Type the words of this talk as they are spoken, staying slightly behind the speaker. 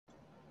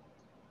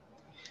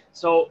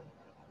So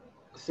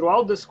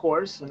throughout this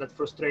course, and that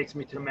frustrates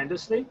me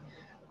tremendously,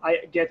 I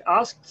get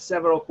asked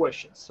several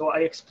questions. So I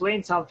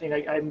explain something,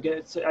 I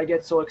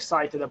get so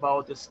excited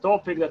about this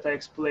topic that I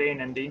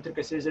explain and the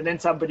intricacies, and then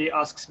somebody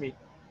asks me,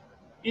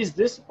 is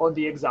this on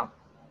the exam?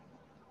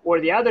 Or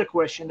the other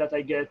question that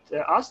I get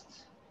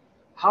asked,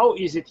 how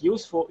is it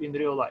useful in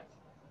real life?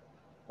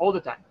 All the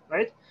time,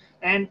 right?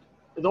 And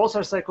those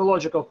are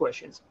psychological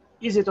questions.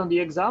 Is it on the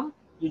exam?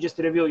 You just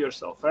reveal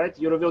yourself, right?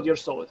 You revealed your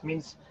soul. It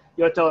means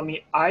you're telling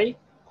me I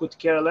could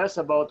care less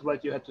about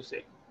what you had to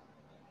say.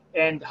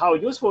 And how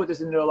useful it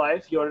is in real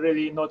life, you're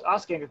really not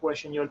asking a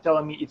question, you're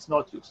telling me it's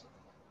not useful,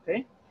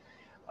 okay?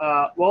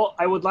 Well,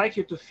 I would like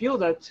you to feel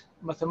that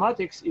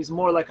mathematics is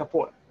more like a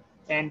poem.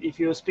 And if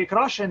you speak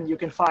Russian, you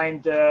can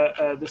find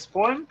this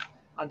poem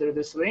under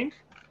this link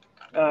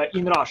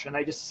in Russian.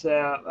 I just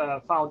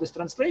found this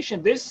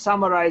translation. This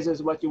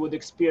summarizes what you would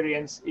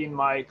experience in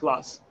my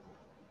class,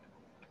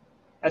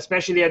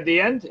 especially at the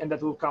end, and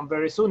that will come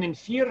very soon. In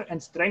fear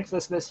and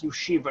strengthlessness you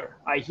shiver.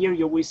 I hear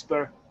you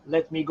whisper,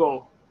 let me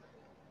go.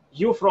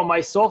 You from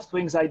my soft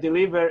wings I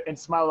deliver and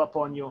smile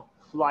upon you,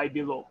 fly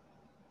below.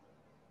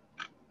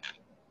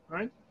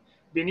 Right?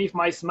 Beneath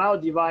my smile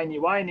divinely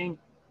whining,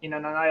 in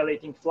an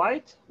annihilating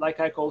flight, like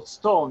I cold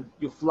stone,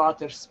 you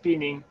flutter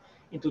spinning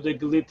into the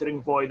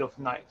glittering void of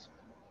night.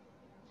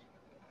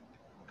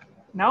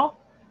 Now,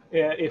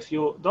 if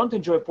you don't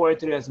enjoy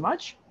poetry as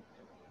much,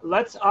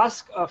 let's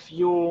ask a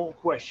few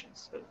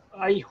questions.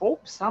 I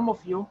hope some of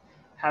you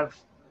have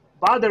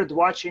bothered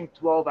watching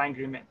 12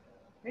 Angry Men.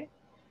 Okay?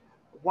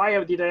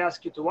 Why did I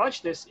ask you to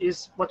watch this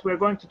is what we're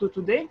going to do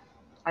today.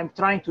 I'm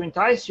trying to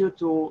entice you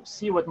to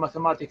see what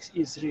mathematics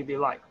is really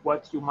like,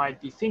 what you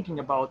might be thinking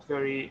about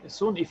very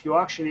soon if you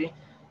actually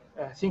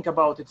think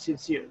about it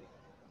sincerely.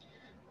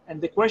 And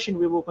the question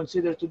we will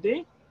consider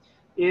today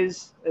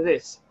is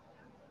this.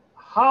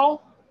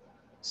 How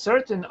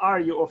certain are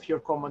you of your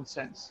common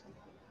sense?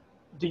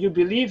 Do you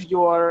believe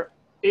you are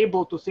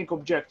able to think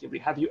objectively?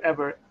 Have you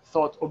ever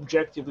thought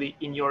objectively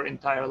in your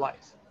entire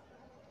life?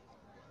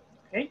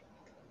 Okay.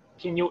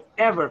 Can you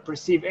ever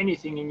perceive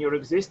anything in your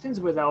existence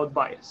without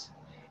bias?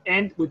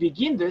 And we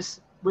begin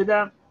this with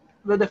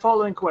the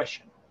following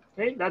question.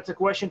 Okay, that's a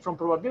question from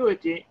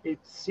probability. It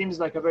seems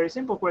like a very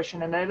simple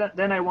question, and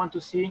then I want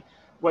to see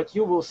what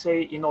you will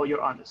say in all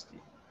your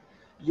honesty.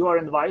 You are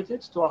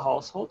invited to a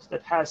household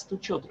that has 2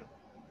 children.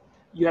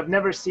 You have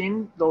never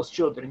seen those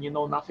children. You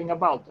know nothing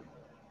about them.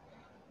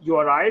 You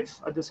arrive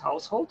at this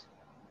household,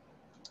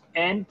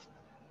 and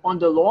on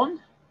the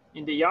lawn,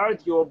 in the yard,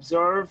 you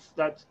observe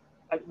that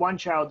one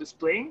child is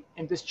playing,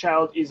 and this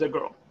child is a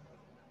girl.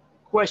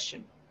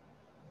 Question.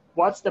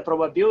 What's the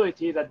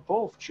probability that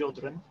both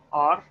children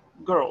are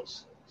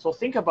girls? So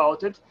think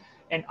about it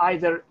and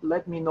either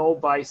let me know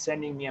by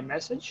sending me a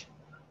message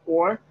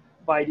or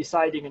by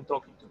deciding and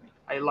talking to me.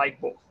 I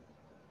like both.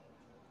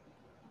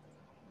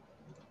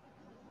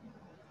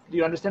 Do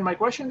you understand my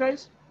question,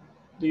 guys?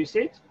 Do you see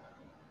it?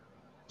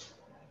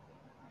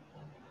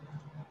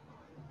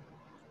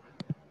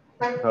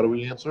 How do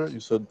we answer it?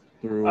 You said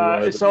through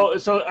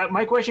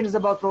my question is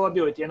about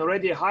probability, and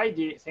already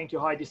Heidi, thank you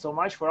Heidi so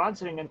much for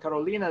answering, and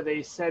Carolina,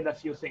 they said a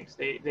few things.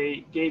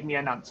 They gave me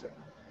an answer.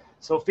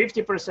 So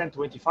 50%,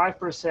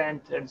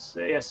 25%,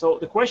 and yeah. So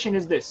the question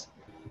is this: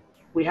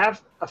 we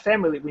have a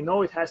family. We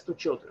know it has 2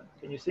 children.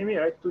 Can you see me?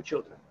 Right, 2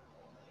 children,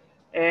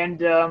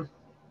 and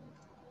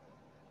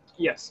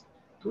yes,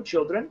 2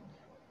 children,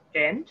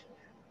 and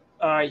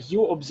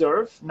you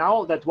observe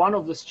now that one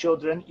of these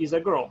children is a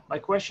girl. My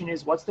question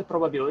is, what's the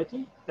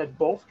probability that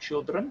both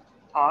children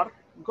are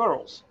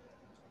girls?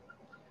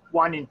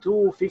 1 in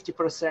 2,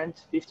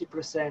 50%,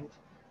 50%,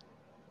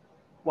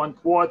 1/4,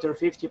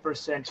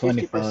 50%,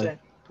 50%,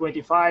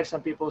 25.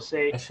 Some people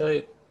say.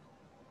 Actually,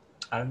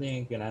 I don't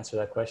think you can answer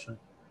that question.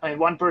 And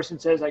one person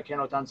says, I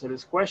cannot answer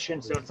this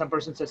question. So some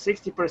person says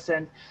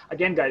 60%.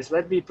 Again, guys,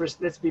 let's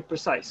be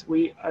precise.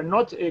 We are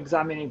not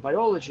examining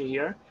biology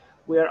here.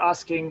 We are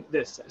asking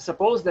this.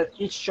 Suppose that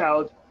each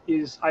child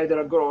is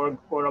either a girl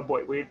or a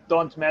boy. We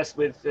don't mess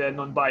with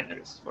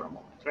non-binaries for a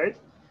moment, right?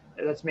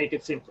 Let's make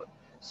it simpler.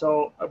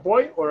 So a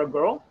boy or a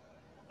girl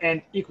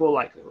and equal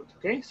likelihood,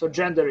 okay? So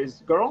gender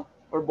is girl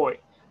or boy.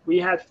 We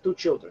have 2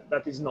 children,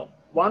 that is known.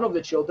 One of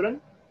the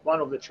children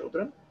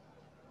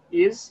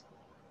is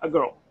a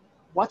girl.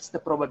 What's the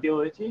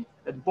probability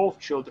that both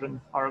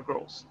children are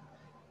girls?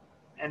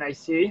 And I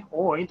see,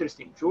 oh,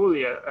 interesting,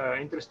 Julia,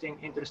 interesting.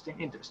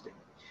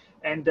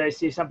 And I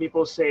see some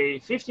people say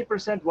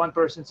 50%, one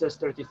person says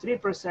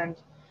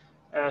 33%,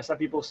 some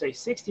people say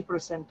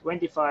 60%,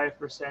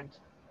 25%.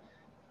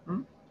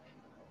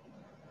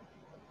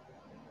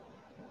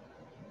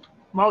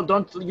 Well,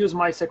 don't use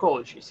my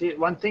psychology. See,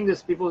 one thing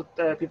that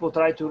people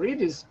try to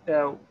read is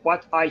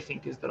what I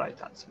think is the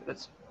right answer.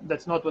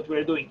 That's not what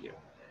we're doing here.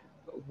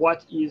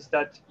 What is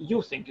that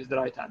you think is the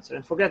right answer?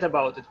 And forget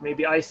about it.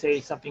 Maybe I say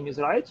something is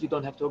right, you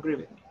don't have to agree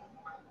with me.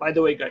 By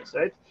the way, guys,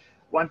 right?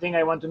 One thing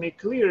I want to make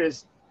clear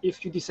is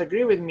if you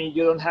disagree with me,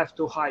 you don't have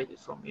to hide it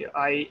from me.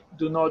 I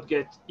do not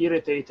get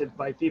irritated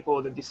by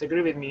people that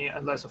disagree with me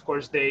unless, of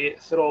course, they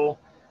throw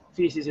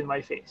feces in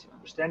my face. You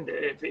understand?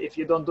 If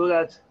you don't do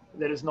that,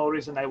 there is no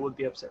reason I would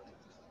be upset.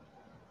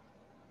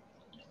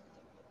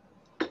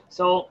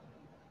 So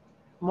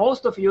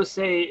most of you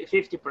say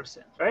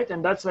 50%, right?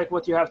 And that's like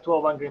what you have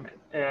 12 angry men,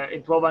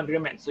 in 12 angry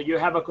men. So you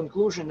have a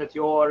conclusion that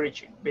you are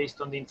reaching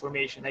based on the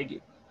information I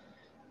give.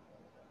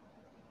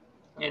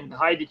 And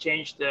Heidi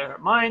changed her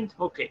mind.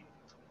 Okay.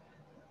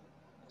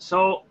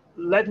 So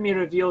let me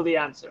reveal the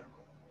answer.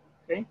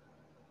 Okay.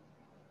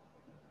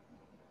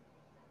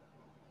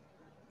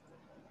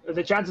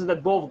 The chances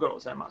that both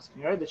girls, I'm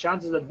asking, right? The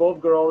chances that both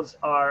girls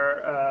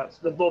are,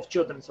 that both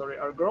children, sorry,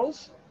 are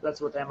girls. That's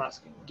what I'm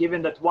asking,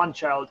 given that one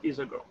child is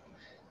a girl.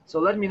 So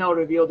let me now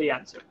reveal the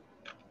answer.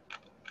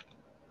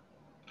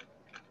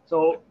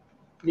 So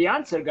the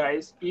answer,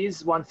 guys,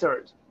 is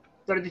 1/3.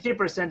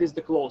 33% is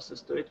the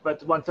closest to it,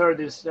 but 1/3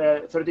 is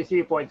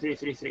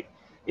 33.333.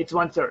 It's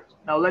 1/3.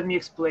 Now let me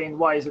explain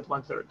why is it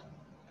 1/3.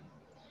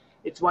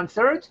 It's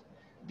 1/3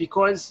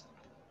 because,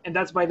 and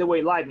that's, by the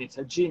way, Leibniz,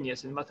 a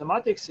genius in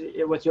mathematics.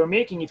 What you're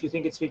making, if you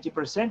think it's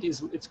 50%,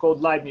 is it's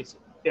called Leibniz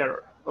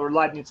error or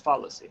Leibniz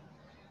fallacy.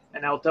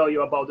 And I'll tell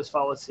you about this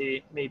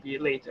fallacy maybe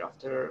later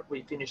after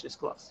we finish this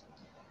class.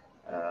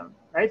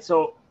 Right.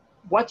 So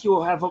what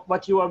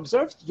you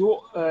observed,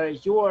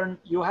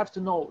 you have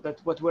to know that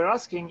what we're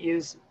asking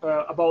is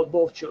about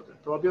both children,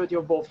 probability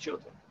of both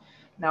children.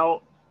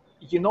 Now,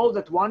 you know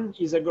that one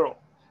is a girl,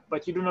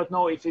 but you do not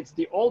know if it's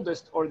the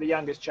oldest or the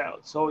youngest child.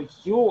 So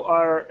you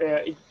are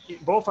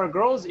both are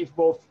girls if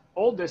both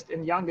oldest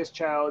and youngest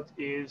child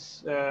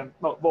is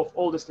no, both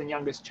oldest and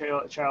youngest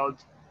child.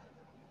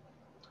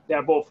 They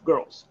are both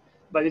girls,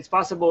 but it's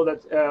possible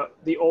that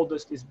the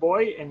oldest is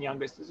boy and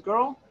youngest is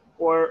girl,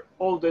 or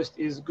oldest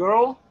is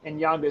girl and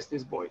youngest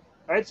is boy,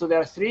 right? So there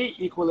are three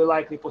equally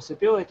likely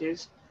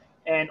possibilities,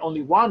 and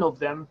only one of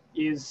them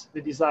is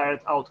the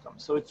desired outcome.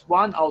 So it's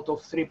one out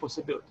of three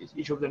possibilities,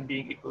 each of them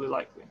being equally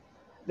likely.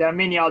 There are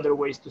many other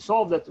ways to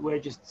solve that. We're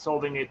just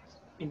solving it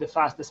in the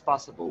fastest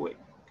possible way,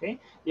 okay?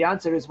 The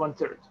answer is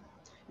 1/3.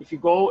 If you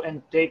go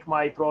and take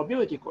my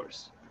probability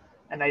course,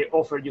 and I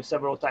offered you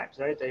several times,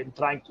 right? I'm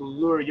trying to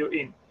lure you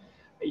in.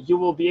 You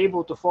will be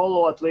able to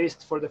follow at least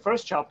for the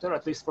first chapter,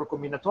 at least for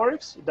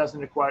combinatorics. It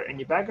doesn't require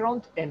any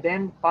background, and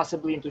then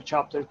possibly into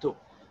chapter 2,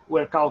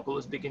 where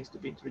calculus begins to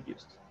be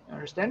introduced. You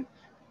understand?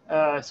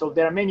 So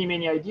there are many,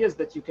 many ideas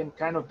that you can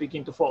kind of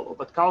begin to follow,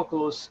 but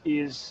calculus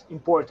is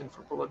important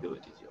for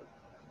probability theory.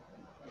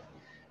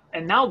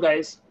 And now,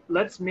 guys,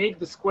 let's make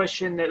this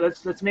question.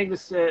 Let's make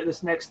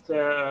this next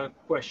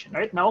question.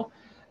 Right now,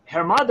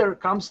 her mother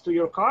comes to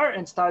your car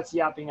and starts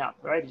yapping up,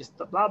 right? Just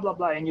blah blah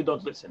blah, and you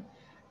don't listen.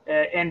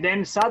 And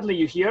then suddenly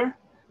you hear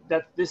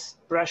that this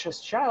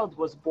precious child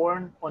was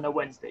born on a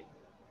Wednesday.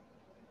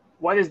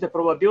 What is the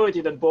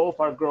probability that both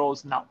are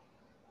girls now?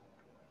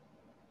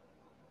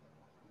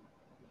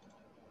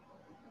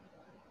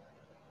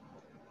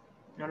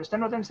 You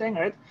understand what I'm saying,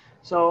 right?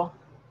 So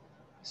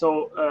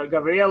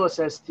Gabriela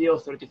says still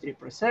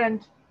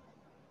 33%.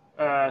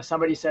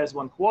 Somebody says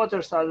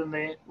 1/4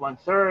 suddenly,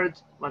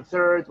 1/3,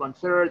 1/3,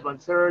 1/3,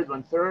 1/3,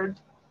 1/3.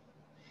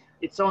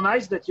 It's so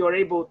nice that you're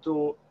able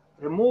to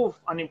remove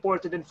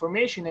unimportant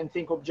information and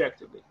think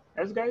objectively.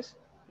 Yes, guys?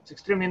 It's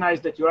extremely nice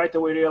that you right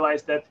away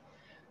realize that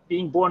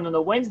being born on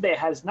a Wednesday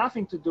has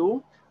nothing to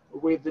do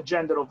with the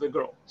gender of the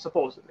girl,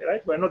 supposedly,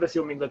 right? We're not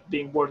assuming that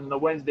being born on a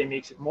Wednesday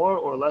makes it more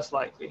or less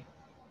likely.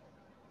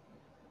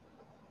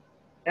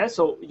 Yeah,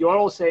 so you're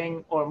all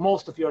saying, or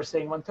most of you are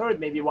saying 1/3,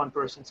 maybe one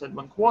person said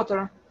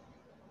 1/4,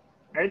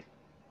 right?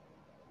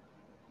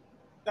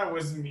 That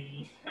was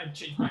me. I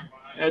changed my mind.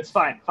 It's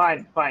fine,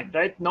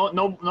 right?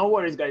 No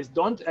worries, guys.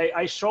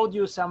 I showed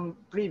you some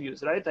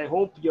previews, right? I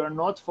hope you're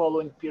not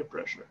following peer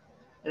pressure,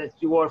 that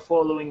you are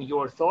following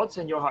your thoughts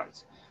and your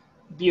hearts.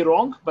 Be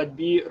wrong, but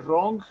be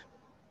wrong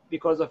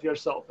because of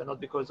yourself and not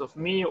because of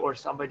me or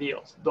somebody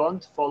else.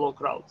 Don't follow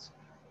crowds,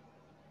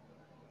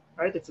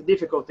 right? It's a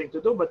difficult thing to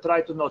do, but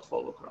try to not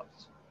follow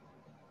crowds.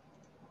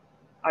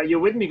 Are you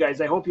with me, guys?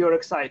 I hope you're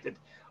excited.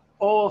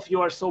 All of you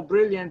are so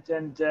brilliant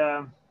and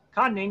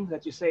cunning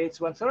that you say it's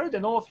 1/3,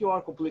 and all of you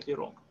are completely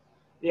wrong.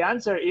 The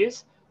answer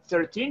is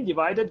 13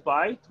 divided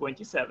by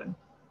 27.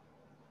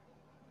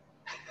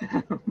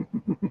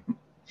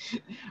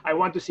 I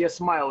want to see a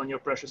smile on your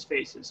precious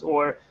faces,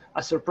 or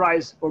a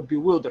surprise or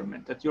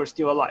bewilderment that you're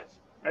still alive,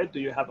 right? Do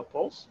you have a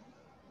pulse?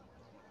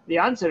 The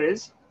answer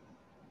is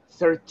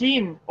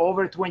 13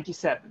 over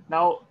 27.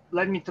 Now,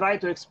 let me try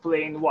to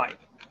explain why.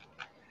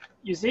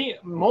 You see,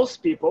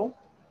 most people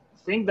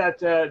think that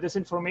this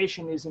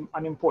information is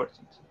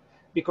unimportant,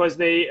 because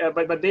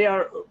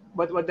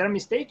but what their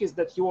mistake is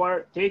that you are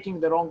taking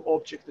the wrong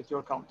object that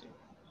you're counting.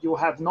 You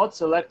have not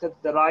selected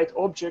the right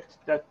object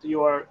that you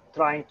are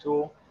trying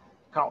to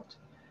count.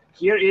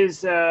 Here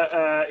is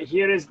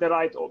the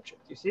right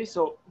object, you see?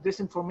 So this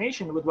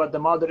information with what the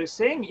mother is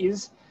saying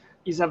is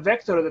a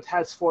vector that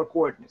has 4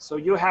 coordinates. So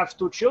you have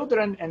 2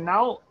 children, and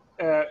now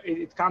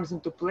it comes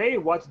into play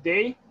what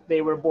day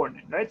they were born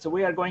in, right? So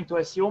we are going to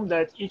assume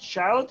that each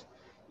child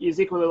is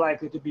equally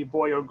likely to be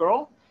boy or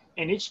girl,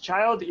 and each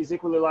child is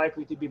equally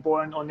likely to be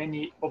born on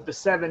any of the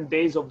 7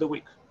 days of the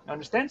week.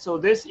 Understand? So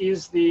this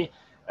is the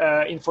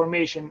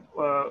information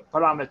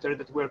parameter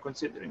that we're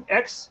considering.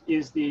 X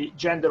is the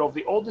gender of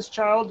the oldest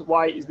child,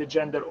 Y is the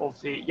gender of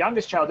the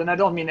youngest child, and I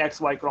don't mean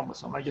XY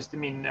chromosome, I just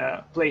mean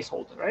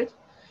placeholder, right?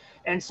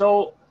 And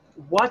so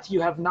what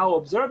you have now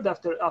observed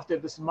after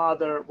this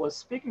mother was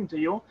speaking to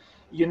you,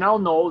 you now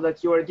know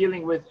that you are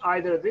dealing with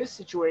either this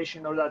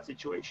situation or that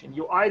situation.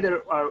 You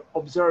either are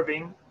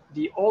observing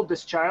the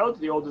oldest child,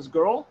 the oldest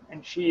girl,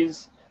 and she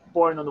is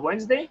born on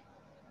Wednesday,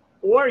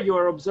 or you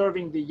are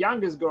observing the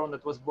youngest girl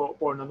that was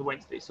born on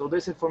Wednesday. So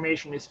this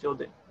information is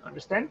filled in,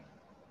 understand?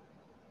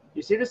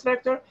 You see this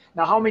vector?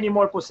 Now, how many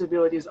more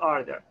possibilities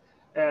are there?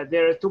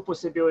 There are 2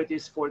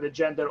 possibilities for the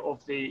gender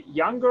of the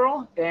young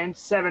girl and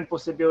 7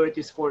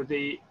 possibilities for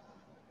the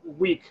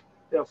week,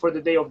 for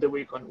the day of the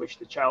week on which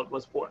the child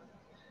was born.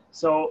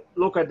 So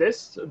look at this.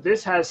 So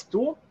this has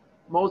 2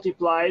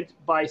 multiplied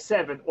by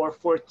 7, or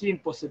 14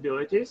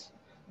 possibilities.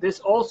 This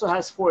also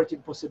has 14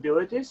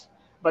 possibilities,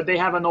 but they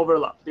have an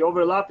overlap. The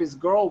overlap is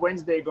girl,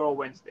 Wednesday, girl,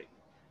 Wednesday.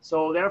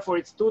 So therefore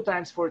it's 2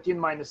 times 14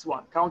 minus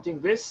 1.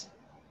 Counting this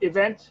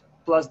event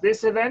plus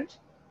this event,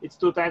 it's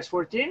 2 times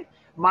 14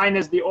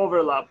 minus the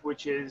overlap,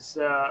 which is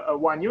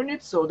 1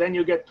 unit. So then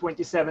you get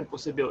 27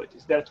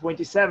 possibilities. There are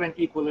 27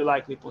 equally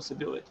likely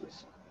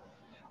possibilities,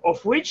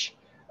 of which,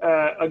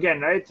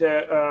 again, right,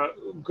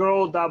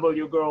 girl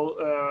W, girl,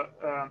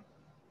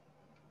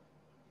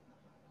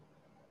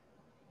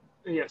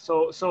 yeah,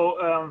 so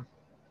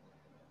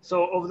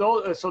of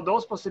those, so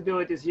those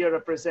possibilities here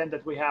represent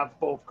that we have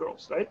both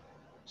girls, right?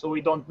 So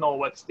we don't know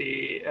what's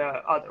the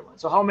other one.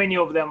 So how many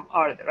of them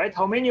are there, right?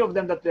 How many of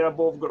them that there are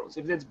both girls?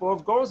 If it's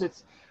both girls,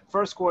 it's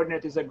first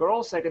coordinate is a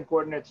girl, second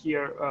coordinate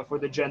here for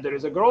the gender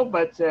is a girl,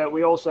 but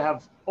we also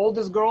have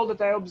oldest girl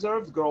that I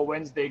observed, girl,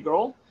 Wednesday,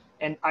 girl,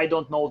 and I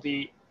don't know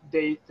the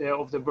date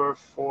of the birth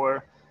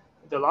for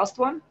the last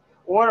one,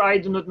 or I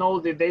do not know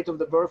the date of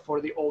the birth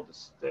for the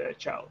oldest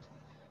child.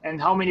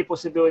 And how many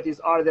possibilities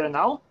are there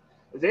now?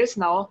 This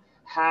now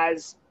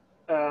has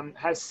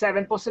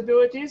 7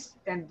 possibilities,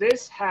 and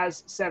this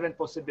has 7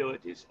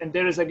 possibilities. And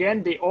there is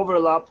again the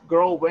overlap,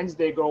 girl,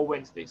 Wednesday, girl,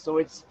 Wednesday. So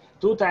it's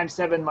 2 times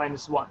 7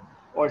 minus 1,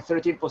 or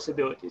 13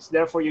 possibilities.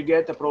 Therefore, you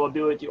get a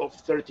probability of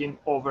 13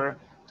 over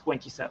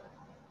 27.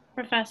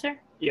 Professor?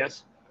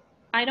 Yes.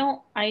 I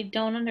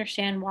don't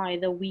understand why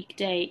the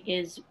weekday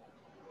is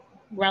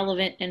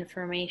relevant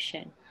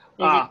information.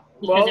 Well,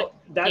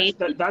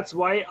 that's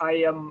why I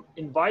am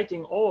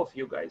inviting all of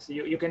you guys.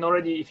 You can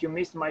already, if you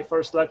missed my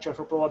first lecture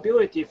for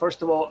probability,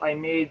 first of all, I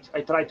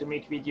tried to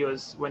make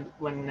videos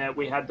when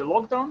we had the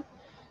lockdown,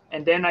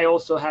 and then I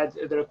also had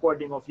the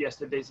recording of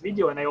yesterday's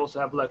video, and I also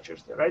have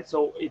lectures there, right?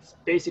 So it's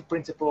basic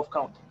principle of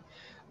counting.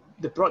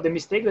 The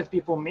mistake that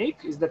people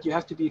make is that you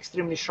have to be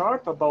extremely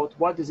sharp about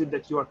what is it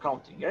that you are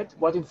counting, right?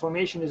 What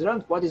information is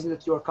relevant, what is it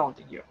that you are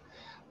counting here?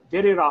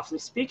 Very roughly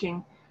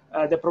speaking,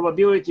 the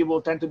probability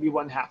will tend to be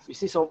 1/2. You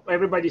see, so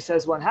everybody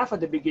says 1/2 at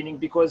the beginning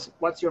because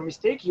what's your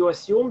mistake? You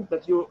assume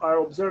that you are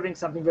observing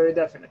something very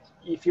definite.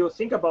 If you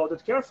think about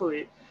it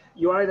carefully,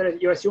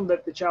 you assume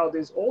that the child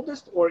is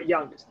oldest or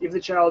youngest. If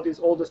the child is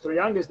oldest or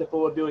youngest, the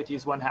probability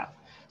is 1/2.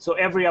 So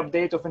every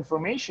update of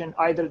information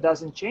either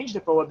doesn't change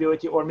the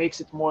probability or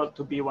makes it more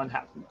to be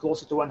 1/2,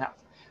 closer to 1/2.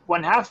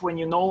 1/2 when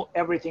you know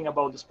everything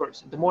about this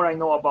person. The more I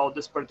know about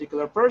this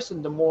particular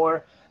person, the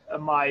more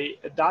my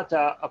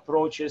data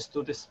approaches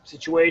to this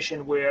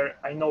situation where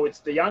I know it's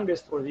the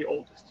youngest or the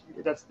oldest.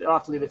 That's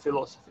roughly the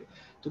philosophy.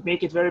 To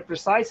make it very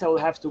precise, I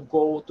will have to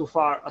go too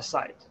far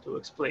aside to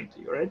explain to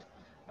you, right?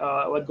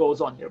 What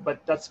goes on here. But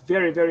that's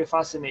very, very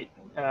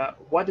fascinating.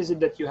 What is it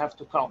that you have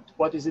to count?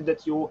 What is it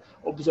that you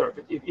observe?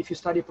 If you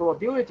study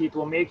probability, it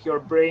will make your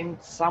brain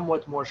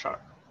somewhat more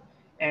sharp.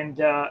 And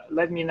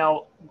let me now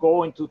go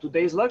into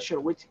today's lecture,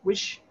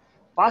 which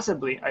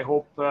possibly, I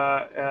hope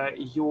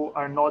you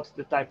are not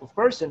the type of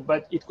person,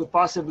 but it could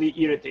possibly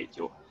irritate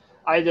you,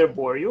 either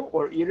bore you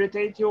or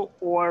irritate you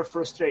or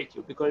frustrate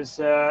you, because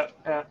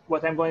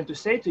what I'm going to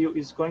say to you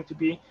is going to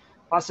be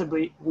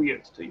possibly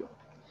weird to you.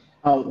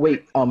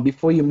 Wait,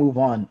 before you move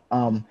on,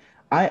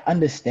 I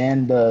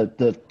understand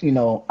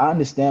I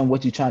understand what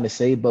you're trying to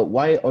say, but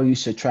why are you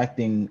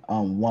subtracting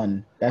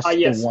 1? That's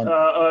yes, the one.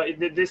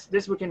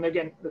 This we can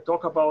again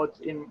talk about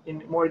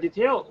in more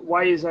detail.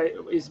 Why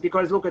is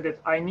because look at it.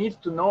 I need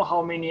to know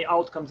how many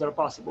outcomes are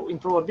possible. In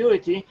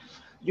probability,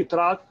 you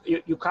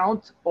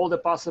count all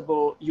the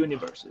possible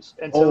universes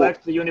and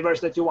select the universe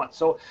that you want.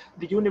 So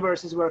the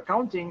universes we're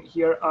counting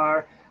here are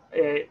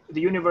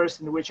the universe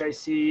in which I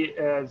see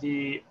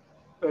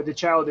the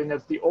child, and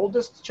that's the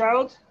oldest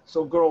child.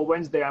 So girl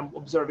Wednesday, I'm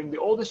observing the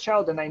oldest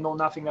child and I know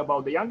nothing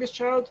about the youngest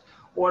child,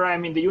 or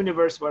I'm in the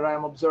universe where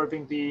I'm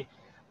observing the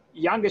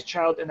youngest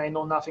child and I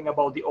know nothing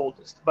about the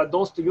oldest. But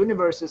those two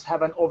universes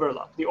have an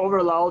overlap. The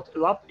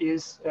overlap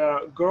is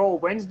girl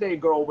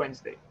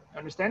Wednesday,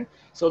 understand?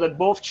 So that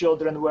both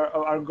children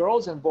are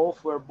girls and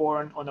both were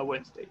born on a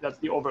Wednesday. That's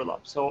the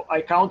overlap. So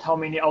I count how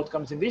many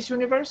outcomes in this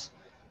universe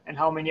and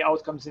how many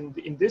outcomes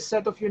in this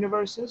set of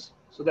universes.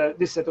 So that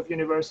this set of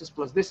universes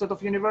plus this set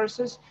of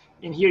universes.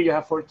 In here you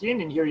have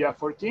 14, in here you have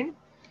 14.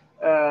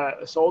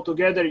 So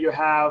altogether you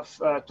have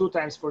 2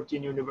 times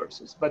 14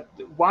 universes, but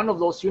one of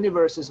those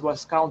universes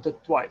was counted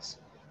twice,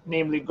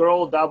 namely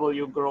girl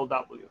W, girl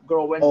W,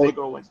 girl Wednesday, Oh,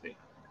 girl Wednesday.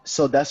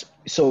 so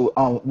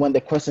when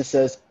the question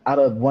says out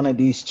of one of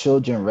these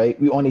children, right?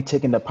 We only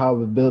taking the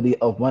probability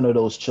of one of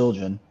those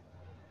children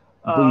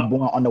be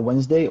born on the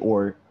Wednesday,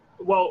 or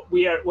well,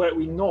 we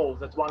know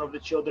that one of the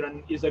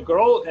children is a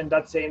girl, and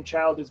that same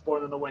child is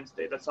born on a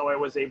Wednesday. That's how I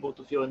was able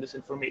to fill in this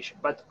information.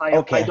 But I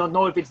don't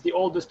know if it's the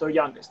oldest or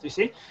youngest. You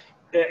see,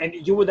 and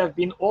you would have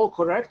been all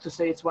correct to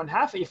say it's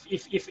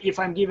 1/2 if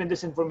I'm given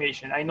this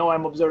information. I know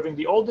I'm observing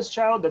the oldest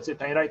child. That's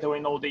it. I right away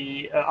know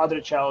the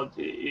other child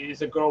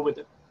is a girl with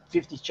a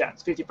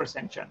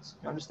 50% chance.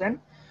 You understand?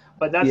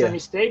 But that's a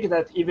mistake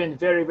that even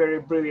very, very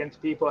brilliant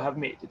people have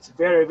made. It's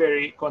very,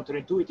 very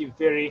counterintuitive,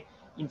 very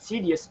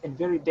insidious and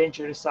very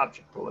dangerous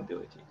subject,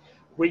 probability,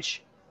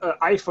 which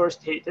I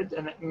first hated,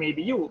 and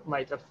maybe you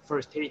might have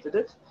first hated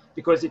it,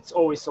 because it's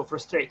always so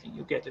frustrating.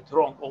 You get it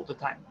wrong all the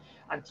time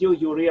until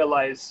you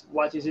realize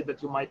what is it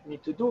that you might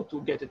need to do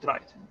to get it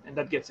right, and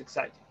that gets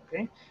exciting.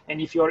 Okay,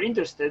 and if you're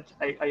interested,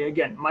 I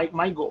again,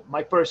 my goal,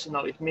 my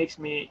personal, it makes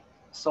me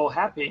so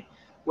happy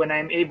when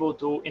I'm able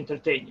to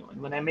entertain you, and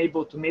when I'm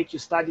able to make you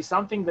study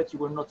something that you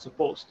were not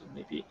supposed to,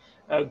 maybe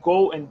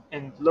go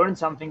and learn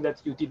something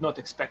that you did not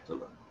expect to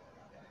learn.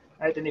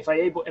 Right? And if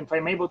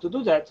I'm able to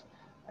do that,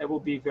 I will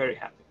be very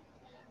happy.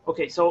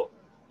 Okay, so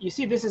you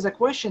see, this is a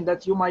question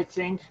that you might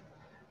think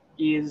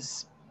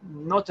is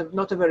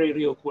not a very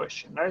real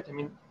question, right? I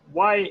mean,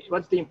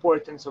 what's the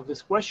importance of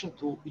this question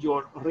to your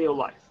real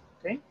life?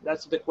 Okay,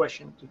 that's the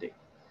question today.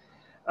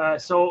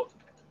 So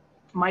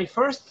my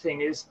first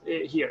thing is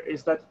here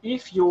is that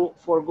if you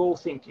forego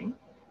thinking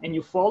and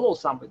you follow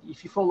somebody,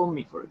 if you follow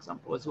me, for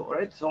example, as well,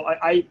 right? So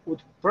I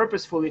would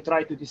purposefully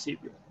try to deceive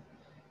you.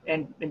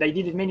 And I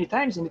did it many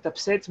times, and it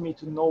upsets me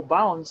to no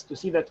bounds to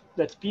see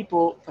that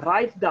people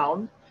write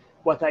down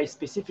what I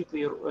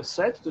specifically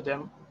said to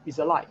them is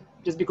a lie,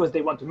 just because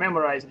they want to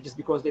memorize it, just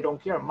because they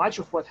don't care. Much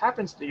of what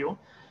happens to you,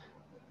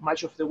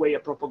 much of the way a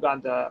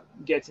propaganda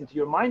gets into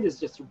your mind is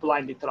just you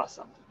blindly trust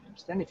something. You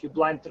understand? If you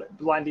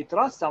blindly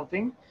trust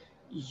something,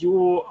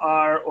 you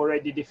are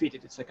already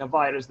defeated. It's like a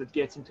virus that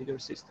gets into your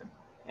system,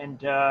 and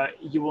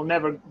you will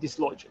never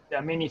dislodge it. There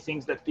are many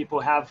things that people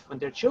have when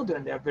they're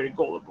children, they are very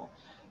gullible,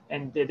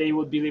 and they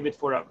would believe it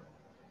forever.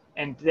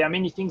 And there are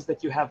many things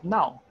that you have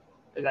now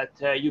that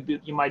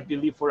you might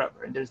believe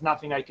forever, and there's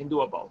nothing I can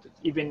do about it,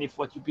 even if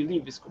what you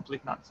believe is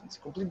complete nonsense,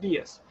 complete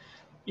BS.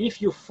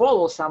 If you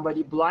follow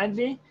somebody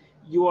blindly,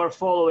 you are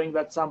following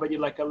that somebody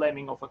like a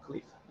lemming off a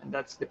cliff, and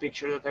that's the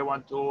picture that I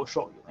want to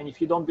show you. And if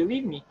you don't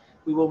believe me,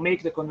 we will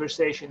make the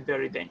conversation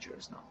very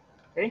dangerous now.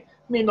 Okay,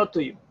 I mean, not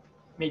to you,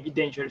 maybe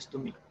dangerous to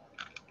me.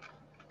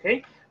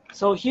 Okay,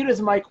 so here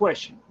is my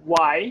question: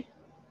 why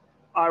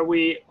are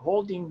we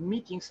holding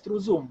meetings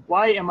through Zoom?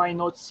 Why am I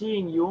not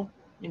seeing you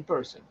in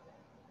person?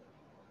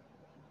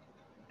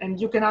 And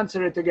you can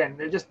answer it again,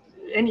 just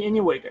any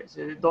way, guys.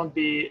 Don't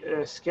be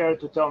scared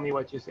to tell me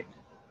what you think.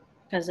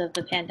 Because of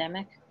the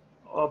pandemic?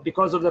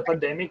 Because of the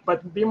pandemic,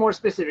 but be more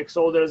specific.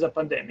 So there's a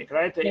pandemic,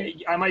 right?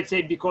 Yeah. I might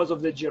say because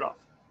of the giraffe.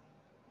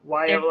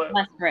 Why? There's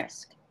less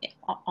risk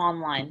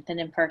online than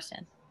in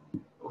person.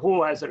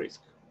 Who has a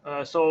risk?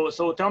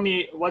 So tell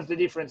me, what's the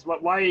difference?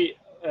 Why?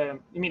 I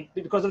mean,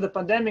 because of the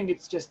pandemic,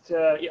 it's just,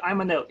 I'm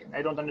an alien.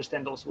 I don't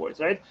understand those words,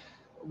 right?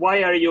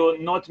 Why are you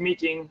not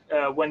meeting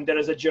when there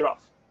is a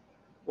giraffe?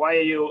 Why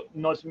are you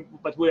not,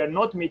 but we are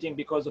not meeting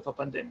because of a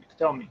pandemic?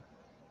 Tell me.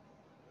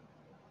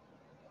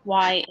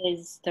 Why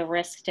is the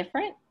risk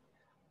different?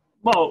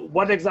 Well,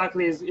 what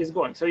exactly is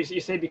going? So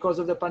you say because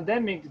of the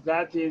pandemic,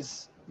 that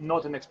is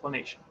not an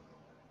explanation.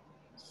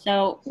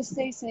 So to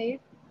stay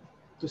safe.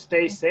 To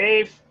stay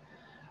safe.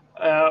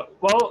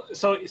 Well,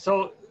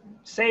 so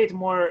say it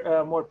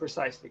more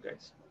precisely,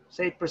 guys.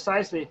 Say it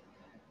precisely.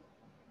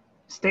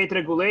 State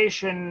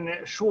regulation,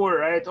 sure,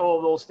 right?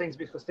 All those things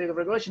because state of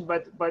regulation.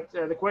 But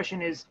the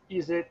question is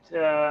it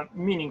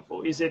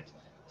meaningful? Is it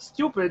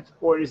stupid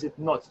or is it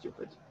not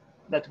stupid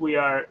that we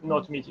are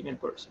not meeting in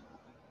person?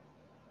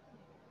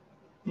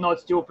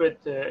 Not stupid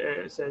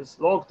says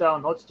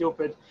lockdown. Not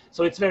stupid.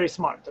 So it's very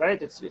smart,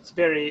 right? It's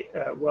very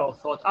well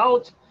thought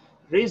out,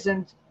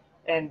 reasoned,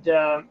 and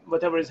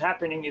whatever is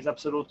happening is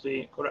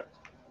absolutely correct.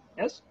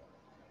 Yes.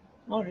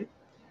 All right.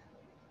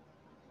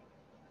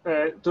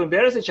 To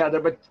embarrass each other,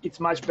 but it's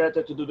much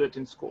better to do that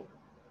in school,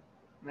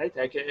 right?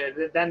 Like,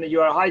 then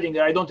you are hiding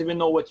there. I don't even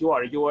know what you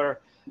are. You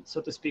are, so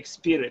to speak,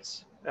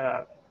 spirits,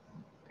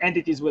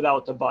 entities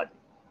without a body,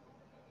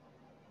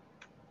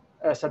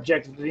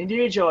 subjective to the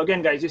individual.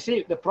 Again, guys, you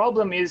see, the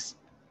problem is,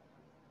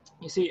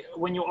 you see,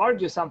 when you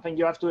argue something,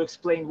 you have to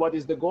explain what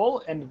is the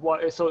goal and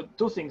what. So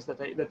two things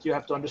that you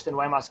have to understand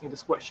why I'm asking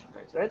this question,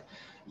 guys, right?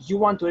 You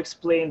want to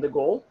explain the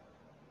goal.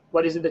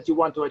 What is it that you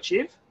want to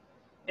achieve?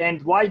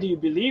 And why do you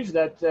believe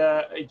that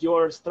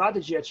your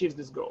strategy achieves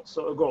this goal?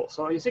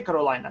 So you see,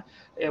 Carolina,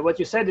 what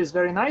you said is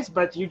very nice,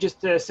 but you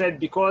just said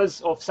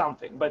because of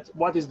something. But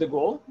what is the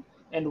goal?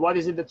 And what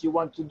is it that you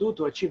want to do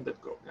to achieve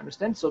that goal? You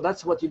understand? So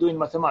that's what you do in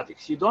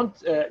mathematics. You don't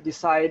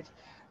decide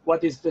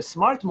what is the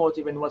smart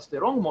motive and what's the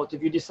wrong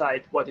motive, you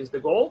decide what is the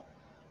goal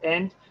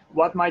and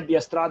what might be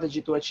a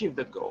strategy to achieve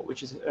that goal,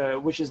 which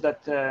is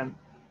that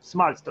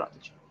smart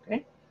strategy.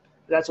 Okay,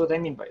 that's what I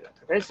mean by that.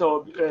 Okay,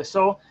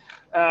 so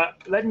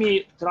let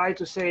me try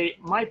to say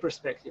my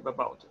perspective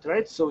about it.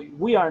 Right, so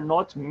we are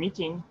not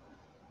meeting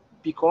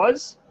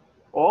because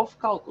of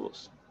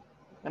calculus.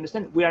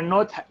 Understand? We are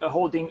not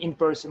holding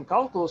in-person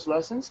calculus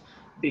lessons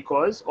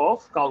because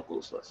of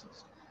calculus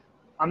lessons.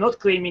 I'm not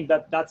claiming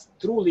that that's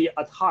truly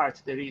at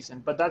heart the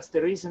reason, but that's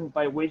the reason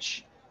by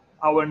which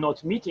our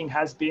not meeting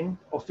has been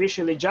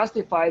officially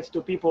justified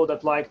to people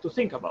that like to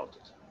think about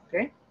it.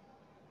 Okay?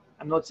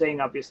 I'm not saying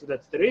obviously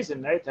that's the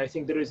reason, right? I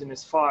think the reason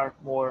is far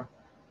more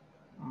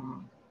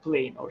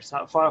plain or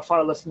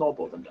far less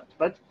noble than that.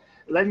 But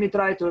let me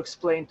try to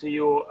explain to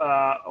you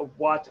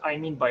what I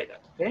mean by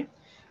that. Okay?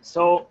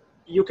 So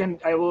you can,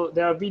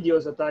 there are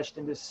videos attached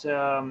in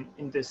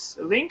this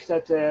link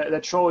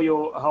that show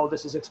you how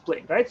this is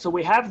explained, right? So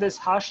we have this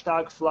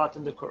hashtag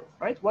flatten the curve,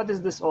 right? What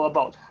is this all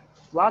about?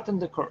 Flatten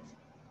the curve.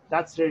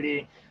 That's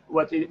really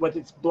what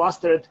it's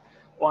blustered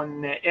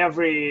on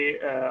every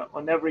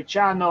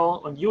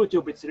channel. On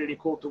YouTube, it's really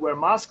cool to wear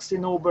masks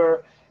in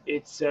Uber.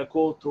 It's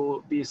cool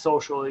to be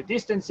socially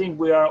distancing.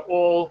 We are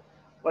all,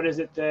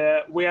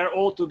 we are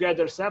all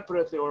together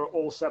separately or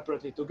all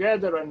separately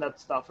together and that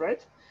stuff,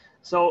 right?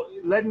 So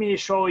let me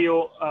show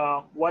you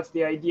what's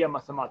the idea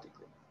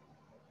mathematically.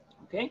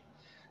 Okay,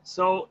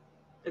 so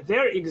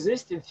there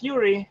exists in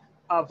theory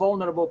a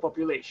vulnerable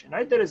population,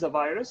 right? There is a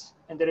virus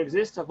and there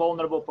exists a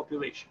vulnerable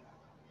population.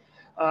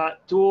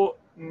 To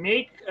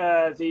make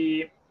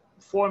the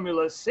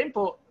formula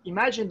simple,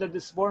 imagine that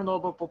this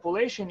vulnerable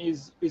population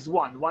is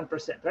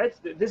 1%, right?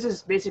 This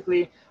is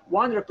basically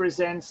 1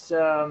 represents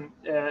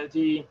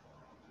the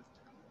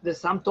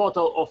sum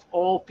total of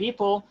all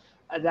people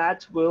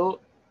that will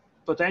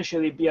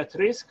potentially be at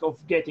risk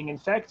of getting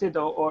infected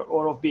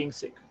or of being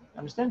sick.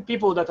 Understand?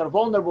 People that are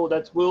vulnerable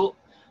that will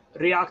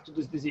react to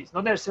this disease,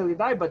 not necessarily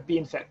die, but be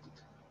infected.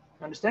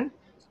 Understand?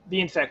 Be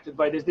infected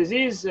by this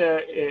disease,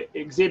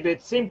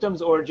 exhibit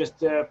symptoms, or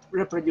just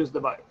reproduce the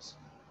virus.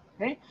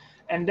 Okay,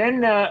 and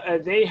then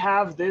they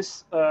have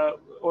this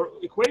or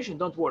equation.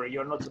 Don't worry,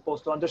 you're not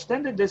supposed to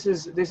understand it. This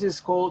is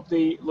called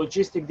the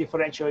logistic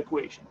differential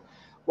equation.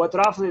 What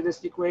roughly this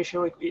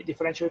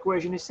differential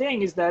equation is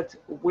saying is that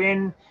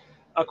when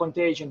a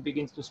contagion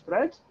begins to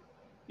spread,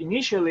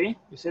 initially,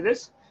 you see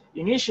this?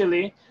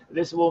 Initially,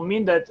 this will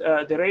mean that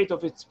the rate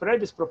of its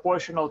spread is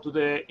proportional to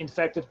the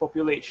infected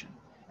population.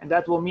 And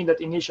that will mean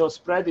that initial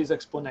spread is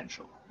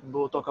exponential. And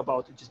we'll talk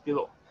about it just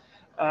below.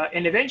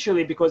 And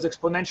eventually, because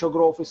exponential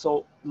growth is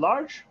so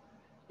large,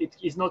 it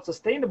is not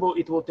sustainable,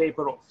 it will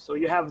taper off. So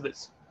you have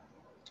this.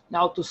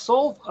 Now to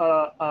solve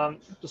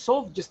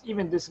just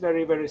even this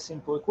very, very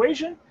simple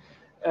equation,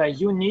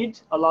 you need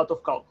a lot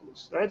of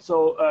calculus, right?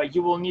 So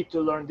you will need to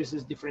learn, this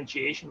is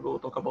differentiation. We'll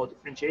talk about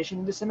differentiation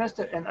in this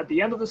semester. And at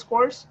the end of this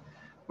course,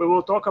 we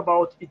will talk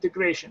about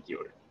integration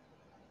theory.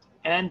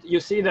 And you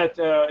see that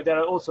there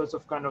are all sorts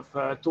of kind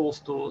of tools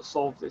to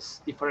solve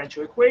this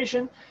differential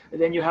equation.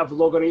 And then you have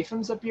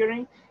logarithms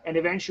appearing. And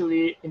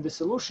eventually in the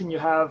solution, you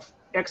have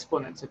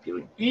exponents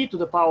appearing, e to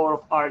the power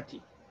of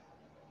RT,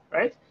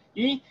 right?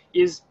 E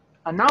is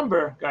a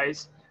number,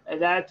 guys,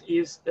 that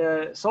is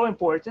so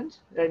important.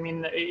 I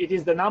mean, it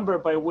is the number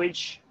by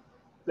which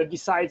that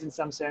decides in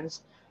some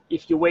sense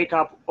if you wake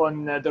up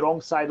on the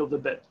wrong side of the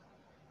bed.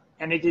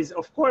 And it is,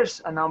 of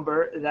course, a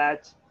number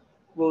that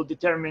will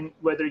determine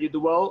whether you do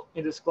well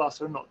in this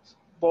class or not,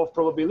 both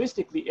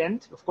probabilistically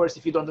and, of course,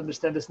 if you don't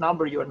understand this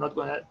number, you are not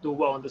going to do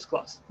well in this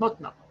class.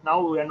 Not now.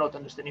 Now we are not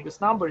understanding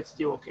this number, it's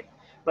still okay.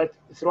 But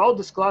throughout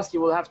this class,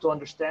 you will have to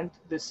understand,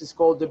 this is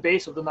called the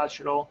base of the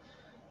natural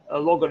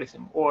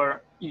logarithm,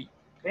 or E,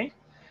 okay?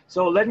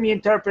 So let me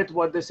interpret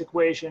what this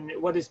equation,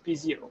 what is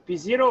P0?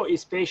 P0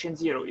 is patient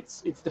zero.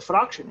 It's the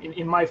fraction.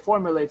 In my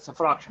formula, it's a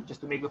fraction,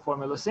 just to make the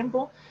formula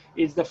simple.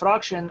 It's the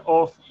fraction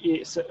of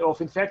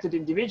infected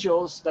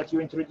individuals that you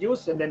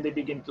introduce, and then they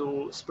begin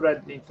to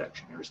spread the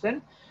infection, you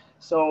understand?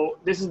 So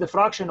this is the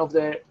fraction of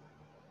the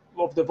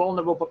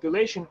vulnerable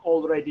population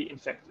already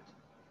infected.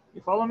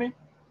 You follow me?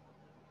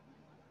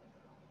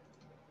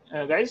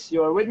 Guys,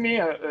 you are with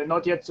me?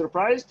 Not yet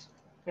surprised?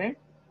 Okay.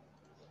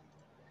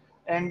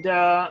 And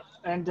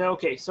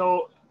okay,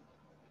 so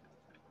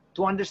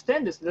to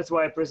understand this, that's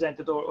why I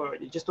presented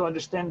already. Just to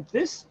understand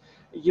this,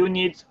 you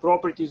need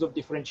properties of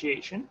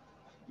differentiation,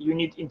 you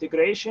need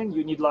integration,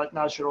 you need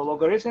natural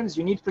logarithms,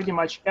 you need pretty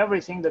much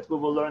everything that we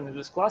will learn in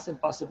this class and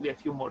possibly a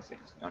few more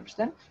things. You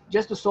understand?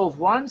 Just to solve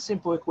one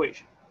simple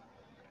equation,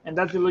 and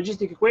that's the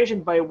logistic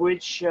equation by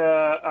which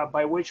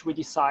we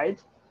decide,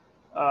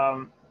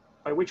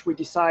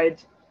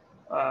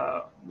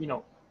 you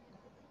know.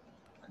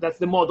 That's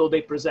the model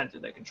they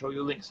presented. I can show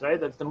you links, right?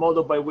 That's the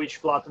model by which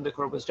flatten the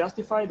curve was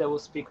justified. I will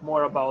speak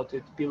more about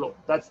it below.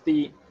 That's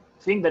the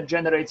thing that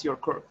generates your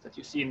curve that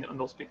you see in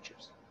those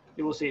pictures.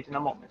 You will see it in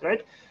a moment,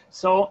 right?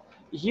 So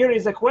here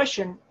is a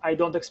question. I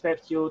don't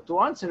expect you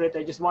to answer it.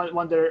 I just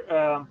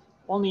wonder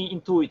only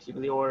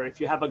intuitively, or if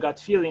you have a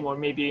gut feeling, or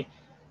maybe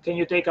can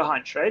you take a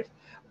hunch, right?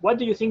 what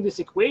do you think this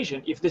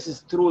equation, if this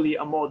is truly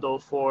a model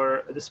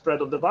for the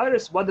spread of the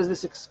virus, what does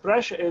this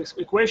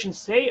equation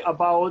say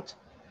about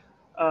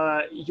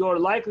your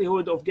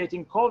likelihood of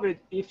getting COVID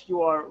if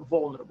you are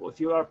vulnerable, if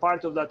you are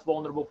part of that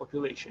vulnerable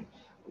population?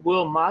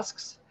 Will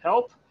masks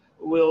help?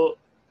 Will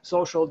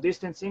social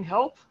distancing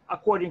help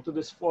according to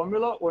this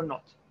formula or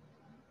not?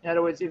 In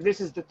other words, if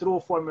this is the true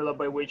formula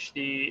by which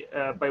the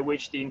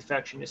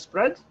infection is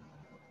spread,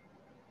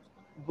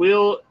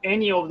 will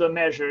any of the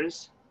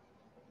measures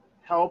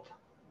help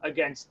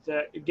against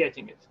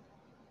getting it?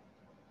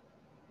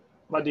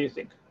 What do you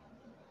think?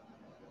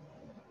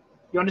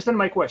 You understand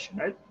my question,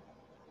 right?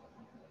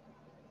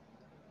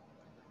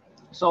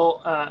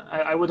 So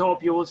I would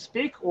hope you will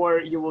speak or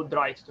you will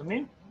write to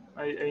me.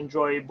 I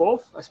enjoy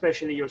both,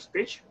 especially your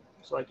speech,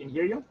 so I can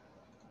hear you.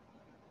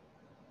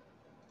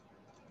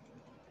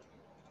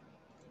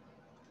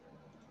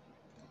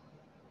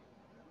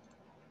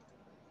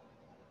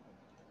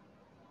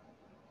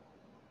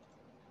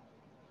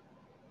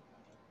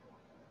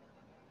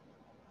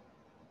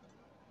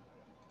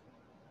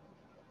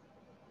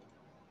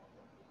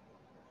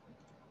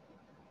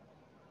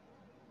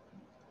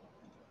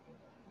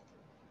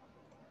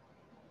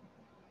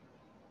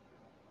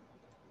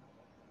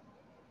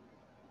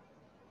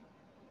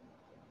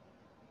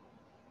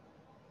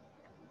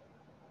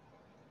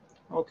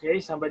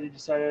 Okay, somebody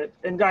decided.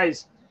 And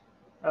guys,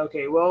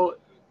 okay, well,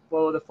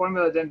 the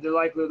formula, then the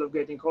likelihood of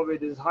getting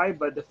COVID is high,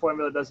 but the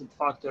formula doesn't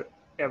factor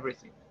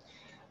everything.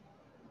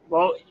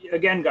 Well,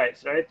 again,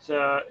 guys, right?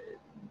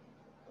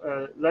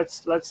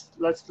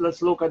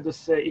 Let's look at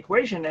this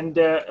equation, and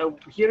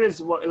here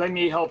is what. Let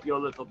me help you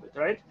a little bit,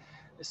 right?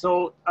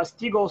 So as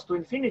t goes to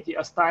infinity,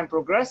 as time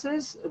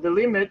progresses, the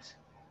limit,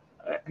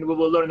 and we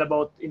will learn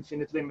about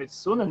infinite limits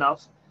soon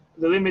enough,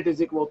 the limit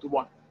is equal to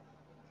 1.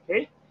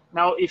 Okay.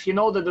 Now, if you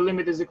know that the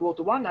limit is equal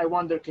to 1, I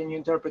wonder, can you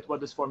interpret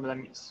what this formula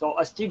means? So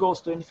as t goes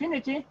to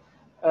infinity,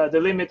 the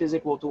limit is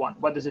equal to 1.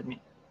 What does it mean?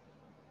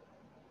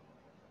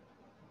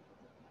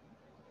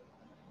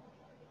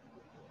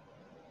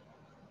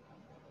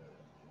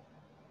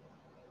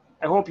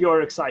 I hope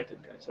you're excited,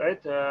 guys,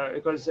 right?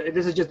 Because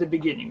this is just the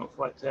beginning of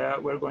what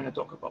we're going to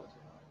talk about.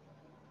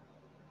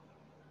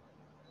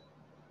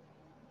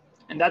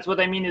 And that's what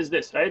I mean is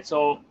this, right?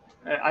 So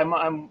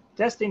I'm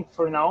testing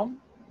for now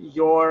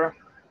your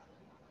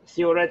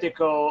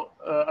theoretical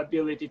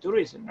ability to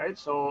reason, right?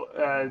 So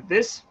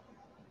this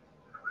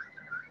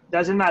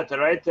doesn't matter,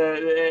 right?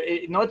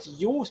 Not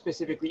you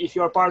specifically, if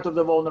you are part of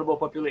the vulnerable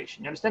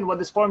population. You understand what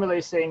this formula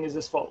is saying is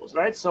as follows,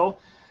 right? So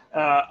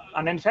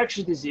an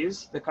infectious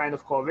disease, the kind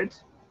of COVID,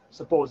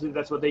 supposedly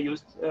that's what they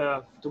used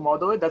to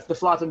model it. That's the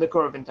flatten the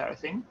curve entire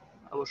thing.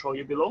 I will show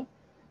you below.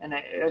 And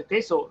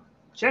okay, so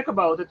check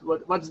about it.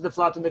 What's the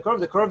flatten the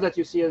curve? The curve that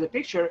you see as a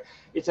picture,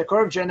 it's a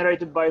curve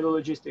generated by the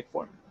logistic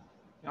formula.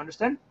 You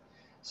understand?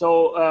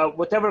 So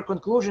whatever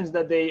conclusions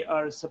that they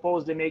are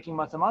supposedly making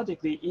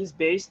mathematically is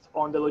based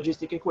on the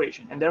logistic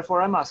equation. And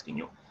therefore, I'm asking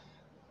you,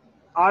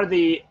 are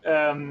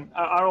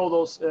all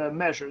those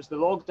measures, the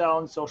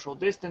lockdown, social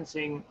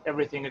distancing,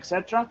 everything,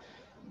 etc.,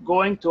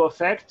 going to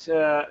affect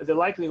the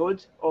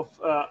likelihood of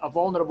a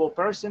vulnerable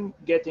person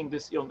getting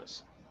this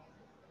illness,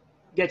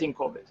 getting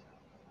COVID?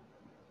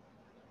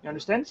 You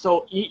understand?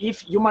 So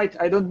if you might,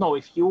 I don't know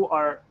if you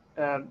are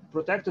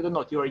protected or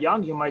not. You are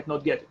young, you might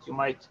not get it. You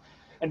might,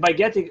 and by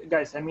getting,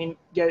 guys, I mean,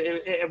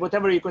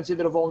 whatever you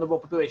consider a vulnerable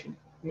population,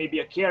 maybe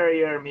a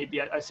carrier, maybe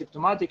a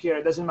asymptomatic carrier,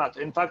 it doesn't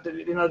matter. In fact,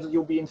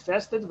 you'll be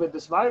infested with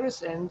this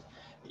virus and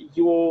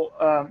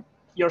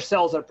your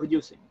cells are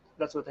producing it.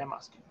 That's what I'm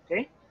asking,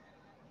 okay?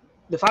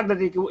 The fact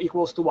that it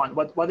equals to 1,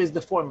 what is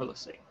the formula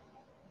say?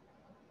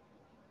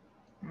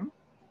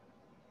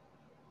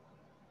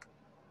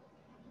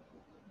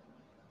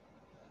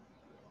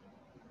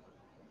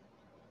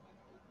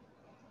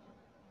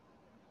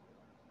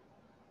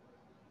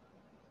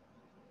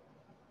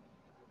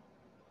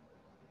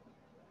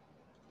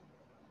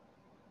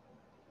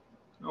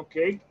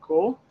 Okay,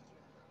 cool.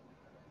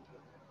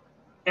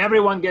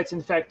 Everyone gets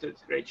infected,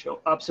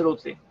 Rachel,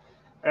 absolutely.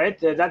 Right?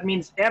 That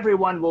means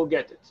everyone will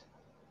get it.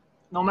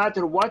 No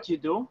matter what you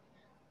do,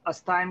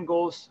 as time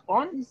goes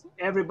on,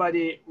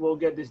 everybody will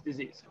get this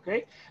disease,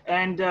 okay?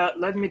 And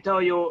let me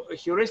tell you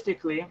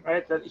heuristically,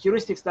 right, that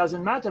heuristics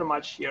doesn't matter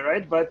much here,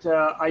 right? But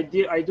I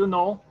do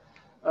know,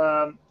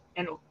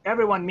 and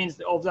everyone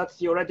means of that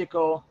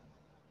theoretical,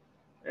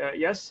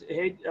 yes,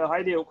 hey,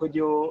 Heidi, could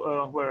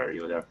you, where are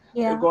you there?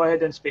 Yeah. Go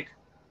ahead and speak.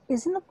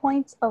 Isn't the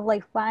point of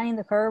like flattening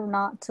the curve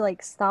not to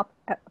like stop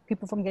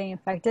people from getting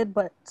infected,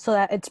 but so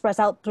that it spreads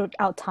out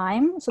throughout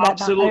time, so that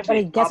not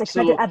everybody gets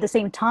infected at the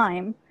same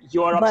time?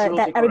 You are but absolutely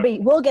that everybody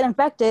correct. will get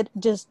infected,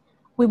 just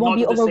we won't Not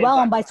be at the same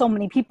overwhelmed time. by so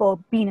many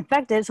people being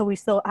infected, so we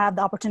still have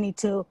the opportunity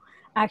to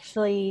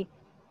actually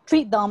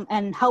treat them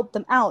and help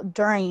them out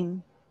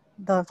during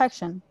the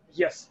infection.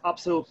 Yes,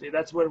 absolutely.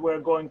 That's where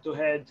we're going to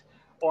head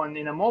on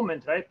in a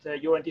moment, right?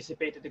 You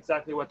anticipated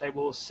exactly what I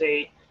will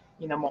say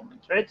in a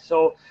moment, right?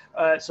 So,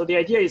 so the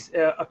idea is,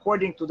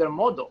 according to their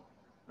model,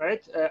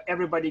 right?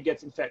 Everybody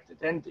gets infected.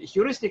 And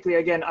heuristically,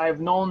 again,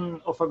 I've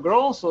known of a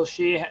girl, so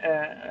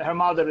her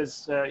mother is,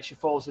 she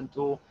falls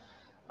into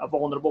a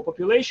vulnerable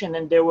population,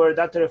 and they were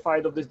that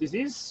terrified of this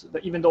disease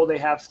that even though they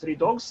have 3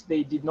 dogs,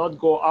 they did not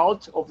go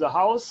out of the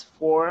house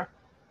for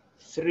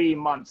 3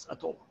 months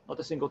at all, not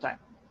a single time.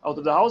 Out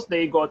of the house,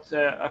 they got,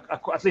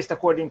 at least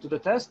according to the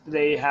test,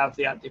 they have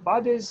the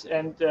antibodies,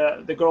 and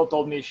the girl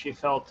told me she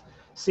felt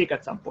sick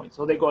at some point,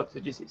 so they got the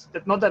disease.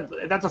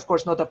 That's of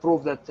course not a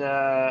proof that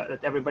that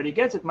everybody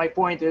gets it. My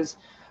point is,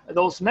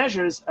 those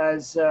measures,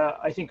 as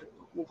I think,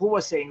 who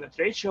was saying that,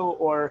 Rachel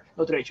or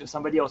not Rachel,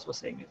 somebody else was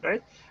saying it,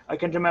 right? I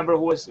can't remember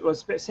who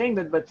was saying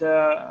that, but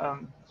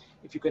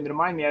if you can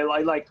remind me,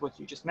 I liked what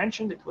you just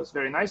mentioned. It was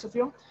very nice of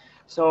you.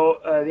 So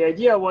the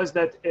idea was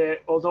that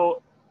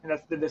although, and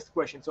that's this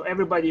question, so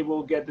everybody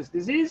will get this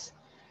disease,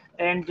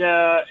 and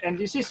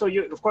you see, so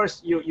you, of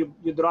course,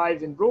 you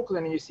drive in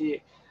Brooklyn and you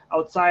see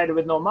outside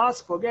with no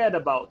mask, forget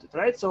about it,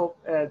 right? So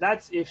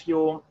that's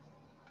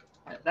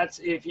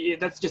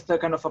just a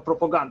kind of a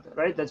propaganda,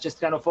 right? That's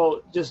just kind of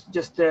all just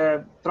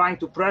trying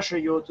to pressure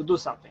you to do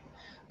something.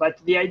 But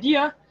the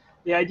idea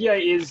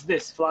is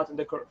this: flatten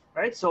the curve,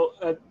 right? So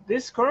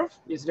this curve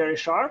is very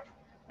sharp,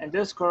 and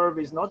this curve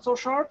is not so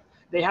sharp.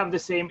 They have the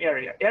same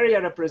area. Area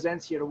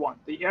represents here 1.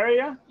 The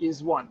area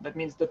is 1. That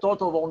means the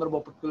total vulnerable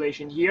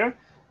population here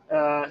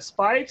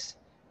spikes,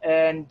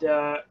 and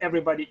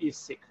everybody is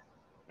sick,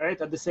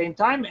 right, at the same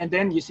time. And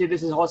then you see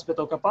this is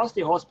hospital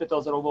capacity.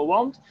 Hospitals are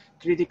overwhelmed.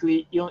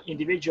 Critically ill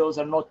individuals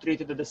are not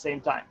treated at the same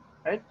time,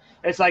 right?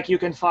 It's like you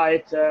can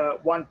fight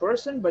 1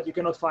 person, but you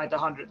cannot fight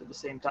 100 at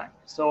the same time.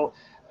 So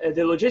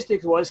the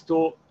logistics was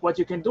to, what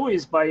you can do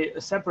is by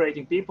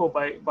separating people,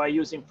 by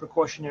using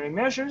precautionary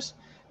measures,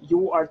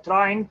 you are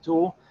trying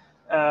to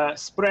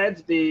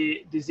spread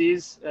the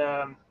disease,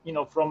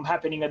 from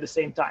happening at the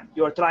same time.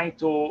 You are trying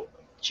to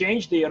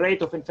change the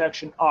rate of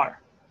infection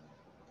R.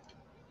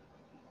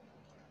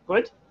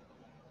 Good?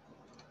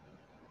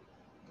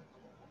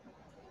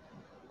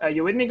 Are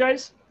you with me,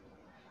 guys?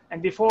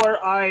 And before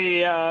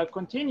I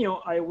continue,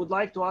 I would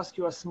like to ask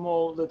you a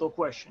small little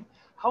question.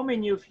 How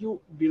many of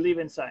you believe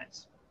in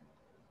science?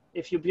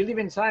 If you believe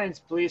in science,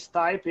 please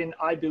type in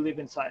 "I believe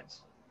in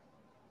science."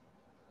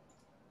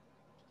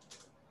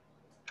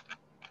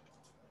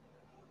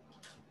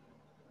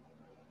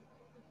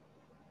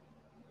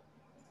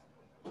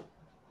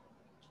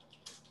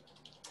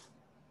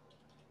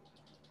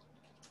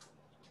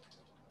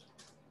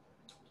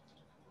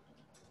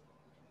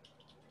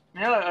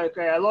 Yeah,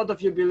 okay, a lot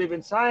of you believe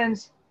in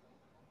science.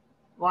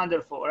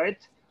 Wonderful,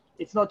 right?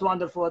 It's not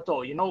wonderful at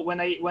all. You know, when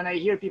I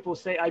hear people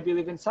say "I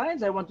believe in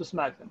science," I want to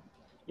smack them.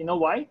 You know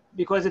why?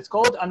 Because it's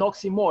called an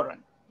oxymoron.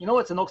 You know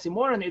what's an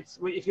oxymoron? It's,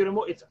 if you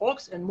remove, it's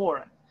ox and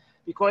moron,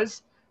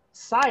 because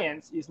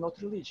science is not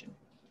religion.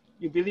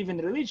 You believe in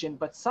religion,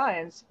 but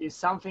science is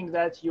something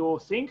that you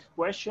think,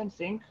 question,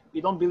 think.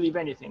 You don't believe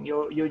anything.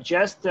 You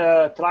just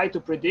try to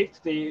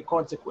predict the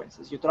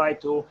consequences. You try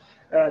to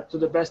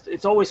the best.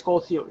 It's always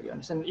called theory.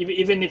 Understand?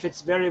 Even if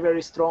it's very,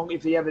 very strong,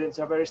 if the evidence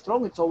are very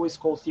strong, it's always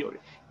called theory.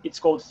 It's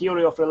called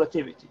theory of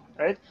relativity,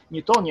 right?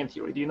 Newtonian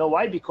theory. Do you know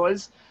why?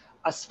 Because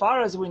as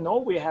far as we know,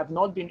 we have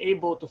not been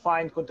able to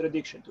find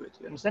contradiction to it.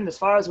 You understand? As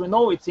far as we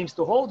know, it seems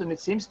to hold, and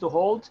it seems to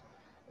hold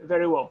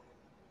very well.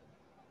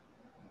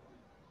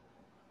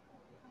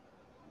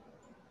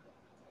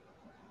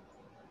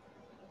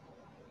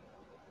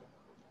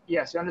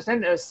 Yes, you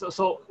understand?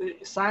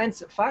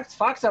 Science,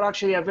 facts are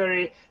actually a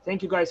very,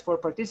 thank you guys for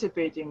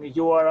participating.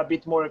 You are a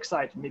bit more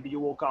excited. Maybe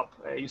you woke up,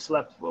 you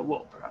slept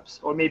well,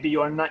 perhaps. Or maybe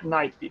you are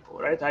night people,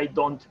 right?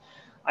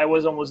 I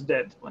was almost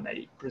dead when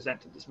I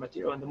presented this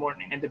material in the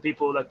morning, and the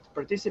people that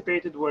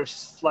participated were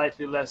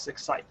slightly less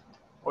excited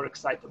or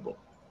excitable.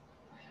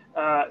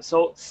 So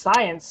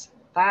science,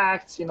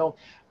 facts,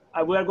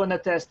 we are going to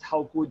test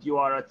how good you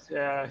are at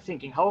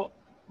thinking.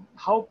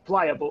 How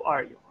pliable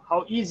are you?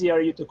 How easy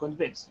are you to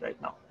convince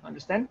right now?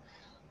 Understand?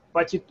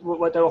 But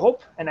what I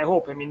hope,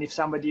 I mean, if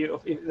somebody,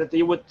 that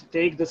you would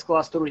take this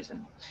class to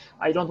reason.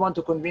 I don't want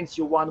to convince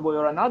you one way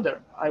or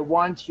another. I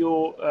want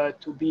you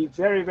to be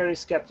very, very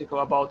skeptical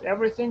about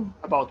everything,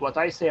 about what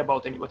I say,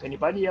 about what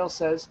anybody else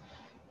says.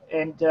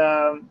 And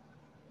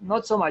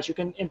not so much. You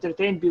can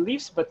entertain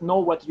beliefs, but know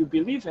what you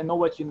believe and know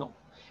what you know.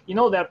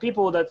 There are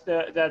people that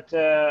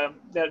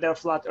they're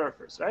flat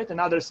earthers, right? And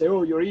others say,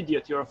 "Oh, you're an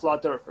idiot, you're a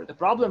flat earther."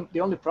 The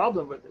only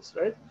problem with this,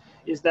 right,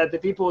 is that the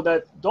people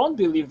that don't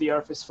believe the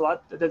earth is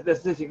flat,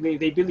 that's the thing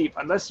they believe.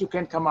 Unless you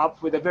can come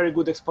up with a very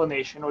good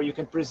explanation, or you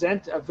can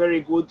present a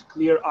very good,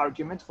 clear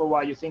argument for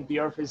why you think the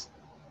earth is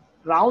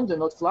round and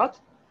not flat,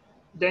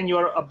 then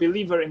you're a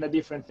believer in a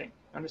different thing.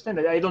 Understand?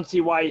 I don't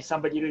see why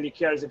somebody really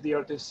cares if the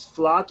earth is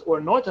flat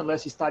or not,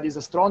 unless he studies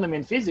astronomy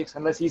and physics,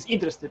 unless he's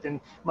interested in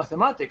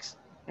mathematics.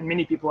 And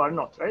many people are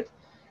not, right?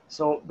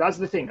 So that's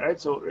the thing, right?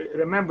 So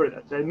remember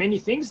that there are many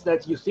things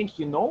that you think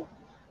you know,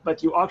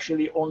 but you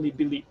actually only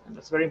believe, and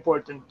that's very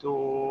important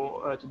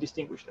to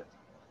distinguish that.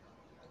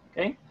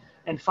 Okay?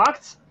 And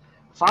facts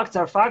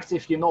are facts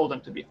if you know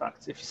them to be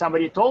facts. If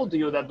somebody told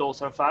you that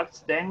those are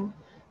facts, then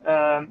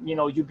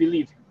you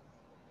believe.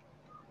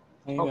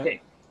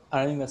 Okay. I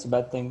don't think that's a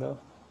bad thing, though.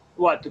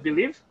 What, to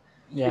believe?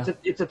 Yeah.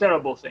 It's a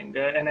terrible thing,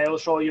 and I will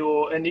show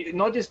you. And you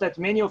notice that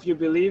many of you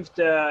believed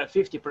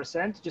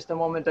 50% just a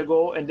moment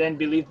ago, and then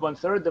believed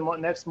 1/3 the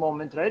next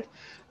moment, right?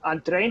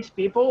 Untrained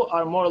people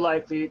are more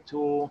likely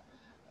to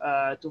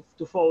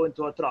fall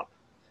into a trap.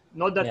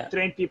 Not that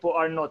trained people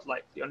are not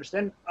likely. You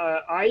understand?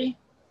 I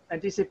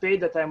anticipate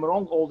that I'm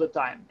wrong all the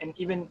time, and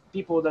even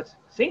people that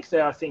think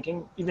they are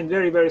thinking, even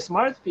very, very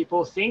smart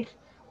people, think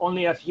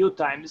only a few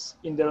times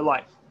in their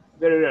life,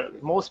 very rarely.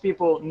 Most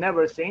people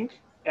never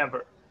think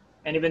ever.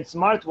 And even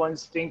smart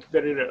ones think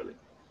very rarely.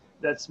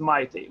 That's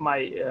my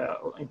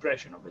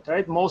impression of it,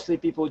 right? Mostly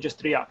people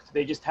just react.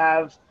 They just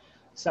have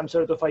some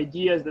sort of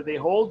ideas that they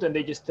hold, and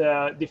they just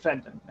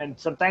defend them. And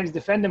sometimes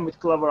defend them with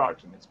clever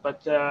arguments.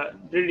 But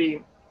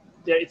really,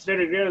 it's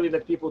very rarely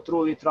that people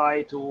truly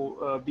try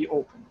to be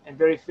open, and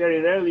very, very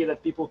rarely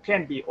that people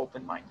can be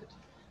open-minded.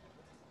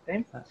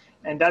 Okay,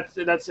 and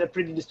that's a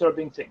pretty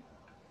disturbing thing.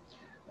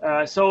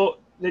 So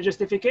the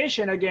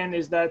justification again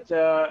is that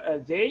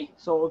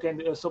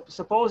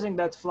supposing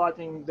that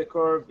flattening the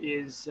curve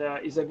is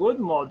a good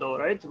model,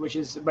 right? Which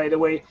is, by the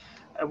way,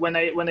 when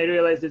I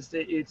realized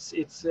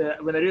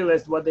when I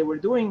realized what they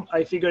were doing,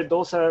 I figured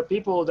those are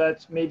people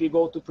that maybe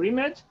go to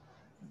pre-med,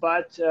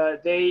 but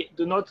they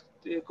do not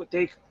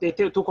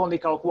took only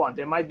Calc 1.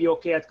 They might be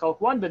okay at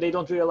Calc 1, but they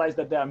don't realize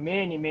that there are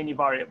many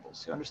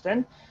variables. You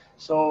understand?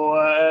 So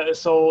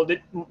so the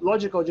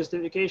logical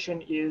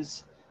justification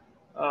is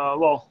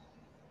well,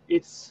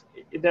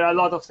 there are a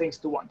lot of things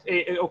to want.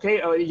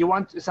 Okay,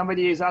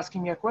 somebody is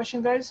asking me a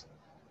question, guys.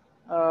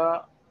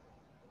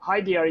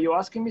 Heidi, are you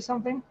asking me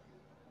something?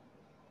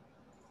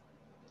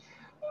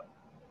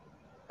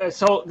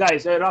 So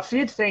guys,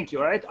 Rafid, thank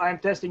you, right? I'm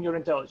testing your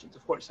intelligence,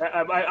 of course.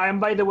 I am,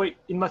 by the way,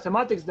 in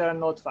mathematics, there are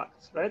not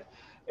facts, right?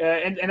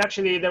 And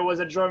actually, there was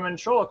a German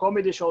show, a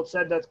comedy show,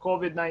 said that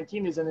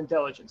COVID-19 is an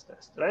intelligence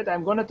test, right?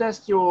 I'm going to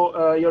test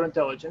your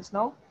intelligence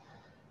now.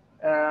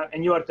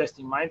 And you are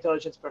testing my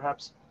intelligence,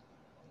 perhaps.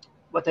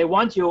 But I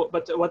want you,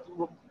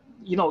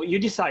 you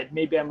decide.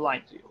 Maybe I'm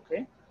lying to you,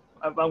 okay?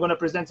 I'm going to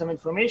present some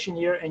information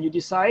here, and you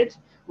decide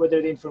whether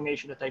the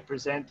information that I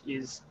present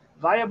is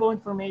viable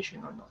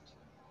information or not.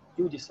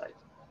 You decide.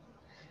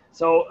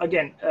 So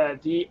again,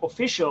 the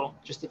official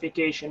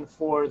justification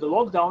for the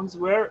lockdowns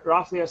were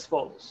roughly as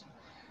follows.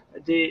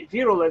 The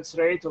virulence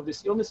rate of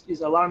this illness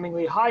is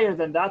alarmingly higher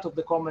than that of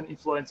the common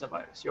influenza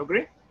virus. You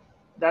agree?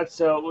 That's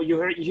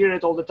you hear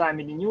it all the time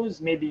in the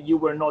news. Maybe you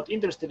were not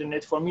interested in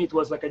it. For me, it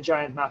was like a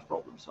giant math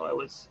problem. So I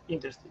was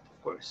interested,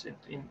 of course,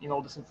 in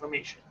all this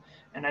information.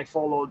 And I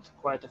followed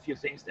quite a few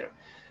things there.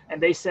 And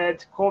they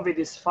said COVID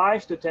is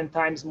 5 to 10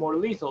 times more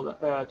lethal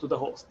to the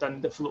host than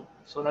the flu.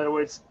 So in other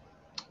words,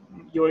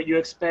 you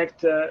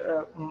expect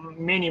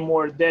many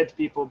more dead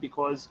people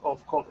because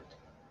of COVID.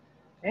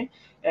 Okay,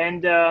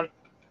 and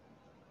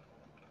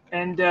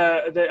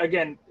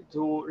again,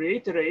 to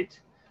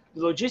reiterate,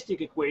 the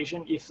logistic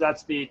equation, if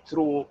that's the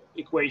true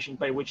equation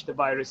by which the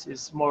virus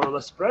is more or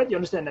less spread, you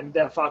understand, and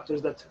there are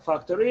factors that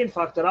factor in,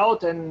 factor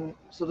out, and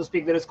so to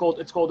speak, it's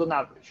called an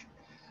average.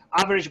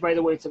 Average, by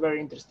the way, it's a very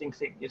interesting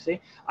thing. You see,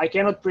 I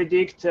cannot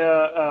predict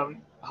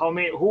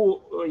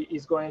who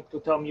is going to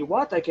tell me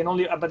what.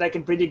 But I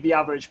can predict the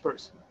average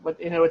person. But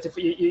if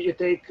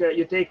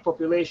you take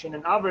population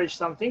and average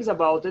some things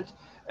about it,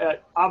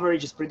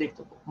 average is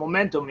predictable.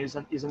 Momentum is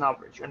an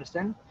average. You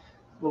understand?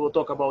 We will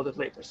talk about it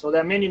later. So there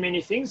are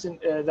many things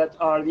that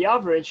are the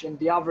average, and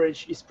the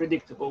average is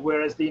predictable,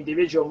 whereas the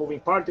individual moving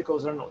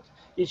particles are not.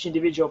 Each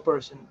individual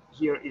person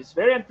here is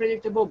very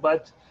unpredictable,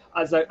 but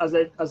as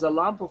a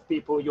lump of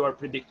people, you are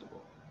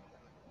predictable.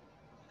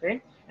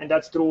 Okay, and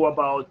that's true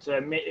about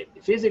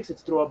physics.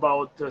 It's true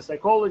about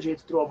psychology.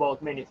 It's true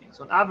about many things.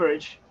 On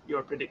average, you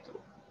are predictable.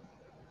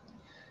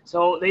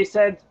 So they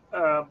said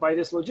by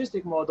this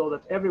logistic model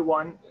that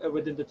everyone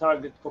within the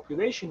target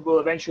population will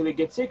eventually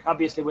get sick,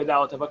 obviously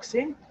without a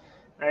vaccine,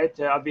 right?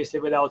 Obviously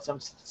without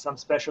some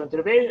special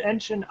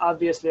intervention,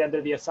 obviously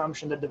under the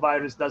assumption that the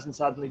virus doesn't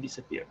suddenly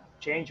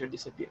change or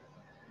disappear,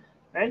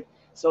 right?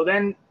 So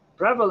then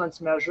prevalence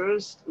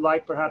measures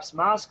like perhaps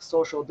masks,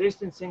 social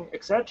distancing,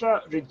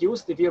 etc.,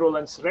 reduce the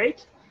virulence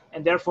rate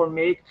and therefore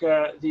make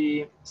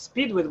the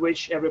speed with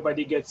which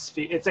everybody gets,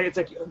 it's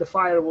like the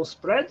fire will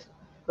spread,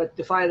 but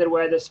the fire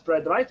will either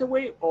spread right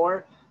away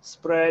or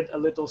spread a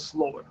little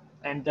slower.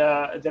 And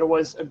there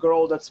was a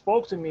girl that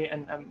spoke to me,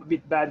 and I'm a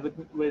bit bad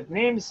with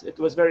names. It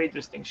was very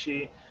interesting.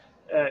 She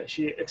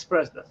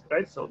expressed that,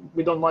 right? So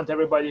we don't want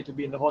everybody to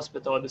be in the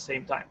hospital at the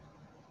same time.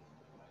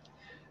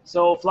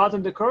 So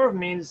flatten the curve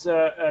means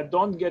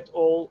don't get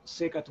all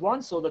sick at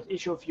once, so that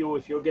each of you,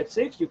 if you get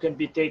sick, you can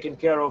be taken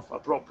care of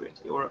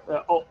appropriately or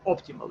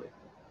optimally.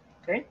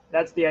 Okay,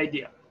 that's the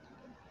idea.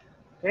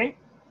 Okay,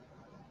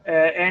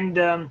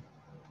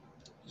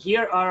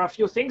 here are a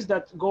few things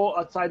that go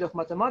outside of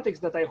mathematics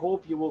that I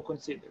hope you will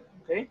consider.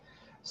 Okay,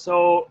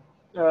 so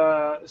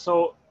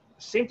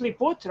simply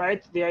put,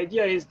 right, the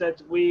idea is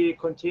that we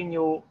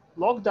continue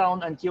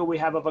lockdown until we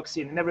have a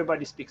vaccine. And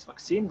everybody speaks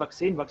vaccine,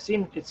 vaccine,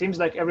 vaccine. It seems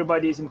like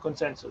everybody is in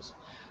consensus.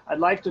 I'd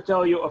like to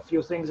tell you a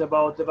few things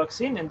about the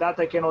vaccine, and that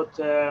I cannot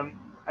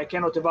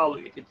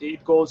evaluate.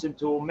 It goes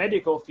into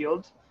medical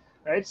field,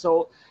 right?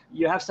 So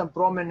you have some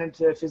prominent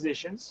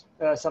physicians,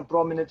 some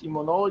prominent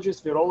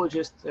immunologists,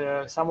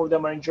 virologists. Some of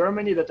them are in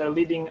Germany that are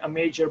leading a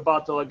major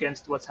battle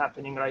against what's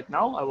happening right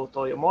now. I will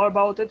tell you more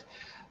about it.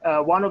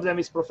 One of them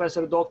is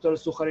Professor Dr.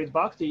 Sucharit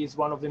Bhakti. He's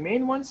one of the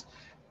main ones.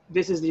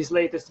 This is his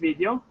latest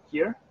video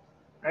here,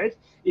 right?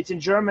 It's in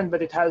German,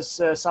 but it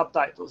has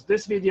subtitles.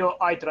 This video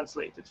I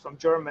translated from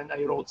German.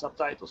 I wrote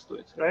subtitles to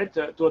it, right?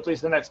 To at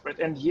least an expert.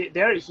 And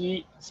there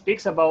he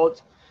speaks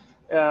about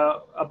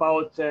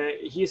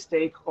his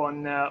take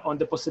on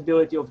the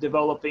possibility of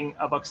developing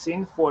a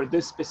vaccine for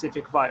this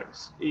specific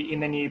virus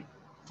in any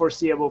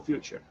foreseeable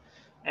future.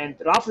 And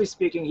roughly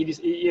speaking,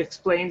 he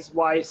explains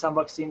why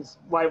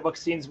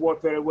vaccines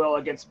work very well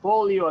against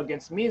polio,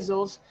 against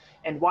measles,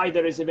 and why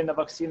there is even a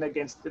vaccine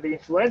against the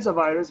influenza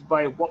virus.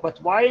 But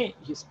why,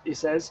 he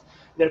says,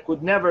 there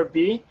could never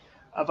be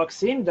a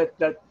vaccine that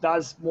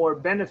does more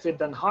benefit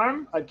than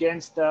harm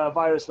against a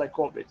virus like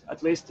COVID,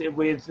 at least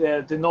with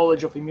the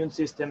knowledge of immune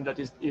system that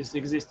is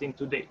existing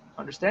today.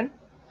 Understand?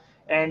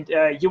 And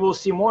you will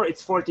see more.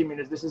 It's 40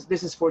 minutes.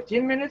 This is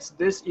 14 minutes.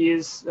 This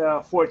is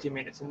 40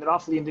 minutes. And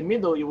roughly in the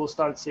middle, you will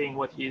start seeing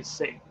what he is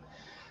saying.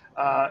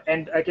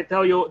 And I can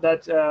tell you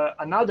that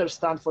another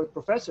Stanford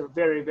professor,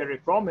 very, very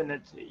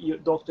prominent,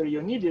 Dr.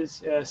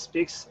 Ioannidis,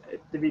 speaks.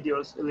 The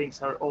video's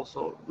links are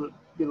also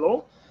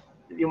below.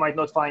 You might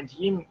not find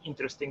him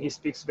interesting. He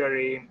speaks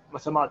very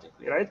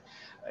mathematically, right?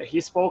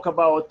 He spoke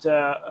about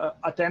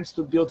attempts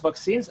to build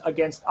vaccines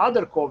against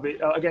other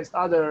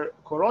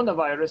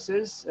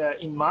coronaviruses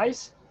in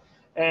mice,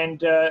 and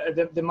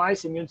the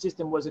mice immune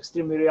system was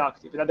extremely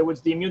reactive. In other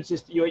words, the immune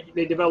system,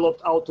 they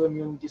developed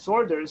autoimmune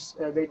disorders.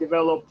 They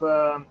developed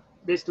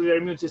basically their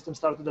immune system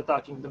started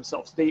attacking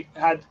themselves. They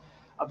had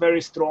a very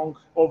strong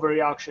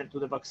overreaction to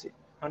the vaccine.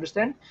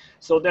 Understand?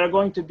 So they're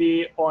going to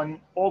be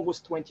on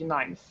August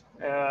 29th,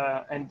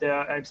 and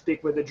I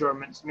speak with the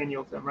Germans, many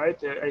of them,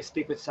 right? I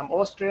speak with some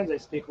Austrians, I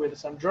speak with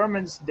some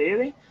Germans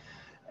daily,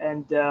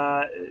 and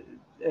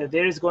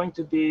there is going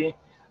to be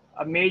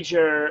a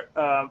major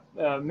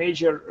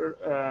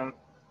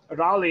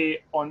rally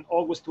on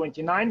August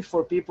 29th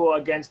for people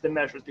against the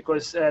measures,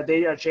 because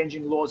they are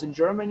changing laws in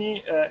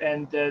Germany,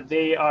 and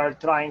they are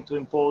trying to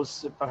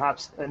impose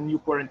perhaps a new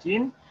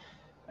quarantine.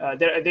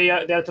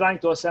 They're trying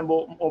to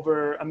assemble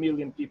over 1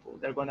 million people.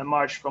 They're going to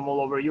march from all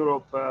over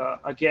Europe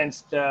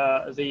against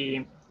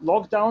the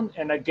lockdown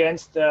and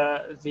against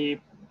the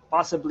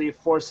possibly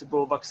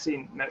forcible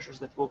vaccine measures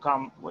that will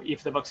come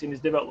if the vaccine is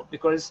developed,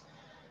 because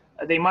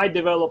they might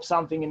develop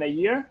something in a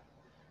year.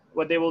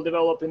 What they will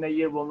develop in a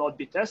year will not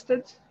be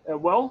tested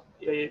well.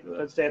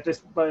 Let's say, at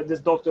least this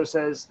doctor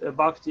says,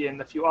 Bhakti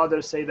and a few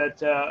others say that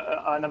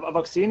a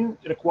vaccine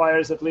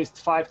requires at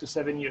least 5 to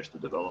 7 years to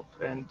develop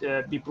and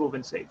be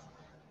proven safe,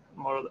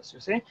 more or less, you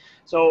see.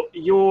 So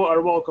you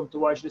are welcome to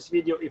watch this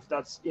video if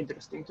that's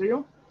interesting to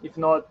you. If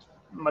not,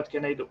 what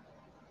can I do?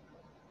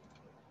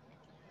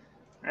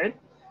 Right?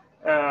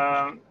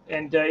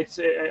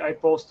 I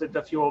posted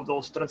a few of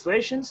those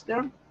translations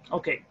there.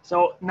 Okay,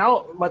 so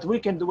now what we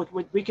can do,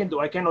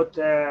 I cannot,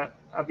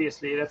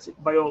 obviously, that's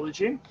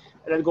biology.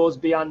 That goes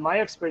beyond my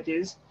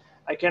expertise.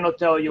 I cannot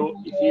tell you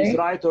if he's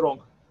right or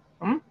wrong.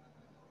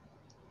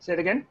 Say it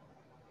again.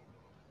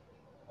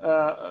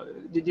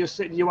 Do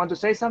you want to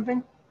say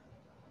something?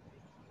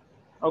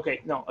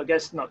 Okay, no, I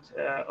guess not.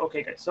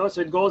 Okay, guys. So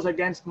it goes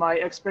against my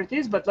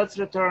expertise, but let's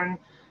return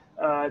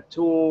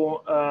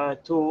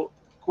to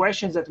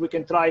questions that we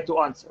can try to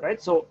answer, right?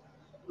 So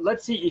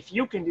let's see if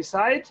you can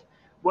decide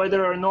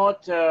whether or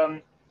not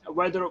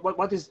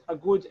what is a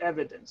good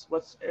evidence.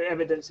 What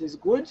evidence is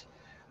good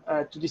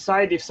to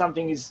decide if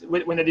something is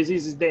when a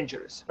disease is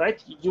dangerous,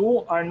 right?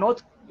 You are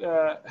not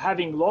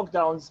having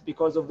lockdowns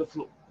because of the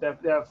flu. There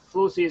are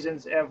flu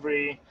seasons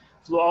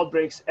flu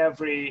outbreaks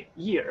every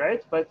year,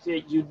 right? But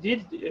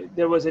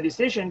there was a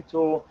decision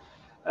to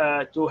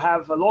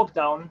have a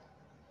lockdown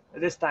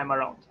this time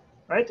around,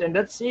 right? And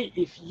let's see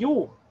if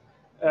you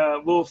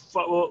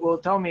will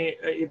tell me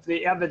if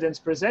the evidence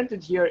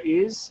presented here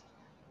is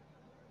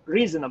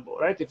reasonable,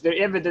 right? If the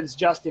evidence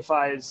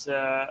justifies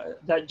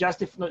at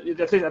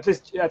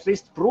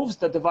least proves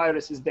that the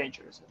virus is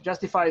dangerous.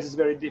 Justifies is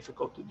very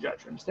difficult to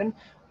judge. Understand?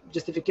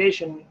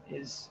 Justification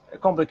is a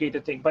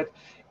complicated thing, but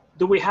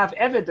do we have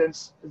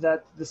evidence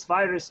that this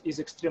virus is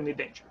extremely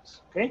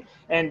dangerous? Okay,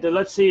 and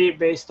let's see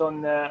based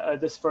on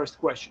this first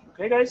question.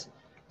 Okay, guys.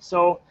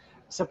 So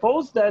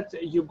suppose that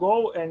you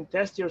go and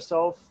test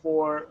yourself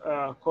for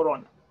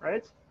corona,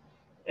 right?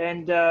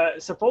 And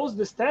suppose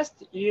this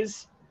test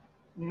is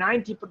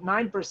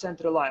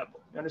 99%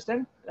 reliable. You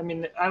understand? I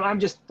mean, I'm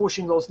just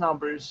pushing those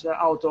numbers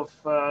out of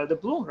the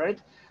blue,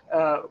 right?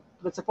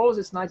 But suppose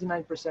it's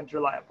 99%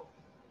 reliable.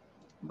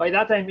 By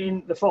that I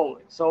mean the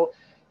following. So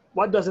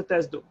what does a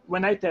test do?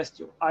 When I test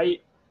you, I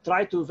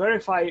try to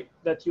verify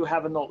that you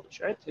have a knowledge,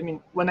 right? I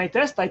mean, when I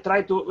test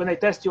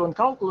you on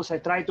calculus, I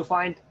try to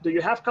find, do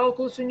you have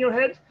calculus in your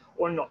head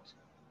or not?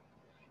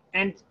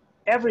 And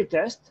every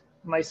test,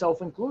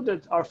 myself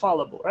included, are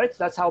fallible, right?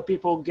 That's how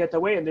people get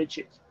away and they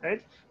cheat,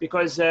 right?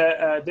 Because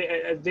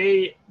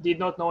they did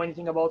not know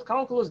anything about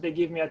calculus. They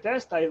give me a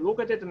test, I look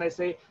at it and I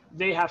say,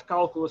 they have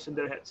calculus in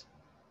their heads.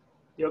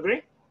 You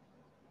agree?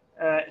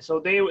 So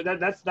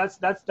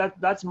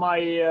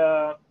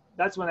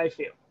that's when I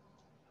fail.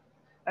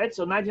 Right?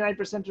 So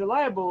 99%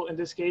 reliable in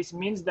this case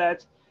means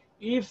that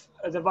if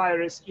the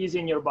virus is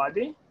in your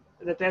body,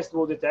 the test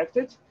will detect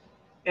it.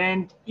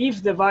 And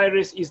if the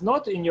virus is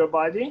not in your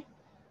body,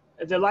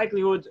 the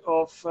likelihood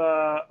of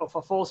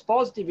a false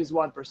positive is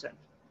 1%.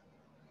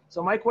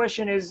 So my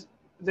question is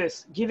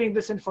this: giving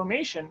this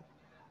information,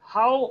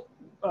 how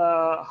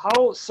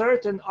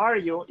certain are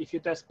you if you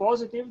test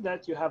positive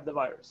that you have the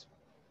virus?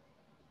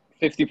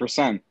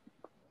 50%.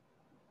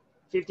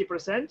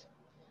 50%?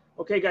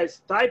 Okay,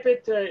 guys, type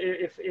it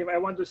if I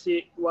want to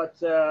see what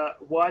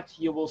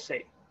you will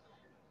say,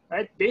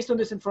 right? Based on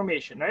this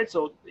information, right?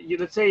 So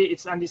let's say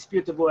it's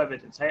undisputable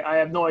evidence. I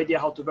have no idea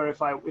how to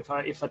verify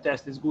if a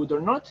test is good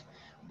or not,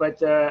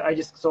 but I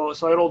just so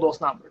I roll those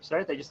numbers,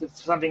 right?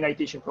 It's something I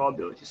teach in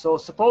probability. So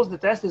suppose the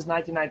test is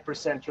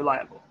 99%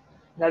 reliable.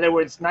 In other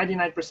words,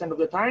 99% of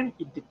the time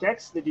it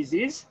detects the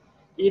disease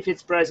if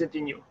it's present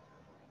in you.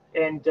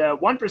 And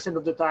 1%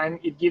 of the time,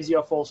 it gives you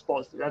a false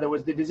positive. In other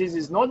words, the disease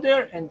is not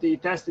there, and the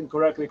test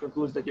incorrectly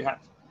concludes that you have.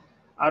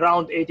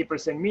 Around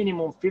 80%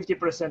 minimum,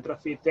 50%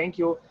 Rafid. Thank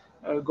you.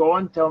 Go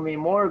on, tell me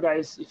more,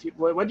 guys.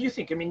 What do you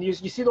think? I mean, you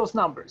see those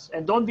numbers,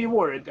 and don't be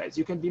worried, guys.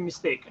 You can be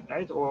mistaken,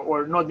 right?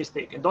 Or not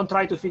mistaken. Don't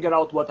try to figure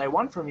out what I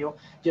want from you.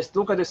 Just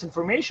look at this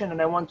information, and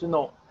I want to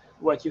know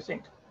what you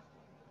think.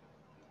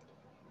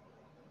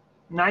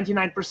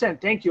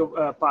 99%. Thank you,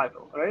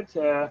 Pavel.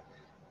 Right?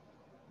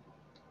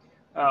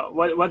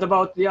 What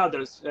about the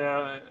others?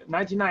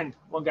 99,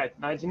 one guy,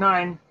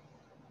 99.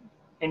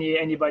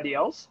 Anybody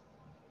else?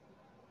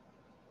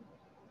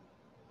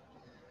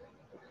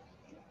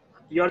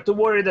 You're too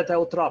worried that I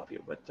will trap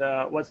you,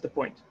 but what's the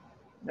point?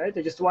 Right?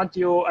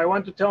 I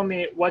want to tell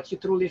me what you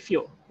truly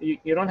feel.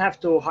 You don't have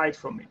to hide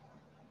from me.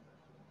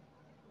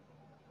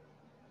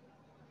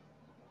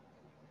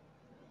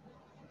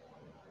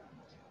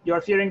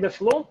 You're fearing the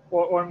flu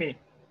or me?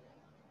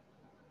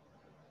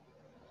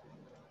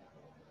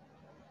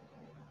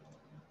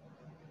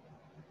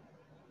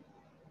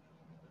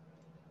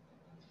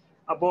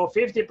 Above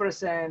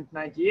 50%,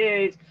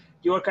 98,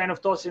 you're kind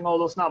of tossing all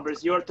those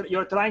numbers.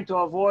 You're trying to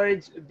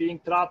avoid being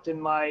trapped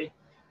in my,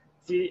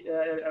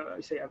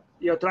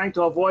 you're trying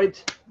to avoid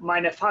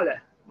meine Falle,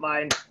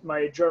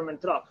 my German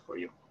trap for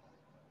you,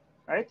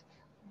 right?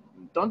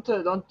 Don't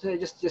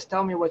just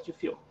tell me what you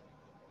feel.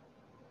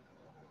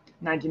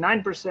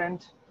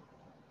 99%.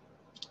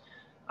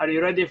 Are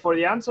you ready for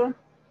the answer?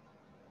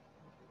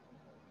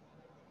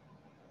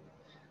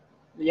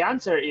 The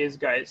answer is,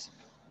 guys,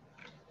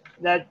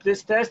 that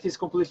this test is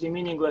completely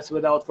meaningless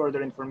without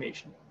further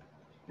information.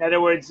 In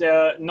other words,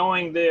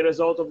 knowing the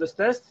result of this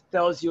test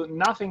tells you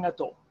nothing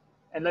at all.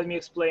 And let me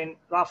explain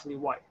roughly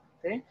why.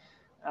 Okay.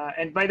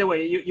 And by the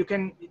way, you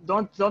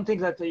don't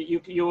think that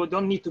you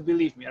don't need to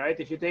believe me, right?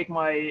 If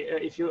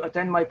you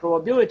attend my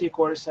probability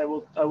course,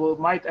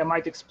 I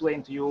might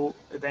explain to you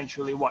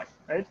eventually why,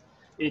 right?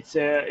 It's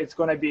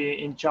going to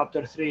be in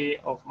chapter 3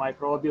 of my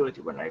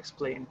probability when I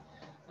explain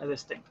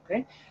this thing.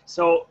 Okay.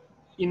 So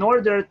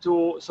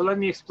let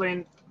me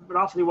explain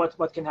roughly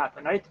what can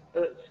happen, right?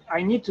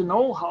 I need to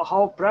know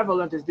how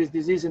prevalent is this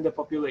disease in the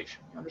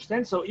population. You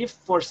understand? So if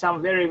for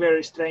some very,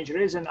 very strange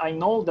reason, I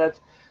know that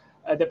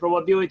the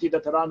probability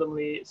that a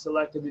randomly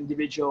selected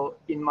individual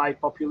in my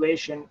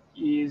population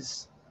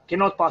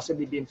cannot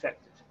possibly be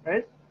infected,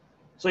 right?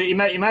 So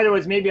in other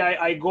words, maybe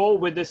I go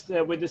with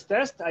this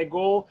test, I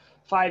go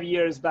 5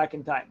 years back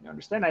in time. You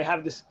understand? I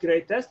have this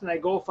great test and I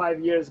go 5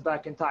 years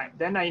back in time.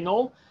 Then I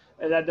know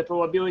that the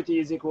probability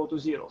is equal to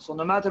 0. So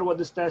no matter what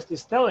this test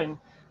is telling,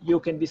 you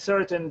can be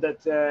certain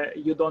that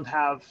you don't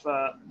have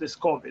this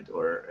COVID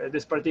or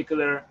this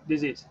particular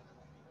disease.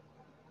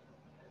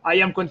 I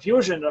am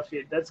confusion,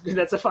 Rafid. That's good.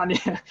 That's a funny.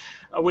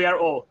 We are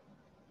all.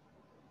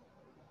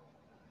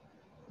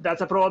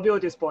 That's a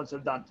probability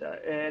sponsored, Dante.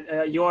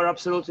 And you are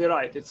absolutely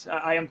right.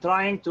 I am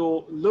trying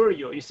to lure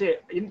you. You see,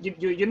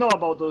 you know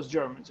about those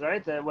Germans,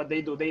 right? What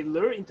they do, they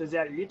lure into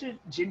their little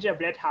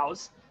gingerbread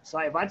house. So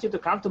I want you to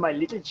come to my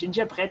little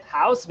gingerbread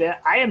house where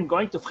I am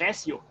going to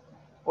fresh you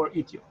or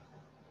eat you,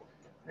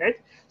 right?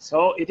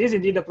 So it is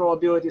indeed a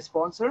probability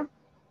sponsor,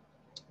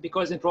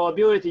 because in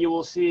probability, you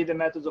will see the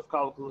methods of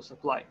calculus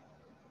apply.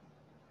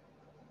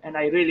 And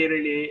I really,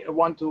 really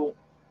want to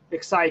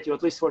excite you,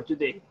 at least for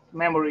today.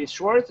 Memory is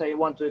short. I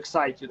want to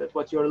excite you that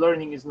what you're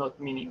learning is not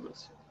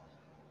meaningless.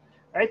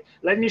 Right?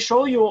 Let me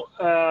show you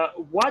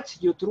what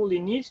you truly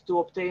need to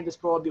obtain this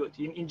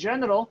probability. In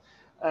general,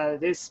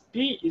 this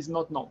P is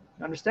not known.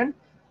 You understand?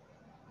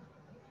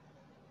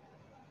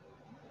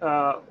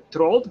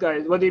 Trolled,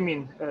 guys? What do you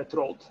mean,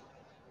 trolled?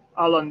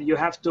 Alan, you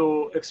have to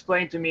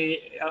explain to me.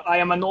 I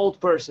am an old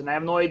person. I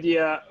have no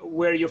idea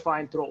where you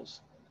find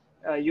trolls.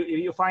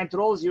 You find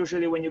trolls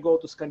usually when you go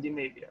to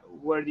Scandinavia.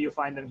 Where do you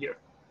find them here?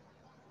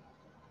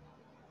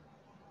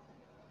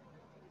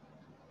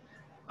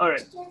 All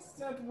right. Just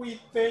that we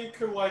think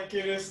like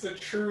it is the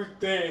true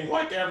thing,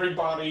 like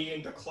everybody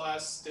in the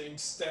class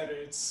thinks that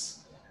it's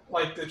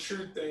like the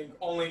true thing,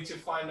 only to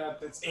find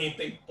out that's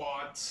anything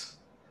but.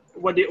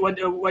 What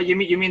you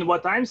mean? You mean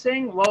what I'm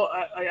saying? Well,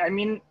 I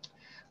mean,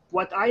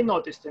 what I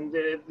noticed, and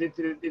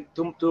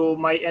to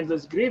my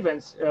endless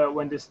grievance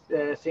when this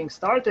thing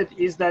started,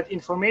 is that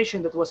information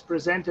that was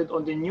presented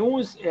on the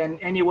news and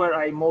anywhere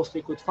I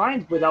mostly could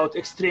find without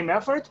extreme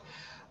effort,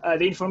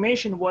 the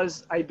information was,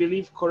 I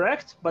believe,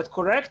 correct, but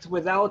correct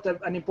without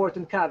an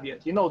important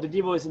caveat. You know, the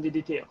devil is in the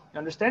detail. You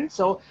understand?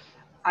 So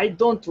I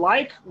don't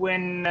like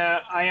when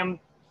I am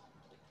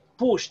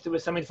pushed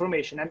with some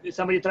information and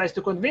somebody tries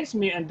to convince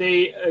me and they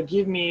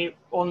give me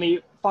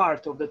only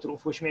part of the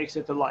truth, which makes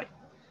it a lie.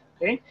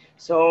 Okay,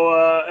 so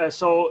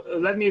so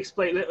let me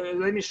explain.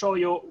 Let me show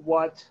you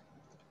what.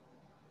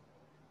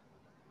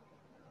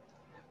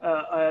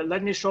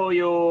 Let me show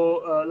you.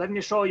 Let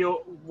me show you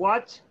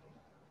what.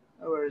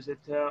 Where is it?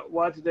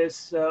 What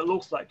this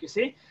looks like? You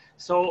see.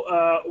 So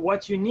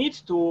what you need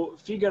to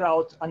figure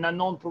out an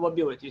unknown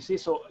probability. You see.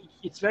 So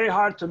it's very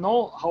hard to know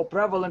how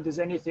prevalent is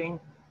anything.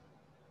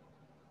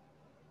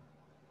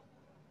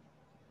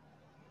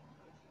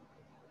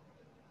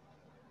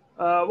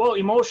 Well,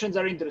 emotions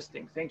are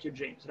interesting. Thank you,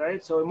 James.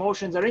 Right. So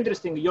emotions are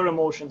interesting. Your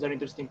emotions are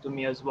interesting to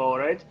me as well.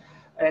 Right.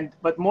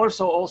 But more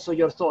so also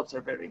your thoughts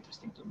are very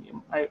interesting to me.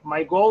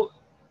 My goal,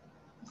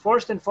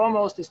 first and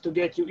foremost, is to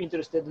get you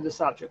interested in the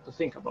subject, to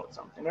think about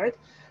something. Right.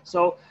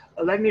 So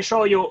let me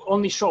show you,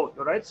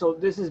 right. So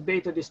this is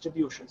beta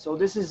distribution. So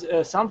this is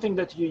something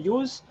that you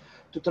use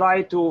to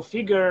try to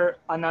figure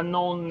an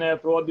unknown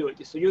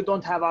probability. So you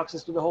don't have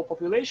access to the whole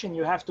population.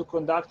 You have to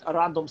conduct a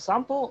random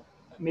sample,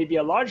 maybe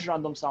a large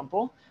random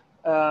sample.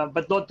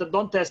 But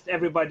don't test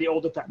everybody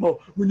all the time. Oh,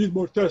 we need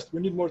more tests.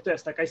 We need more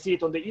tests. Like I see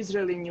it on the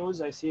Israeli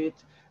news. I see it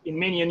in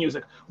many news.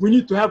 Like we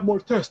need to have more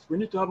tests. We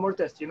need to have more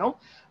tests. You know,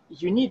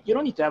 you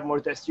don't need to have more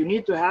tests. You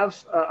need to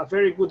have a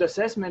very good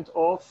assessment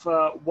of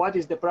what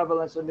is the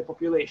prevalence of the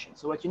population.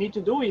 So what you need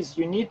to do is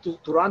you need to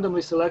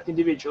randomly select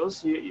individuals.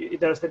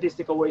 There are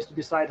statistical ways to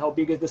decide how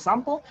big is the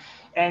sample,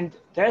 and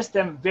test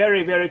them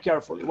very, very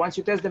carefully. Once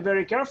you test them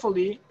very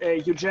carefully,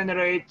 you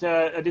generate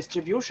a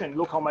distribution.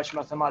 Look how much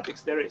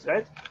mathematics there is,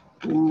 right?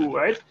 Ooh,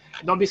 right?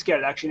 Don't be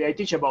scared. Actually, I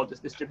teach about this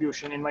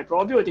distribution in my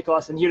probability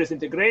class, and here is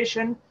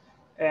integration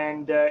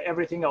and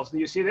everything else. Do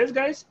you see this,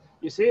 guys?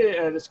 You see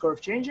this curve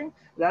changing?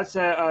 That's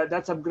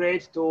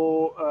upgrade to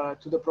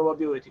the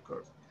probability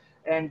curve,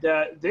 and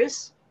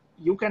this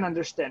you can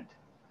understand,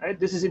 right?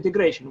 This is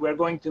integration. We're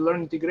going to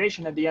learn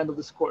integration at the end of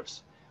this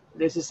course.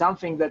 This is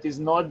something that is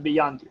not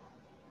beyond you,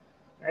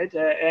 right?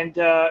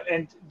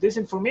 And this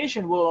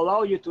information will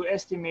allow you to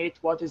estimate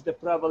what is the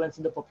prevalence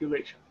in the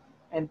population.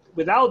 And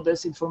without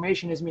this,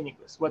 information is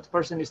meaningless. What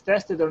person is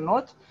tested or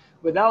not,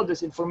 without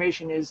this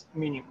information is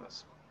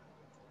meaningless.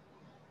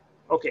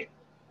 Okay,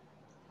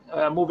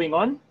 moving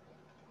on.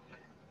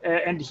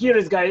 And here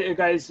is,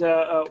 guys,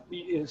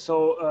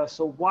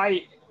 so why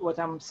what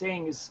I'm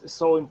saying is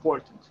so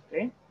important,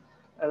 okay?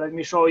 Let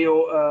me show you.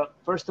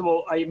 First of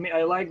all,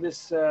 I like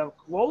this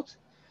quote.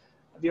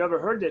 Have you ever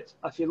heard it?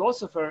 A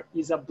philosopher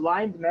is a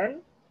blind man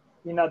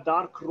in a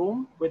dark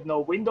room with no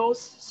windows,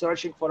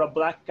 searching for a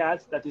black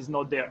cat that is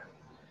not there.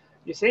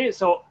 You see,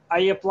 so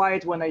I apply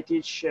it when I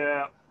teach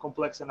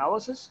complex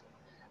analysis,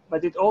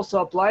 but it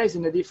also applies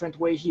in a different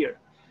way here.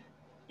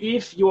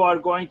 If you are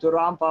going to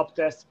ramp up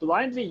tests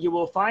blindly, you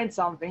will find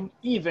something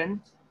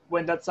even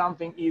when that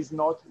something is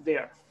not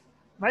there,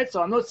 right?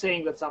 So I'm not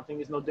saying that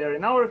something is not there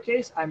in our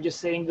case. I'm just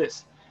saying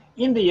this.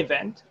 In the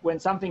event when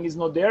something is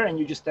not there and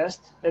you just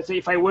test, let's say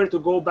if I were to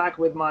go back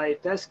with my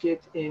test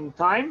kit in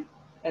time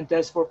and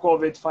test for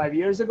COVID 5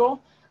 years ago,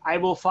 I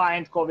will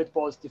find COVID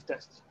positive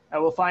tests. I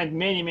will find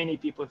many, many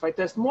people. If I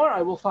test more,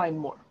 I will find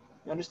more.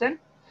 You understand?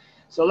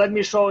 So let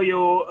me show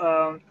you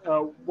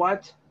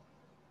what.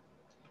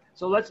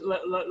 So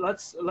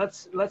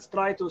let's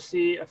try to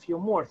see a few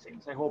more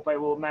things. I hope I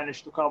will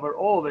manage to cover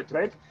all of it,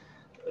 right?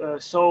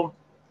 So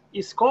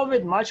is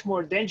COVID much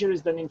more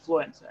dangerous than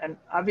influenza? And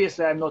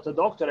obviously I'm not a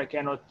doctor. I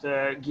cannot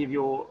give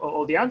you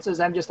all the answers.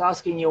 I'm just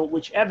asking you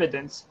which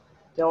evidence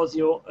tells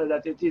you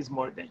that it is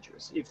more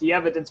dangerous. If the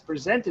evidence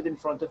presented in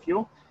front of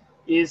you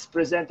is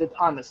presented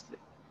honestly.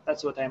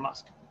 That's what I'm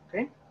asking,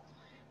 okay?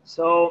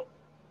 So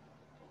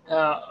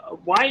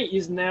why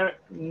is there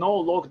no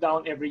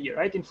lockdown every year,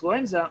 right?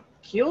 Influenza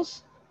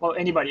kills, well,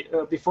 anybody,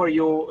 before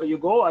you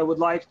go, I would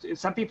like to,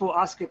 some people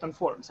ask it on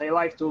forums. I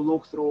like to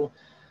look through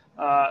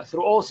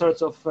all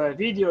sorts of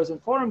videos and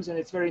forums, and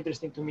it's very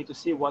interesting to me to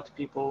see what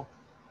people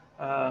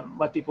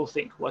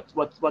think,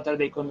 what are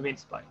they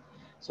convinced by.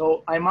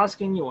 So I'm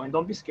asking you, and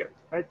don't be scared,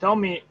 right? Tell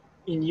me,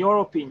 in your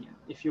opinion,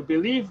 if you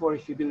believe or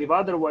if you believe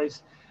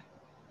otherwise,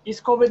 is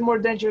COVID more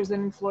dangerous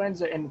than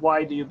influenza, and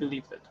why do you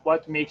believe that?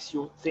 What makes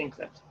you think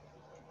that?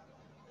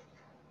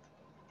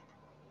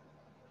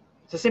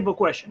 It's a simple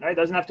question, right? It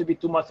doesn't have to be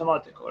too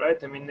mathematical,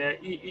 right? I mean,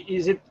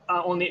 is it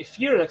only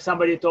fear, like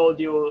somebody told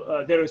you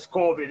there is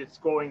COVID, it's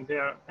going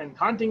there and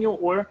hunting you,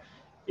 or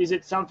is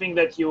it something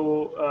that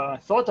you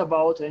thought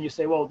about and you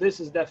say, well, this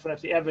is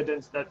definitely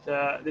evidence that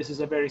this is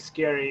a very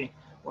scary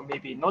or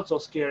maybe not so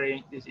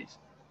scary disease?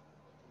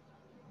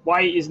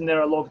 Why isn't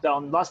there a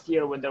lockdown last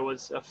year when there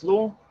was a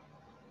flu?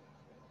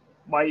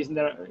 Why isn't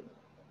there?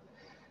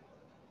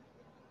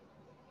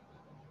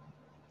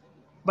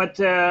 But,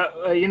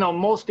 you know,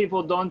 most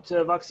people don't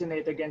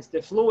vaccinate against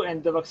the flu,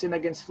 and the vaccine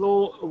against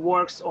flu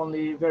works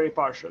only very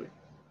partially.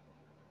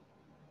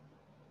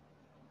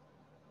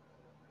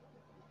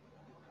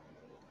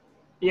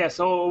 Yeah,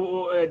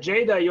 so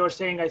Jada, you're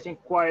saying, I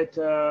think, quite,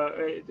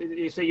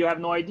 you say you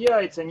have no idea,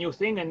 it's a new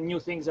thing, and new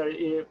things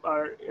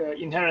are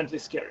inherently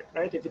scary,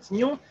 right? If it's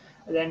new,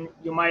 then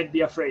you might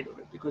be afraid of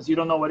it because you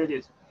don't know what it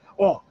is.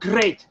 Oh,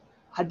 great.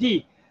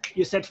 Hadi,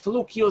 you said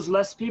flu kills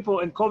less people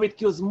and COVID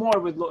kills more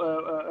with,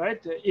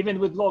 right? Even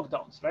with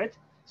lockdowns, right?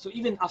 So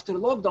even after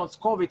lockdowns,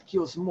 COVID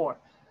kills more.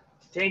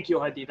 Thank you,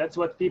 Hadi. That's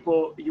what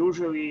people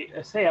usually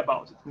say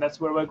about it. And that's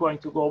where we're going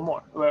to go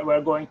more, where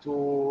we're going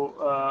to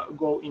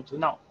go into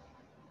now.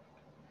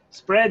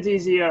 Spreads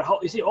easier. How,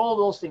 you see all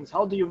those things.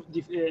 How do you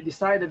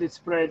decide that it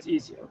spreads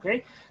easier?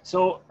 Okay.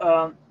 So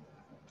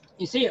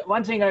you see,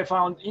 one thing I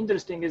found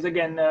interesting is,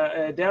 again,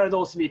 there are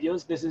those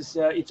videos. This is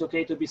It's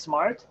Okay to Be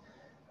Smart.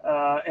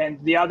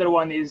 And the other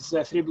one is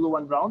 3 Blue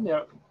 1 Brown.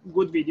 They're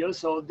good videos.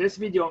 So this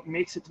video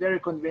makes it very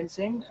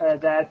convincing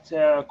that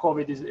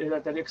COVID is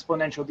that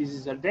exponential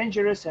diseases are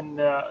dangerous, and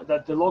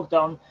that the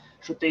lockdown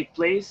should take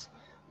place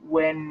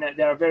when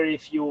there are very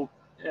few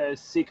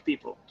sick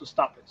people to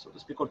stop it, so to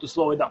speak, or to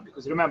slow it down.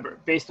 Because remember,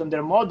 based on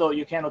their model,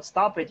 you cannot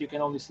stop it; you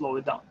can only slow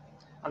it down,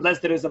 unless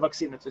there is a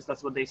vaccine. At least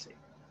that's what they say.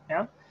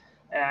 Yeah.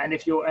 And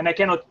if you, and I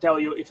cannot tell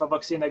you if a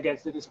vaccine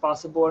against it is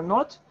possible or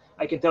not.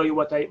 I can tell you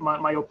what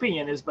my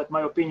opinion is, but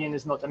my opinion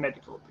is not a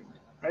medical opinion,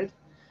 right?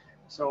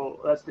 So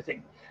that's the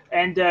thing.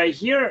 And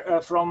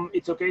here from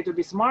It's Okay to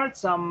Be Smart,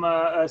 some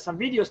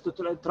videos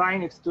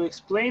trying to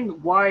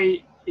explain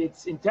why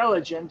it's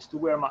intelligent to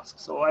wear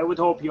masks. So I would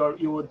hope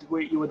you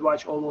would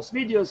watch all those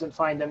videos and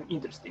find them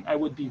interesting. I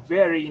would be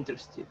very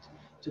interested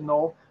to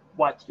know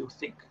what you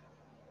think.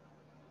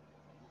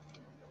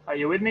 Are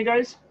you with me,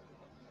 guys?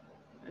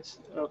 It's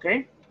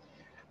okay.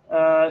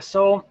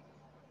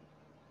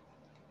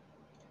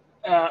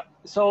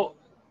 So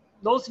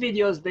those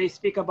videos, they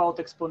speak about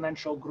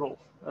exponential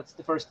growth. That's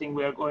the first thing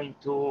we are going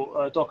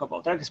to talk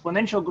about.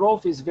 Exponential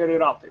growth is very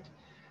rapid,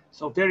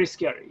 so very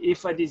scary.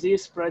 If a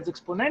disease spreads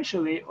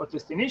exponentially, or at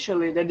least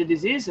initially, then the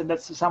disease, and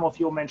that's, some of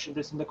you mentioned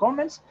this in the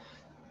comments,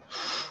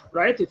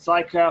 right? It's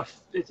like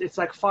it's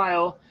like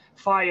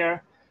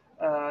fire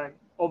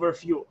over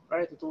fuel,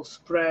 right? It will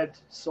spread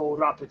so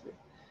rapidly.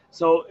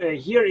 So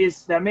here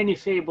is, there are many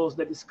fables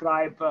that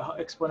describe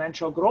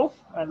exponential growth,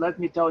 and let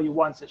me tell you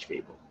one such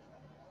fable.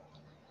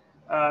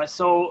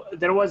 So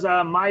there was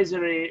a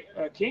miserly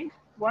king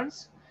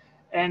once,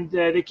 and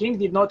the king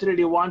did not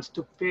really want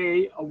to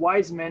pay a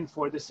wise man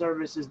for the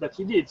services that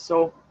he did.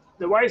 So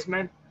the wise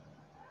man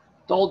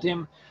told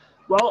him,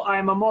 well,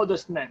 I'm a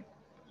modest man.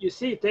 You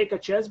see, take a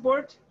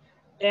chessboard,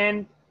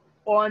 and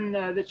on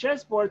the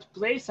chessboard,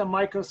 place a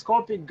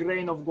microscopic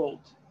grain of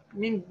gold. I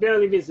mean,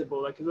 barely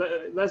visible, like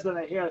less than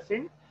a hair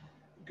thin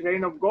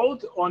grain of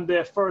gold on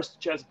the first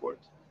chessboard.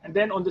 And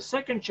then on the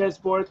second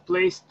chessboard,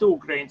 place 2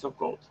 grains of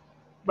gold.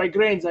 By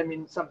grains, I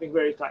mean something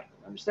very tiny,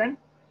 understand?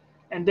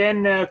 And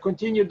then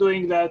continue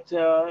doing that,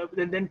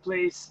 and then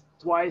place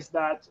twice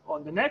that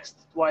on the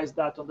next, twice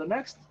that on the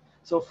next.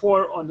 So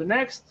 4 on the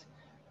next,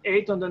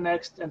 8 on the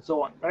next, and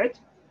so on, right?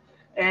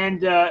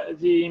 And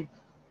the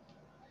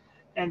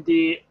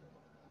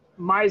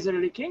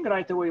miserly king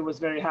right away was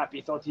very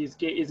happy, thought he's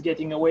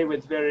getting away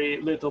with very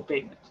little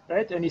payment,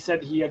 right? And he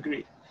said he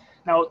agreed.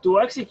 Now,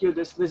 to execute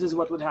this, this is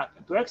what would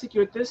happen. To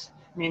execute this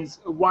means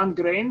 1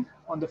 grain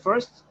on the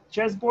first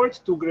chessboard,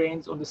 2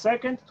 grains on the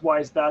second,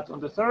 twice that on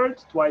the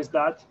third, twice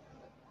that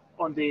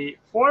on the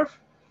fourth,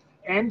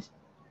 and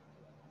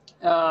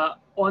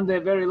on the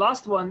very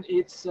last one,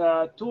 it's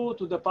 2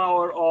 to the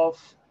power of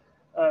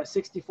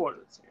 64,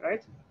 let's say,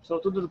 right? So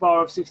 2 to the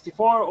power of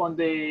 64 on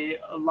the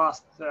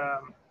last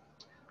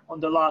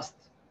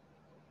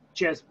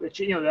chess,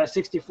 you know, there are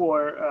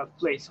 64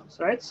 places,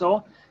 right?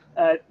 So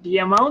the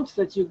amount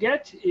that you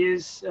get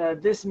is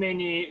this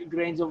many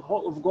grains of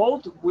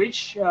gold,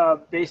 which,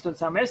 based on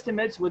some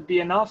estimates, would be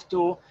enough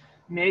to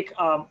make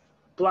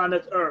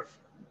planet Earth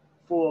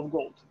full of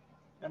gold.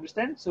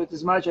 Understand? So it's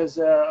as much as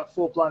a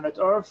full planet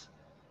Earth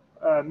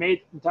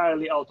made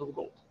entirely out of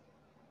gold.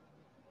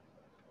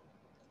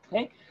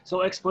 Okay, so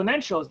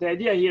exponentials, the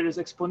idea here is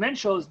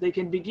exponentials, they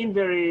can begin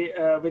very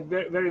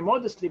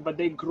modestly, but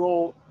they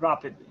grow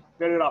rapidly,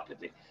 very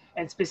rapidly.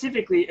 And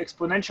specifically,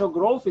 exponential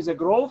growth is a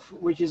growth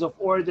which is of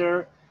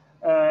order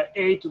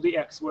a to the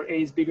x, where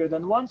a is bigger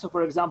than 1. So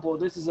for example,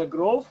 this is a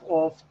growth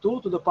of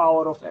 2 to the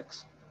power of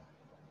x.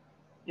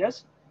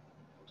 Yes?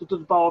 2 to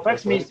the power of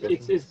x means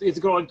it's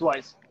growing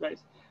twice,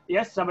 guys.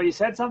 Yes, somebody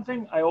said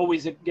something. I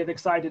always get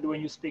excited when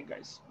you speak,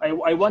 guys.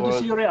 I want to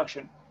see your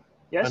reaction.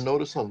 Yes? I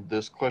noticed on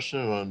this question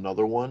and on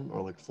another one,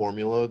 or like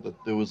formula, that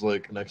there was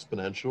like an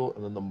exponential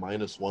and then the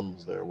 -1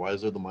 was there. Why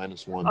is there the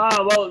 -1?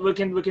 Well,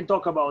 we can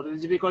talk about it.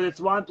 It's because it's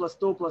 1 plus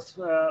 2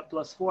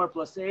 plus 4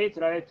 plus 8,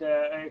 right?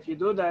 If you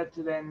do that,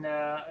 then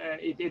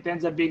it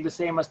ends up being the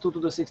same as 2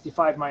 to the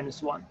 65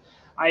 minus 1.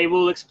 I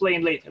will explain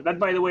later. That,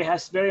 by the way,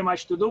 has very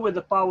much to do with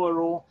the power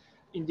rule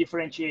in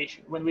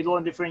differentiation. When we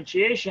learn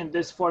differentiation,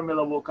 this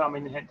formula will come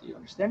in handy, you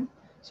understand?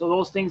 So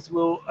those things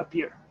will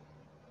appear.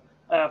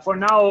 For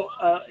now,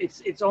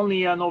 it's only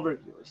an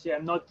overview. See,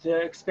 I'm not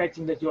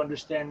expecting that you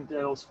understand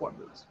those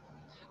formulas.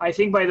 I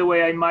think, by the way,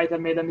 I might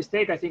have made a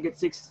mistake. I think it's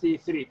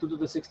 63, 2 to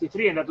the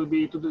 63, and that would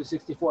be 2 to the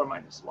 64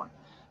 minus 1.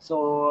 So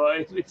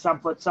it's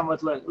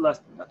somewhat less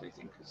than that, I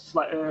think. It's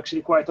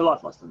actually quite a lot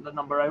less than the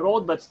number I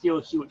wrote, but still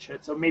huge.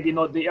 Right? So maybe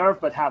not the earth,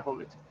 but half of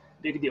it.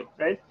 Big deal,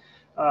 right?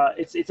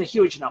 It's a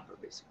huge number,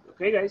 basically.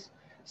 Okay, guys?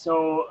 So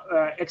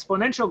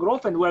exponential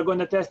growth, and we're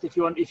going to test if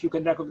you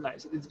can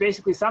recognize it. It's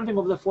basically something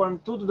of the form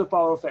 2 to the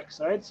power of x,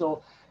 right?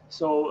 So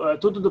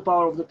 2 to the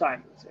power of the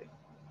time, let's say.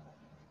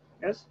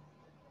 Yes?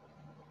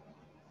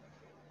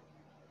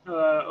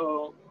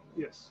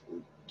 Yes.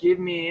 Give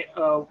me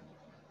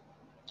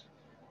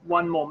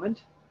one moment.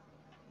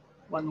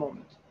 One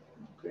moment.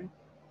 Okay.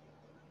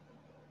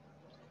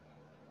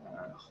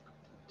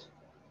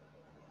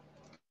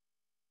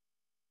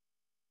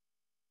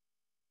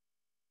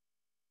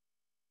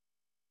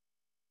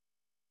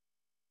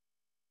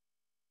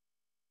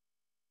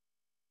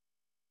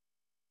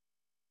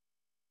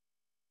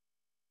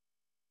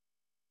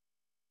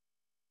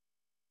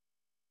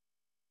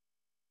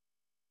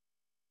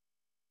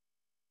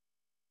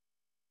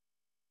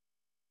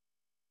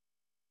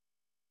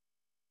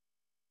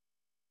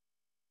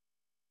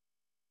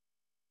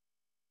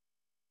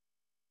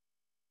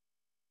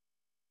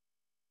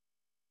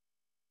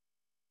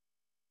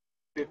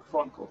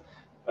 Phone call.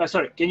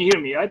 Sorry, can you hear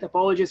me? Right?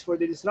 Apologies for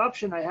the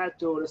disruption. I had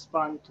to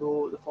respond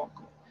to the phone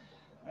call.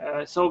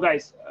 So,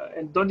 guys,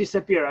 and don't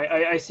disappear.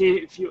 I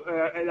see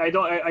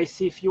I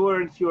see fewer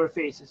and fewer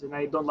faces, and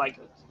I don't like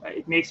it.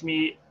 It makes me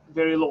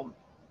very alone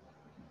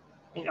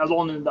in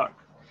the dark.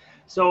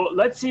 So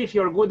let's see if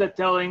you're good at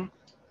telling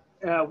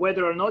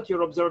whether or not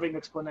you're observing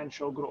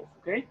exponential growth.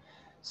 Okay.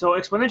 So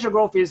exponential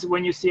growth is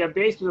when you see a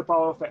base to the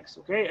power of x.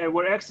 Okay,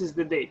 where x is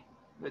the day.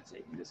 Let's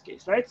say in this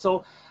case, right?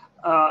 So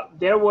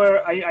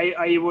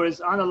I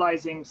was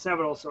analyzing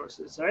several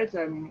sources, right?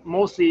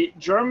 Mostly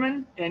German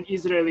and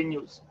Israeli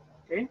news,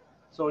 okay?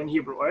 So in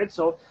Hebrew, right?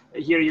 So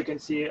here you can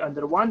see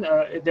under one,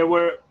 there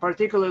were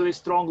particularly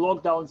strong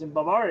lockdowns in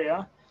Bavaria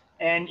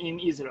and in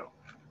Israel.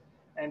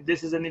 And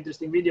this is an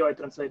interesting video. I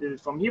translated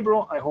it from Hebrew.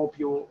 I hope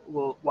you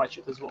will watch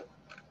it as well,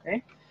 okay?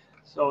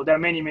 So there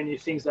are many, many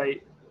things I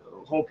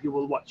hope you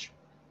will watch,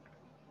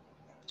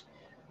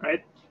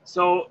 right?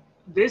 So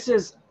this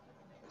is,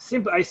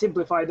 I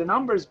simplify the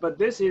numbers, but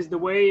this is the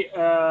way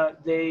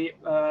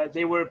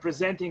they were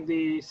presenting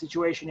the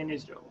situation in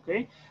Israel.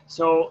 Okay,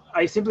 so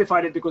I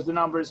simplified it because the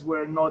numbers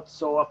were not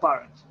so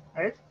apparent,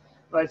 right?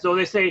 Right. So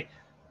they say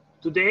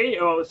today,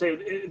 or say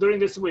during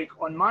this week,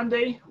 on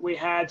Monday we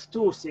had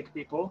 2 sick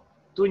people,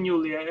 2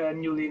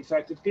 newly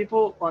infected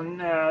people. On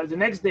the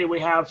next day we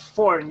have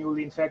 4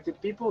 newly infected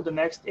people. The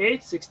next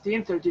 8,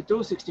 16,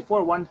 32,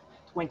 64,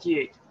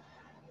 128.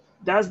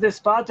 Does this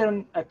pattern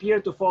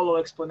appear to follow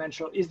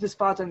exponential? Is this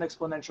pattern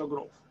exponential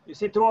growth? You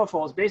see, true or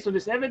false? Based on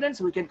this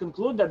evidence, we can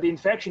conclude that the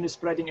infection is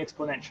spreading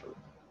exponentially.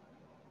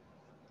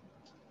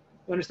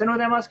 You understand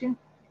what I'm asking?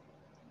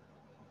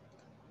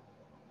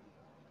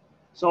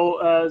 So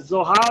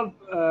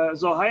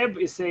Zohaib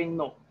is saying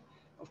no.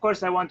 Of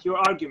course, I want your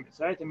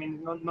arguments, right? I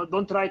mean,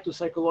 don't try to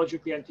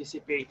psychologically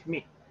anticipate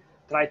me.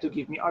 Try to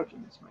give me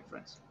arguments, my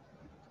friends.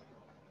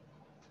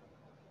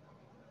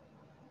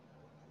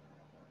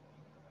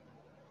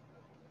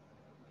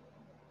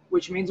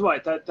 Which means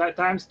what?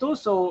 Times 2,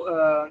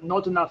 so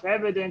not enough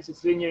evidence.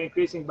 It's linear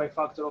increasing by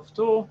factor of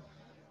 2.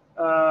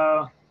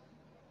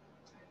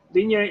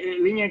 Linear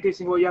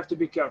increasing, well, you have to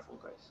be careful,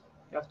 guys.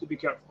 You have to be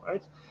careful,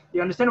 right?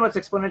 You understand what's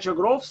exponential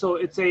growth? So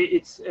it's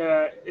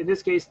in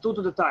this case 2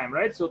 to the time,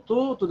 right? So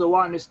 2 to the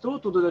 1 is 2,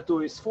 2 to the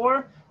 2 is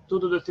 4, 2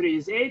 to the 3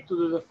 is 8, 2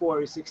 to the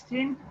 4 is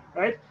 16,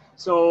 right?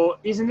 So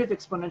isn't it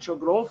exponential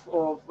growth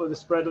of the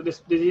spread of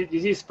this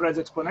disease spreads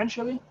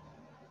exponentially?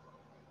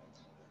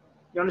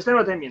 You understand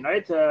what I mean,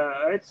 right?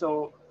 Right.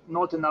 So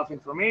not enough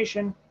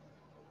information.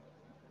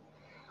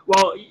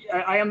 Well,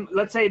 I am.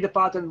 Let's say the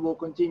pattern will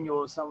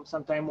continue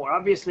some time more.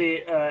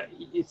 Obviously,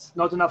 it's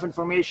not enough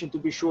information to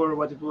be sure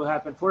what it will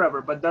happen forever.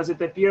 But does it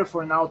appear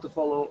for now to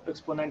follow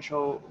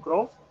exponential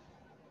growth?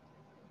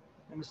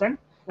 Understand?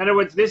 In other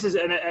words, this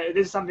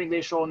is something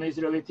they show on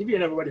Israeli TV,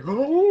 and everybody,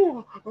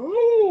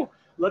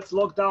 let's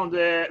lock down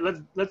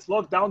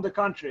the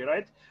country,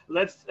 right?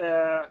 Let's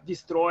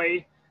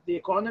destroy the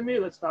economy,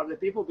 let's starve the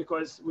people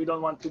because we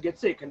don't want to get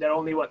sick. And there are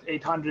only,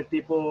 800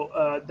 people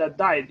that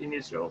died in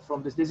Israel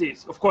from this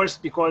disease. Of course,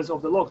 because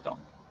of the lockdown,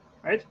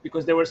 right?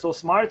 Because they were so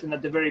smart and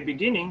at the very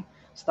beginning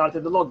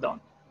started the lockdown.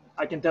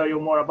 I can tell you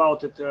more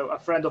about it. A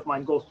friend of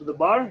mine goes to the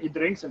bar, he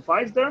drinks and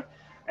fights there,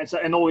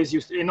 and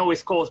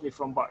always calls me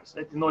from bars.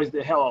 Right? It annoys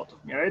the hell out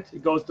of me, right? He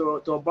goes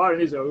to a bar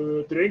and he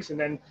drinks, and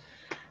then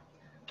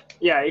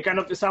yeah, he kind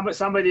of some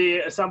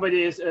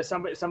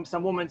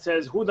woman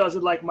says, "Who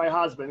doesn't like my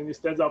husband?" And he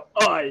stands up,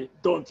 "I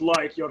don't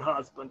like your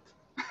husband,"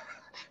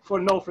 for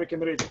no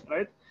freaking reason,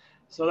 right?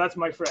 So that's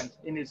my friend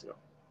in Israel.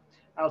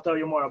 I'll tell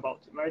you more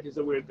about him, right? He's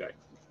a weird guy.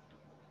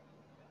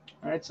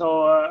 All right, so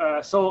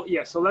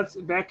let's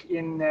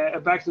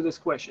back to this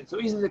question. So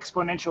is it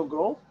exponential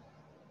growth?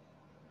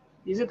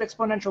 Is it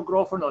exponential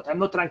growth or not? I'm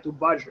not trying to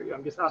badger you.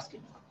 I'm just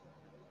asking you.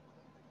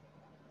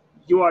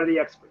 You are the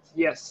experts.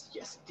 Yes,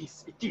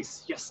 it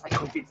is. Yes, I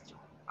convinced you.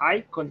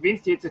 I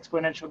convinced you it's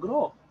exponential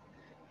growth,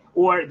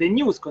 or the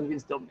news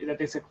convinced them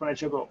that it's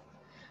exponential growth.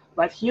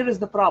 But here is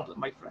the problem,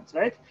 my friends,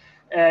 right?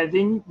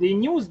 The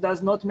news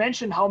does not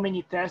mention how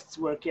many tests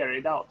were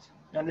carried out.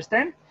 You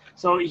understand?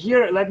 So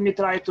here, let me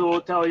try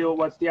to tell you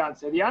what's the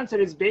answer. The answer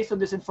is based on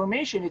this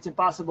information, it's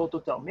impossible to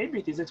tell. Maybe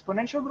it is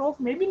exponential growth,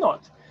 maybe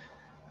not.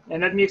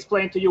 And let me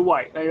explain to you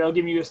why. I'll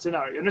give you a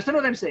scenario. You understand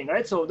what I'm saying,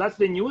 right? So that's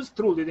the news,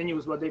 truly the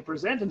news, what they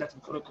present, and that's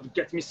going to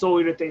get me so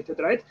irritated,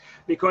 right?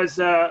 Because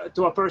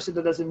to a person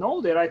that doesn't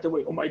know, they right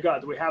away, oh my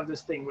God, we have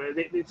this thing where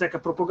it's like a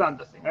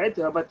propaganda thing, right?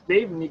 But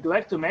they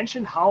neglect to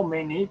mention how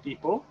many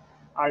people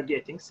are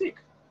getting sick.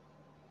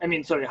 I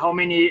mean, sorry, how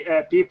many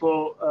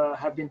people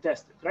have been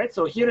tested, right?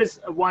 So here is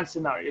one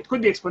scenario. It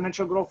could be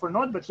exponential growth or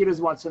not, but here is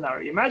one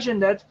scenario. Imagine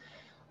that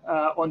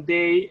on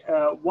day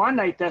 1,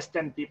 I test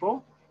 10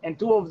 people, and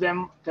 2 of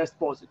them test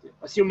positive,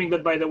 assuming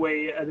that, by the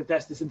way, the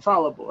test is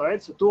infallible,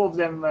 right? So 2 of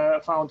them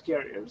found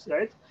carriers,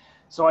 right?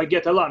 So I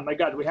get alarmed, my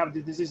God, we have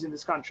this disease in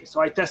this country.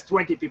 So I test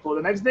 20 people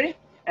the next day,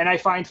 and I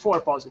find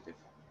 4 positive.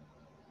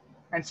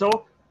 And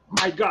so,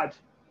 my God,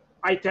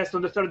 I test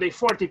on the 3rd day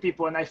 40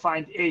 people, and I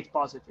find 8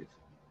 positive.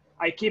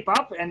 I keep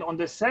up, and on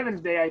the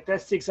 7th day, I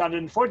test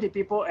 640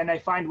 people, and I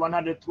find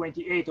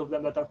 128 of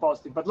them that are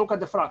positive. But look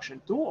at the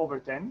fraction, 2 over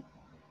 10,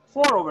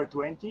 4 over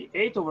 20,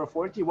 8 over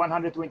 40,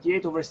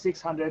 128 over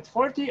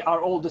 640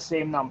 are all the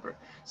same number.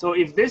 So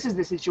if this is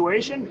the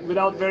situation,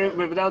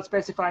 without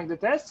specifying the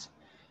tests,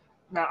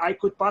 now I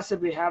could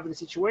possibly have the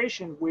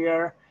situation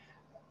where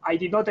I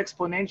did not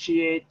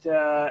exponentiate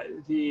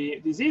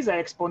the disease,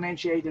 I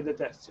exponentiated the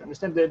tests. You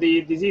understand?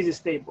 The disease is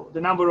stable.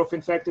 The number of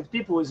infected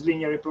people is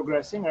linearly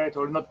progressing, right?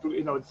 Or not,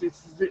 you know,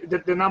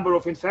 the number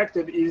of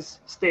infected is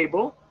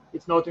stable.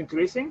 It's not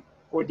increasing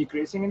or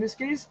decreasing in this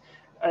case.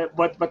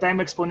 But I'm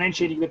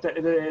exponentiating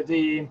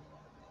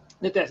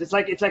the test. It's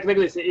like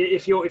this.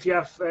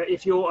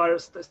 If you are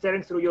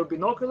staring through your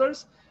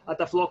binoculars at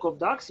a flock of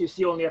ducks, you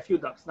see only a few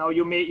ducks. Now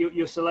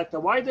you select a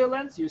wider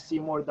lens, you see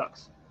more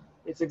ducks.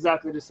 It's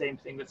exactly the same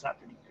thing that's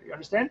happening here. You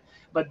understand?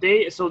 But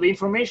so the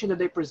information that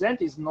they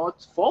present is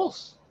not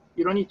false.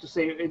 You don't need to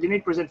say they need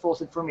to present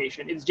false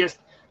information. It's just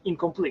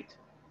incomplete,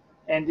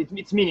 and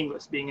it's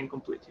meaningless being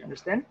incomplete. You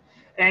understand?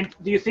 And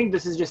do you think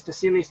this is just a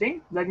silly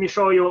thing? Let me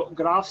show you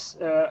graphs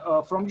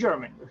from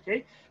Germany.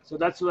 Okay, so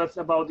that's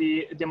about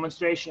the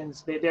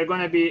demonstrations. They're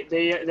going to be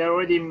they're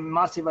already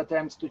massive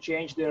attempts to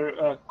change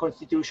their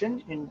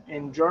constitution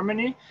in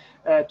Germany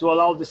to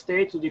allow the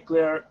state to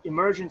declare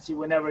emergency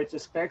whenever it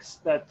suspects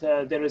that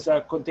there is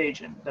a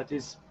contagion that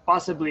is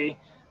possibly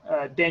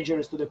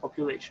dangerous to the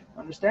population.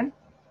 Understand?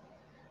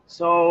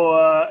 So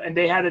and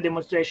they had a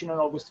demonstration on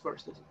August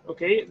 1st.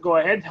 Okay, go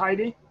ahead,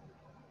 Heidi.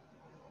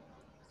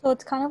 So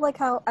it's kind of like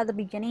how at the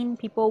beginning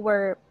people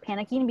were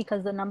panicking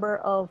because the number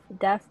of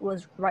deaths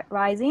was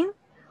rising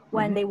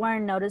when they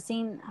weren't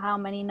noticing how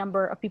many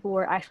number of people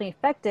were actually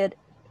infected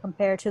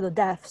compared to the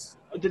deaths.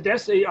 The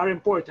deaths are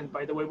important,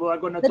 by the way. We are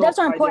going to talk. The deaths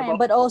are important,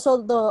 but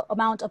also the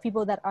amount of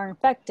people that are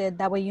infected.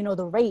 That way, you know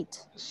the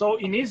rate. So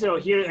in Israel,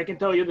 here I can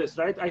tell you this,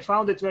 right? I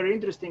found it very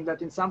interesting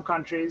that in some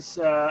countries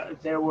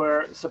there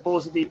were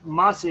supposedly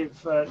massive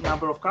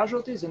number of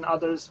casualties, and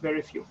others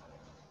very few.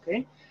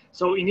 Okay.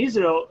 So in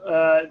Israel,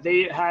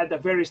 they had a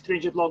very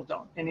stringent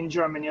lockdown, and in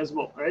Germany as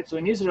well, right? So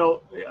in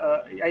Israel,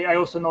 I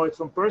also know it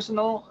from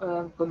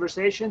personal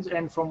conversations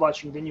and from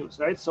watching the news,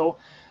 right? So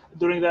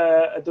during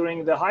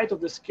the height of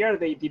the scare,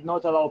 they did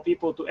not allow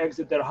people to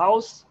exit their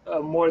house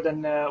more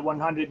than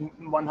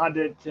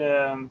 100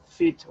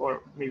 feet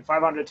or maybe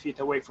 500 feet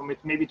away from it,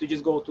 maybe to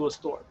just go to a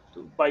store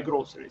to buy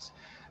groceries.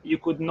 You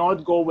could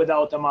not go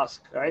without a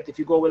mask, right? If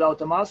you go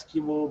without a mask,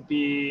 you will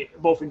be,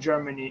 both in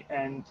Germany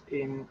and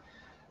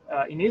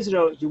in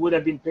Israel, you would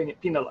have been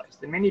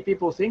penalized. And many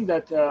people think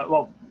that,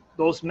 well,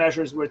 those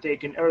measures were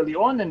taken early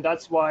on, and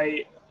that's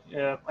why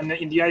in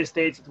the United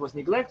States it was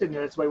neglected, and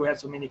that's why we had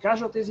so many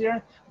casualties here.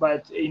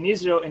 But in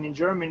Israel and in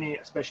Germany,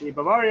 especially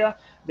Bavaria,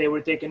 they were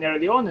taken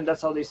early on, and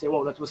that's how they say,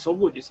 well, that was so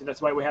good. You see,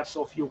 that's why we have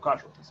so few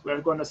casualties. We're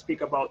going to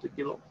speak about it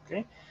below,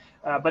 okay?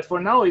 But for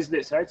now is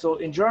this, right? So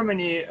in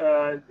Germany,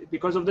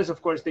 because of this,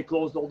 of course, they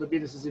closed all the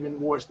businesses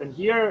even worse than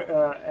here.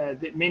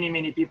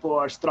 Many people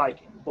are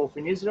striking, both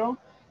in Israel.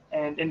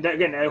 And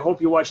again, I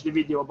hope you watch the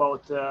video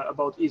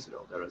about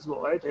Israel there as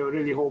well, right? I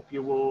really hope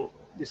you will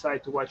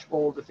decide to watch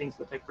all the things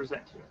that I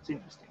present here. It's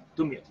interesting,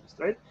 to me at least,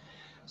 right?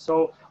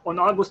 So on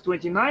August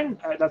 29,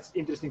 that's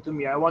interesting to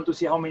me. I want to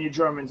see how many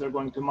Germans are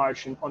going to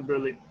march on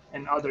Berlin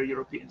and other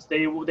Europeans.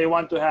 They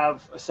want to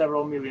have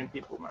several million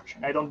people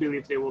marching. I don't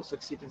believe they will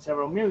succeed in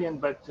several million,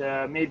 but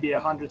maybe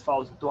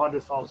 100,000,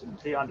 200,000,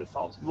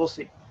 300,000. We'll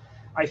see.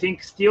 I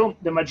think still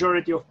the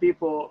majority of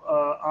people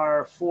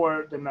are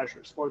for the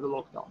measures, for the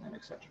lockdown and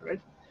etc.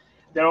 Right?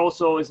 There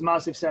also is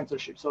massive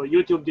censorship. So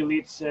YouTube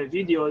deletes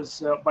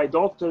videos by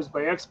doctors,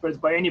 by experts,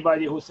 by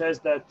anybody who says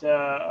that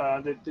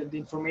the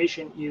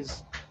information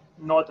is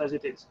not as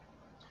it is.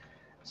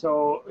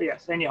 So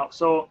yes, anyhow,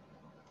 so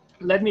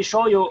let me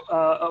show you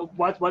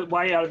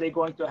why are they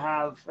going to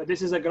have,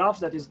 this is a graph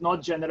that is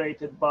not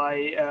generated by,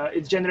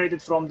 it's generated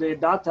from the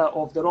data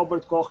of the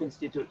Robert Koch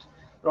Institute.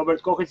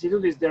 Robert Koch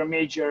Institute is their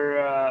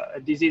major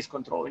disease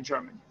control in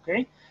Germany,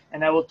 okay?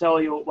 And I will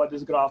tell you what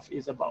this graph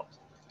is about.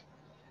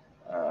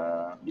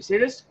 You see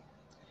this?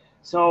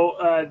 So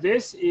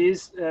this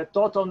is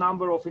total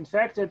number of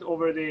infected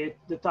over the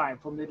time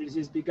from the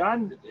disease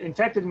began.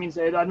 Infected means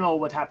I don't know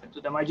what happened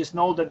to them. I just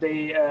know that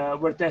they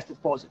were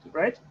tested positive,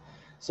 right?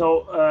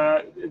 So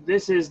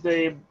this is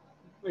the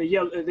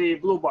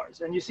blue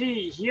bars. And you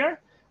see here,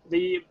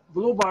 the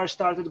blue bars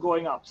started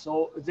going up.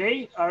 So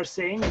they are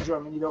saying in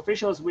Germany, the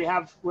officials, we're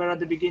at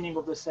the beginning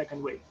of the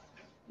second wave.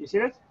 You see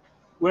that?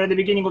 We're at the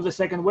beginning of the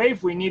second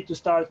wave. We need to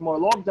start more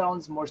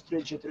lockdowns, more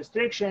stringent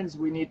restrictions.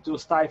 We need to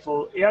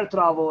stifle air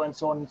travel and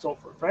so on and so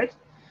forth, right?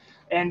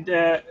 And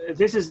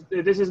this is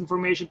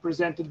information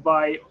presented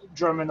by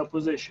German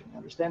opposition.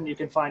 Understand? You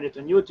can find it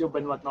on YouTube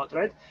and whatnot,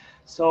 right?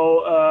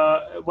 So,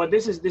 but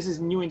this is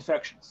new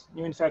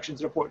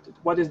infections reported.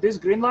 What is this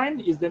green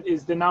line?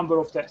 Is the number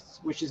of tests,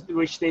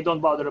 which they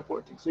don't bother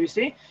reporting. So you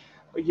see,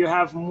 you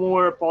have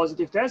more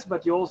positive tests,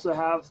 but you also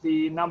have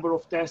the number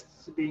of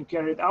tests being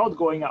carried out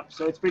going up.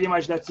 So it's pretty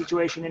much that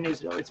situation in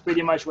Israel. It's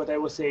pretty much what I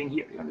was saying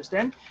here. You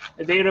understand?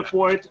 They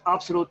report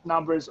absolute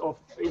numbers of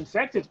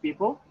infected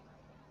people,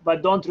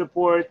 but don't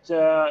report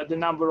the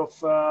number of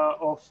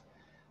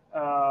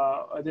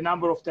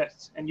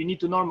tests. And you need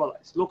to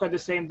normalize. Look at the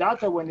same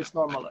data when it's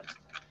normalized.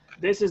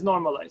 This is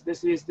normalized.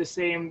 This is the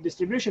same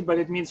distribution, but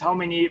it means how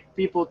many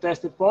people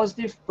tested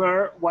positive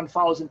per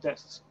 1,000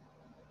 tests.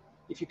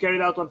 If you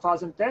carried out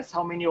 1,000 tests,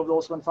 how many of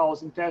those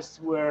 1,000 tests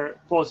were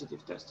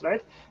positive tests,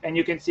 right? And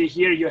you can see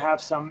here you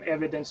have some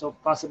evidence of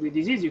possibly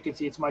disease. You can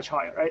see it's much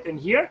higher, right? And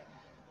here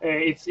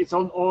it's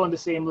all on the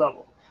same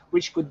level,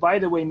 which could, by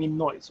the way, mean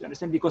noise. You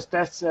understand? Because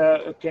tests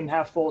can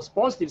have false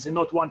positives and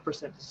not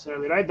 1%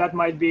 necessarily, right? That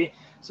might be,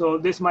 so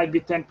this might be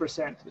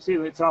 10%. You see,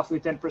 it's roughly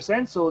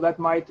 10%. So that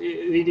might,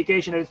 the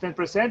indication that it's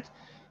 10%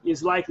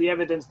 is likely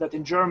evidence that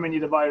in Germany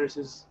the virus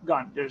is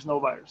gone. There's no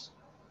virus.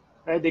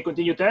 Right? They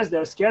continue tests,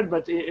 they're scared,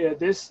 but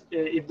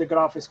if the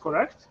graph is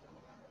correct,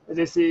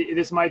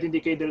 this might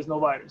indicate there is no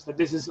virus, that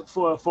this is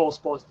false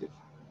positive.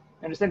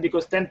 Understand?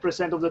 Because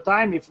 10% of the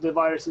time, if the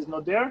virus is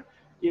not there,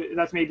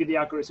 that's maybe the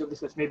accuracy of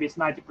this test. Maybe it's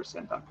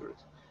 90%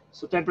 accurate.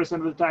 So 10%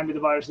 of the time, if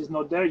the virus is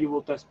not there, you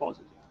will test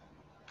positive.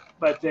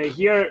 But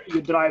here,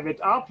 you drive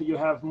it up, you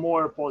have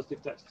more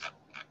positive tests.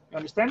 You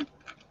understand?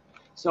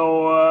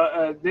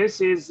 So this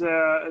is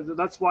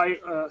that's why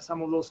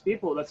some of those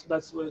people, that's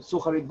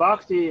Sucharit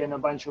Bhakti and a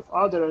bunch of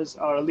others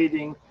are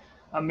leading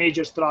a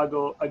major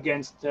struggle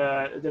against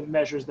the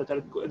measures that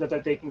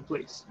are taking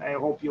place. I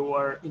hope you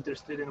are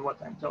interested in what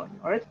I'm telling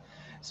you, all right?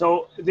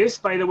 So this,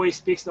 by the way,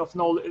 speaks of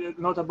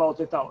not about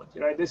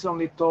lethality, right? This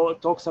only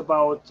talks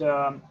about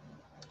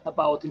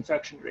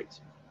infection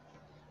rates.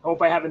 I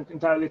hope I haven't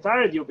entirely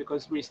tired you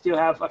because we still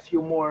have a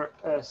few more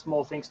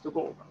small things to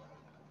go over.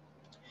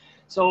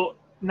 So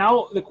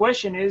now the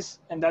question is,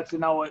 and that's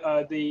now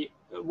the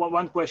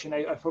one question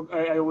I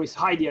always,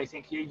 Heidi, I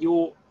think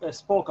you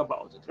spoke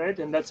about it, right?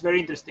 And that's very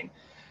interesting.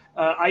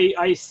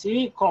 I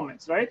see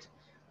comments, right?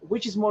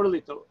 Which is more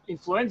lethal,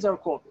 influenza or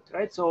COVID,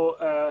 right? So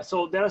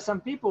so there are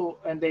some people,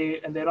 and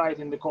they write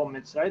in the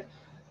comments, right?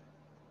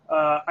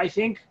 I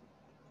think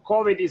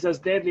COVID is as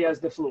deadly as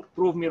the flu.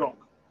 Prove me wrong.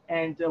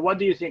 And what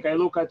do you think? I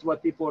look at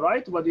what people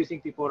write. What do you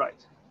think people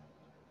write?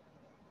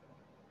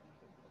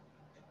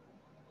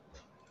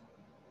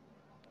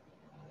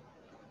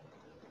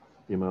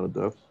 The amount of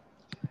deaths.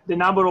 The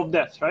number of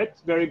deaths, right?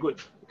 Very good.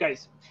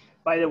 Guys,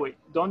 by the way,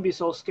 don't be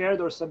so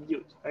scared or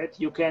subdued, right?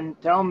 You can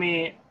tell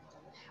me,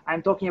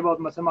 I'm talking about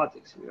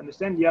mathematics, you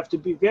understand? You have to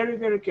be very,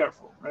 very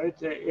careful, right?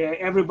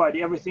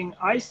 Everything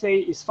I say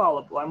is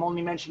fallible. I'm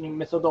only mentioning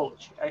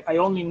methodology. I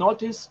only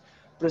notice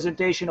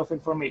presentation of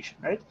information,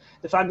 right?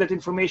 The fact that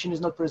information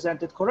is not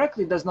presented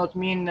correctly does not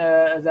mean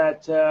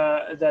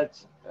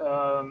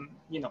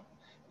you know,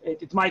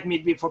 it might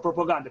be for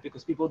propaganda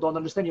because people don't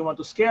understand. You want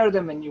to scare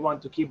them and you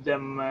want to keep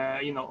them,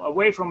 you know,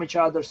 away from each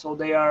other so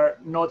they are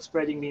not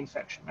spreading the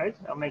infection, right?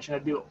 I'll mention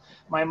it below.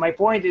 My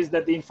point is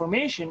that the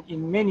information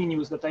in many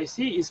news that I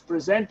see is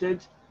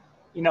presented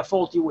in a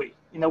faulty way,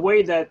 in a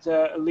way that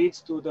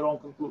leads to the wrong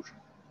conclusion,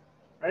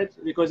 right?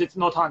 Because it's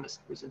not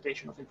honest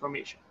presentation of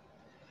information.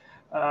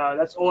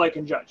 That's all I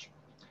can judge.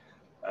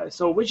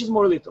 So which is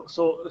more lethal?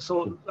 So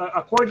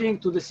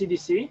according to the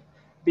CDC,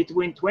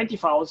 between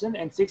 20,000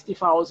 and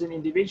 60,000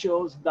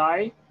 individuals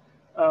die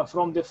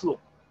from the flu,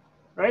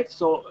 right?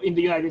 So in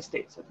the United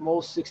States, at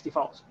most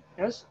 60,000.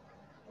 Yes,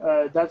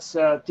 that's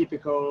a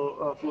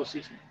typical flu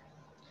season.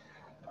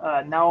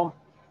 Now,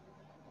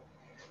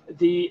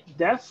 the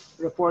death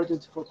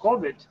reported for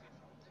COVID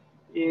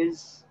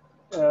is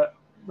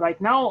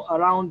right now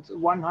around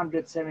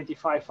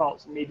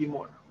 175,000, maybe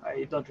more.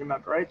 I don't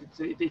remember, right?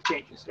 It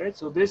changes, right?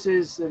 So this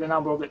is the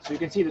number of deaths. So you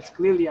can see that's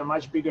clearly a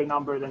much bigger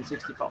number than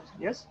 60,000.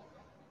 Yes?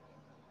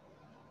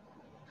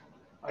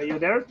 Are you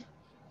there?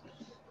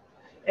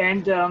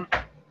 And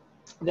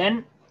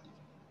then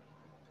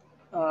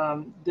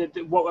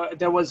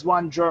there was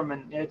one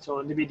German, so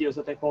in the videos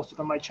that I posted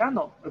on my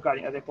channel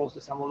regarding that, I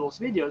posted some of those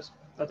videos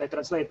that I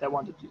translated. I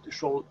wanted to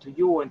show to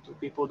you and to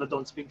people that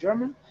don't speak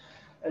German.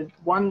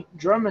 One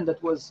German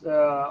that was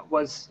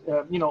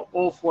you know,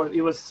 all for,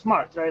 it was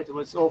smart, right? It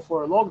was all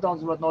for lockdowns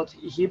and whatnot.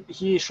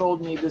 He showed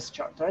me this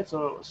chart, right?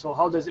 So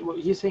how does it?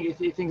 He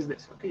thinks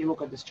this. Okay, you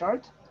look at this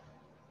chart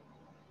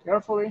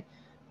carefully.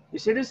 You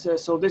see this?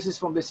 So this is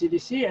from the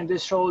CDC, and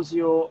this shows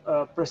you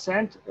a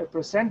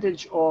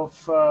percentage of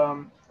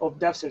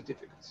death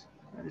certificates.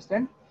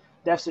 Understand?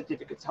 Death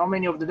certificates. How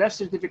many of the death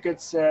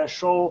certificates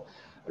show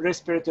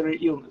respiratory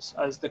illness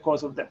as the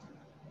cause of death?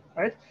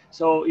 Right.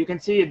 So you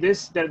can see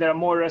this. There are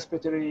more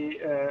respiratory,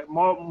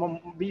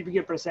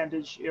 bigger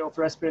percentage of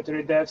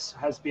respiratory deaths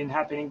has been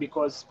happening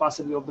because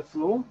possibly of the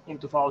flu in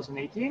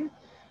 2018,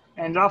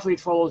 and roughly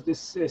it follows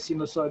this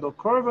sinusoidal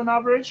curve on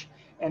average.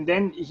 And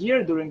then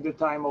here, during the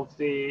time of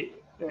the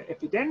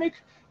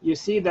epidemic, you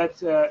see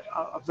that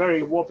a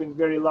very whopping,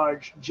 very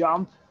large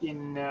jump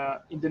in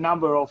the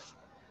number of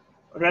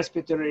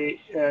respiratory,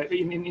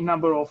 in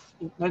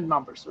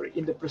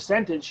the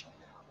percentage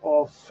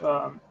of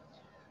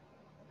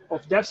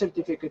death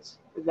certificates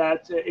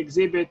that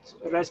exhibit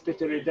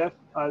respiratory death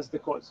as the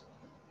cause.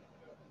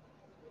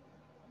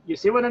 You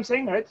see what I'm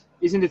saying, right?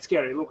 Isn't it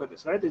scary? Look at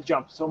this, right? It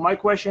jumps. So my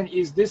question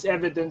is, this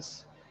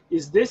evidence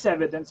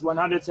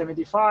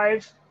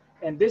 175,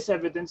 and this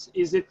evidence,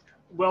 is it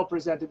well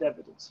presented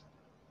evidence?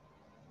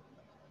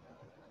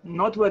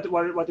 Not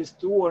what is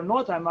true or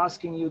not. I'm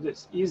asking you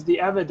this: is the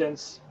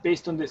evidence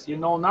based on this? You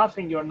know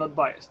nothing. You're not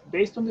biased.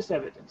 Based on this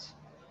evidence,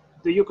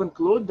 do you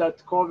conclude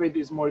that COVID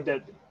is more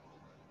deadly?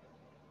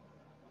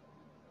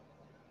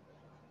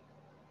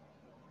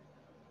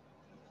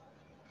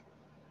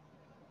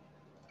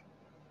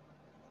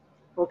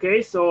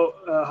 Okay, so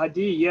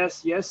Hadi,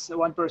 yes, yes.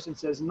 One person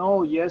says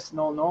no, yes,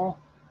 no, no.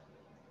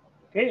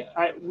 Okay,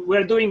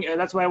 we're doing,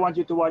 that's why I want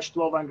you to watch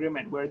 12 Angry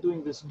Men. We're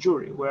doing this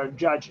jury, we're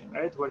judging,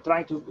 right? We're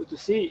trying to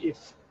see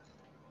if,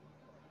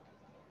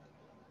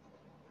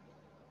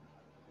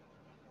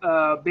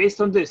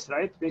 based on this,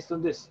 right? Based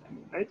on this, I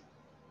mean, right?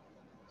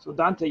 So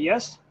Dante,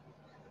 yes.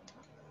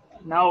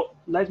 Now,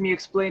 let me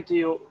explain to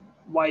you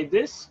why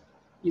this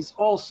is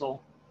also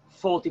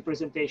faulty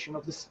presentation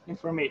of this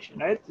information,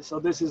 right? So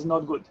this is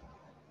not good.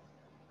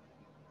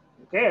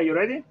 Okay, are you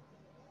ready?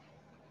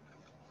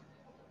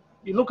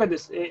 You look at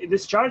this.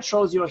 This chart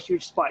shows you a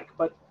huge spike,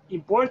 but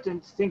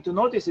important thing to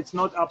notice, it's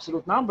not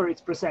absolute number,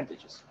 it's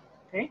percentages.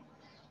 Okay.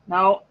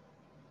 Now,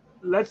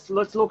 let's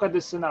look at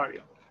this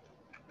scenario.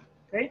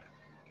 Okay.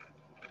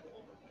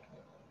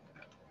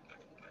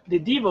 The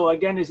devil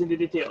again is in the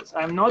details.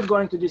 I'm not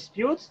going to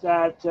dispute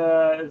that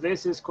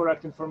this is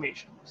correct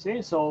information.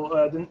 See, so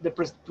the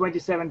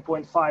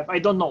 27.5. I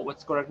don't know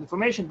what's correct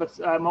information, but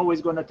I'm always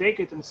going to take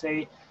it and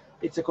say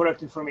it's a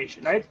correct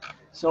information, right?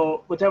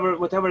 So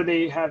whatever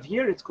they have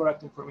here, it's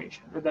correct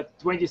information. That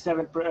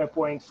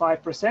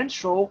 27.5%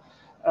 show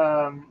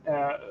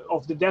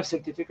of the death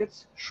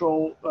certificates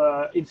show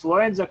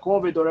influenza,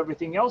 COVID, or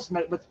everything else.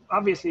 But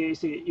obviously, you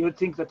see, you would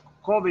think that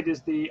COVID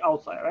is the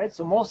outlier, right?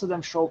 So most of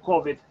them show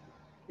COVID.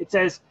 It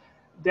says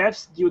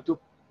deaths due to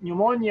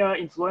pneumonia,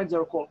 influenza,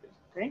 or COVID.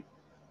 Okay.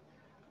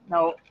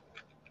 Now,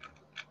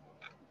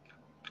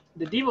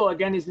 the devil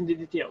again is in the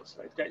details,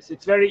 right, guys?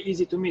 It's very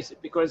easy to miss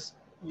it because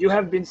you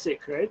have been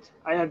sick, right?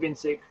 I have been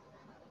sick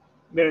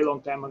very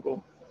long time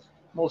ago.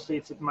 Mostly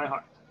it's in my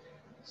heart.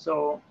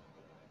 So,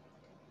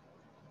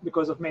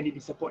 because of many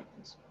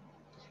disappointments.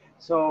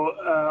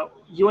 So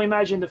you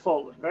imagine the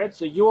following, right?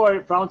 So you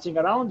are bouncing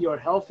around, you're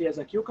healthy as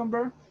a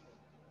cucumber.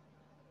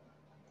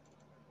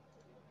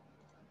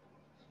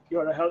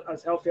 You're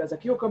as healthy as a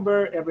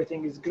cucumber,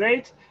 everything is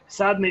great.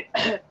 Suddenly,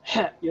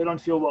 you don't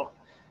feel well.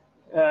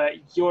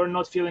 You're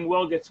not feeling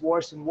well, gets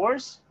worse and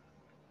worse.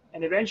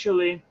 And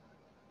eventually,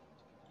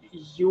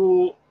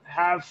 you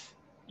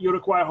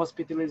require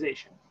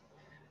hospitalization.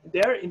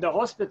 There in the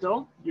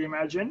hospital, you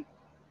imagine,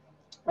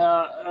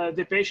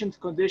 the patient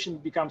condition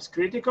becomes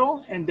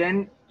critical, and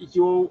then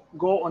you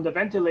go on the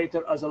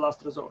ventilator as a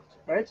last resort,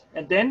 right?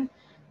 And then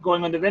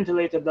going on the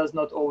ventilator does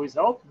not always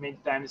help. Many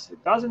times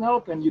it doesn't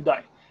help, and you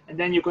die. And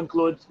then you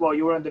conclude, well,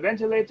 you were on the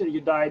ventilator, you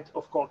died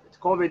of COVID.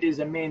 COVID is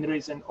the main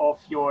reason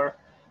of your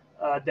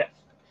death.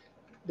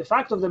 The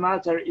fact of the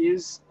matter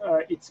is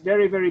it's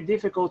very, very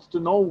difficult to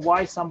know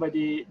why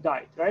somebody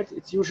died, right?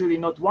 It's usually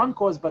not one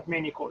cause, but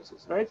many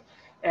causes, right?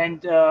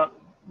 And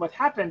what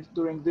happened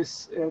during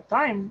this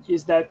time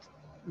is that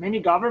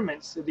many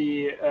governments,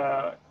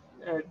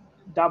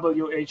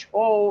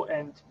 WHO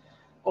and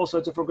all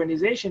sorts of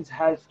organizations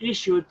have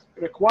issued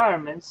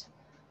requirements.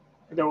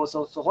 There was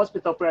also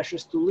hospital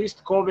pressures to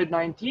list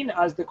COVID-19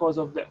 as the cause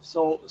of death.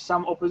 So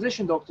some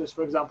opposition doctors,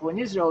 for example, in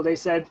Israel, they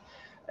said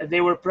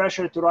they were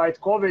pressured to write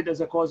COVID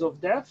as a cause of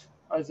death,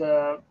 as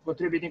a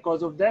contributing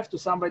cause of death to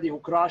somebody who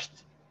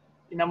crashed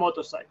in a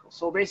motorcycle.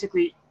 So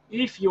basically,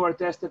 if you are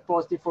tested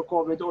positive for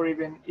COVID, or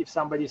even if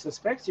somebody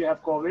suspects you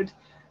have COVID,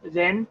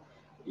 then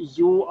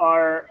you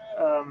are,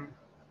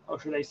 how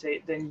should I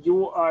say, then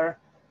you are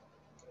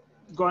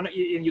gonna,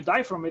 and you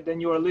die from it, then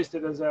you are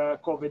listed as a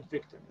COVID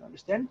victim, you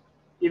understand?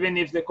 Even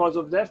if the cause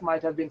of death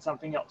might have been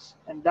something else.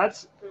 And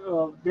that's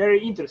very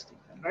interesting,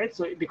 right?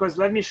 So, because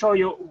let me show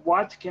you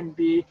what can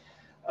be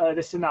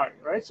the scenario,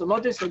 right? So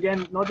notice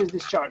again, notice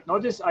this chart.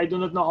 Notice I do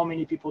not know how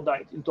many people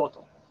died in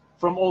total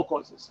from all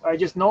causes. I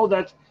just know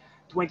that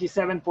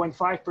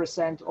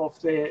 27.5%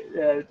 of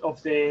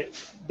the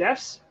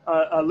deaths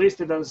are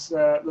listed as,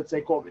 let's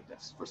say, COVID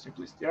deaths for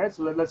simplicity, right?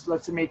 So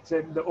let's make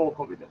the all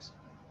COVID deaths.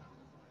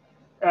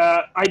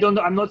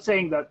 I'm not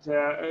saying that,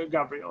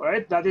 Gabriel,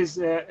 right? That is,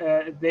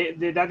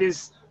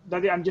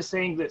 I'm just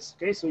saying this,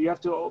 okay? So you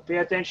have to pay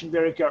attention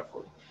very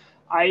carefully.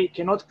 I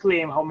cannot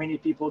claim how many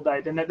people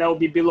died, and that will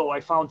be below. I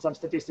found some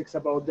statistics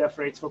about death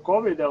rates for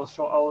COVID.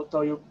 I'll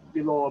tell you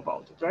below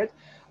about it, right?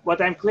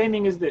 What I'm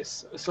claiming is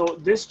this. So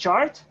this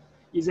chart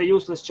is a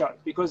useless chart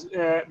because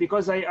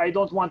I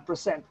don't want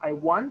percent. I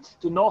want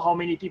to know how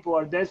many people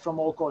are dead from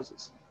all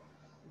causes.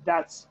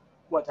 That's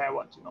what I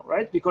want to know,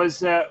 right?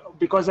 Because I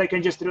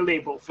can just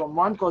relabel from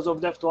one cause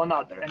of death to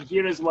another. And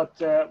here is what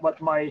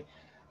my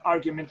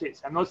argument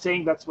is. I'm not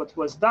saying that's what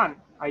was done.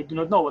 I do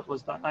not know what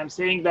was done. I'm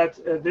saying that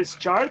this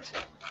chart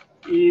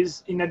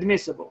is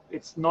inadmissible.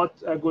 It's not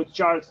a good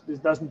chart. This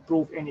doesn't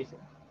prove anything.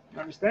 You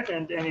understand?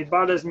 And it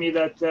bothers me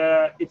that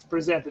it's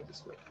presented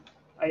this way.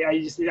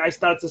 I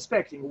start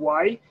suspecting,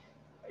 why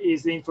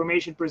is the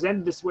information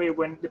presented this way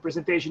when the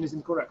presentation is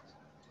incorrect?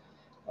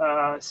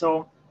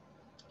 So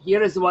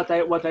here is what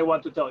I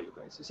want to tell you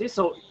guys. You see,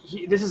 so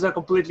this is a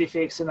completely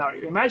fake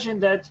scenario.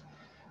 Imagine that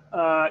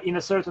in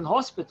a certain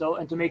hospital,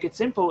 and to make it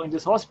simple, in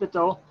this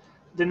hospital,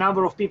 the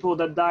number of people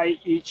that die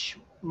each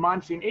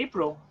month in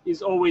April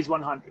is always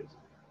 100.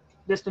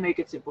 Just to make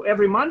it simple,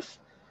 every month,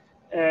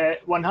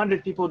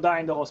 100 people die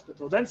in the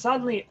hospital. Then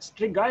suddenly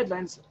strict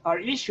guidelines are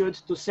issued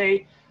to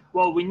say,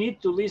 well, we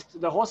need to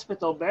list the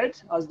hospital bed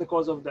as the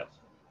cause of death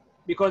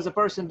because a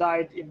person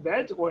died in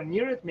bed or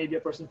near it, maybe a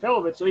person fell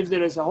over it. So if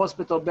there is a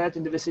hospital bed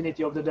in the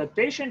vicinity of the dead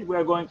patient, we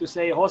are going to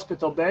say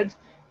hospital bed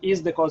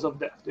is the cause of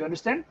death. Do you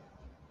understand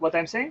what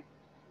I'm saying?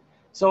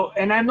 So,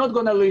 and I'm not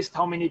going to list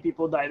how many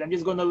people died. I'm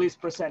just going to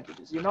list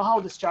percentages. You know how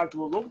this chart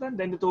will look then?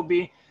 Then it will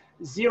be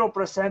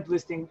 0%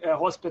 listing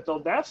hospital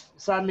death,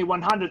 suddenly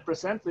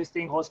 100%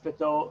 listing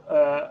hospital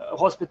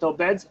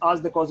beds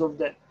as the cause of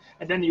death.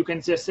 And then you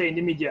can just say in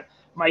the media,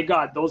 my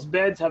God, those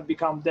beds have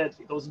become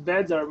deadly. Those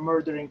beds are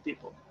murdering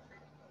people.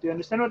 Do you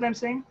understand what I'm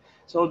saying?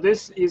 So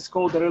this is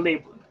called the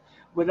relabeling,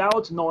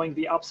 without knowing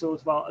the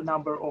absolute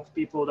number of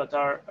people that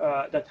are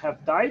that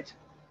have died,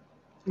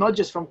 not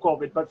just from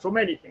COVID, but from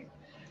anything.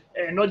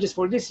 And not just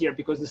for this year,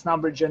 because this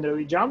number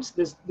generally jumps.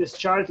 This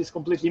chart is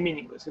completely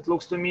meaningless. It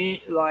looks to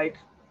me like,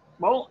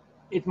 well,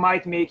 it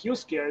might make you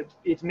scared.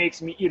 It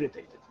makes me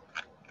irritated.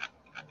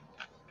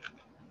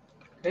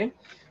 Okay,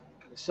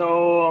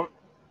 so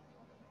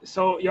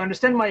you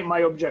understand my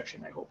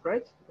objection, I hope,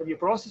 right? Have you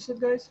processed it,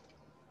 guys?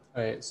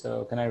 All right,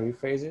 so can I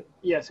rephrase it?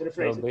 Yes,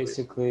 rephrase it. So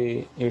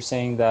basically, you're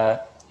saying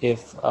that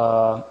if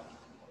all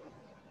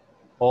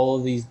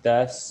of these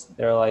deaths,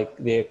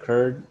 they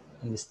occurred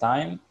in this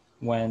time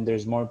when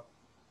there's more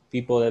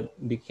people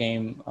that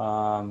became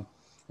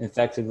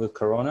infected with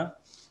corona,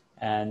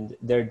 and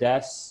their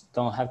deaths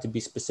don't have to be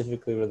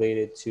specifically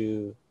related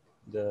to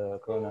the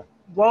corona.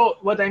 Well,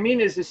 what I mean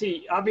is, you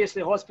see,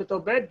 obviously hospital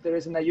bed, there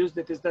reason I used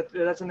it is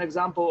that's an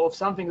example of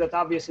something that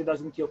obviously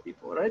doesn't kill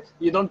people, right?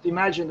 You don't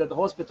imagine that the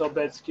hospital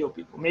beds kill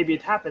people. Maybe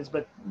it happens,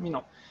 but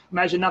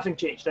imagine nothing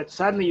changed. That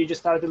suddenly you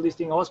just started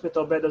listing a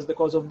hospital bed as the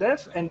cause of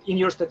death, and in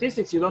your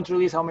statistics, you don't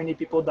release how many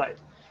people died.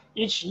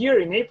 Each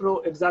year in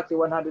April, exactly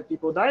 100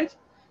 people died,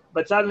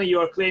 but suddenly you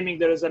are claiming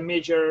there is a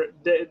major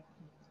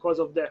cause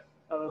of death,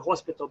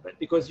 hospital bed,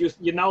 because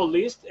you now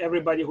list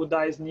everybody who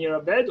dies near a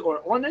bed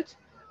or on it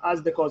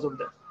as the cause of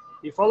death.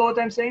 You follow what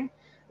I'm saying?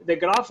 The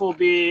graph will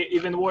be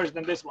even worse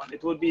than this one.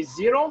 It would be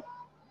 0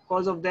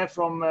 cause of death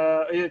from,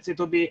 it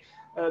will be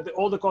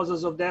all the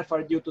causes of death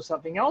are due to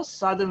something else.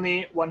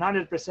 Suddenly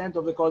 100%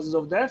 of the causes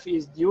of death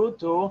is due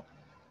to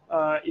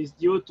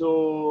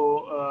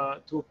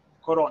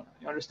corona.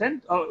 You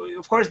understand?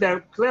 Of course, they're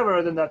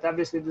cleverer than that.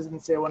 Obviously, it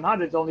doesn't say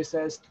 100, it only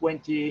says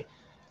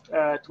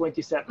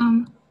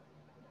 27.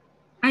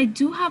 I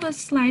do have a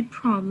slight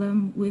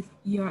problem with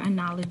your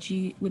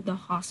analogy with the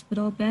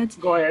hospital beds.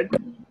 Go ahead.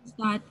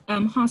 That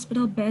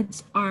hospital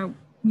beds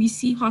we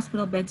see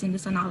hospital beds in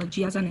this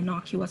analogy as an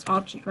innocuous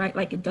object, right?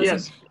 Like it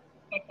doesn't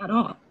affect at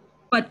all.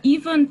 But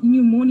even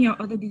pneumonia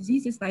or other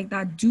diseases like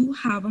that do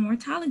have a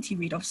mortality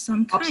rate of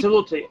some kind.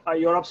 Absolutely,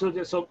 you're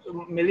absolutely, so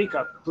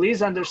Melika,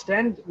 please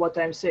understand what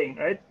I'm saying,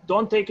 right?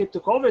 Don't take it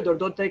to COVID, or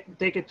don't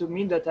take it to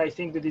mean that I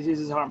think the disease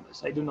is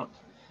harmless. I do not,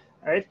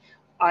 right?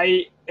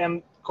 I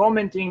am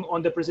commenting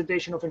on the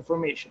presentation of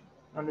information.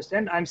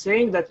 Understand? I'm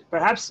saying that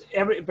perhaps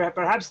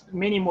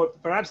many more,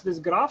 perhaps this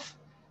graph,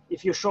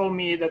 if you show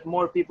me that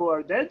more people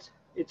are dead,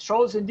 it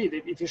shows indeed.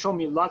 If you show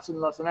me lots and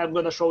lots, and I'm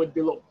going to show it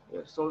below.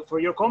 So for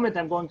your comment,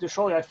 I'm going to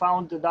show you, I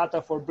found the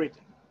data for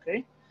Britain,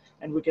 okay?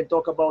 And we can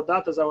talk about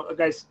that as our,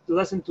 guys, the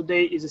lesson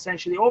today is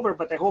essentially over,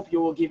 but I hope you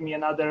will give me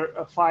another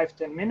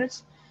 5-10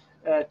 minutes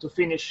to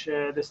finish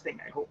this thing,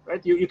 I hope,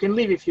 right? You can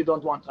leave if you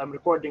don't want. I'm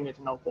recording it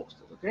and I'll post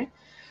it, okay?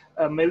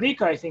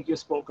 Melika, I think you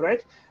spoke,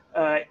 right?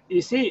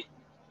 You see,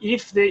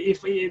 if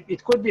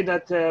it could be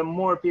that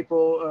more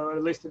people are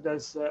listed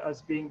as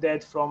being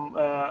dead from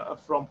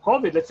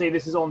COVID. Let's say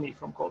this is only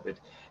from COVID,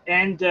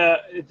 and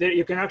there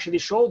you can actually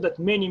show that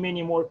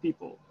many more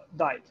people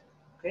died.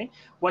 Okay,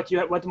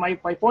 what my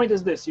point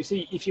is this. You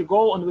see, if you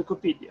go on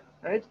Wikipedia,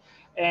 right,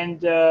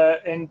 and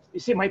you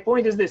see, my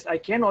point is this: I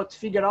cannot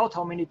figure out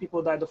how many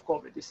people died of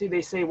COVID. You see,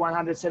 they say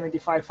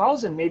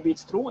 175,000. Maybe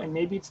it's true, and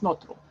maybe it's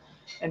not true.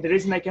 And the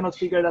reason I cannot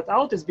figure that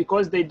out is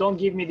because they don't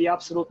give me the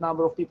absolute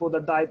number of people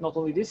that died not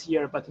only this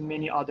year, but in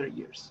many other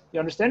years. You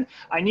understand?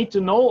 I need to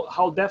know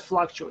how death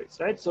fluctuates,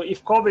 right? So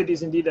if COVID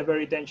is indeed a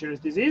very dangerous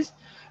disease,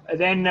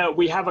 then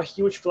we have a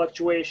huge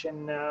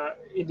fluctuation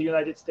in the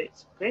United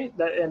States, okay?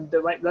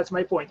 That's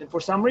my point. And for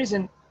some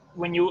reason,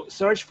 when you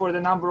search for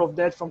the number of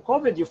deaths from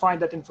COVID, you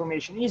find that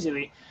information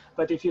easily.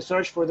 But if you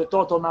search for the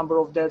total number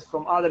of deaths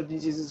from other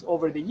diseases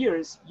over the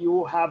years,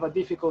 you have a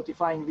difficulty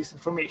finding this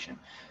information.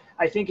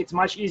 I think it's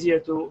much easier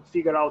to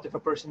figure out if a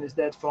person is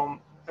dead from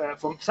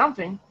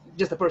something,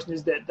 just a person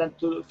is dead, than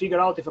to figure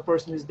out if a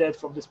person is dead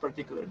from this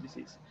particular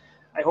disease.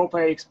 I hope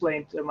I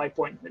explained my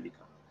point,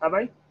 Melika. Have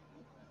I?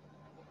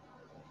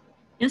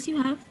 Yes,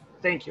 you have.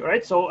 Thank you,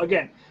 right? So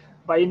again,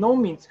 by no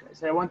means,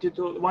 guys, I want you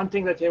to, one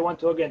thing that I want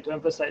to, again, to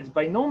emphasize,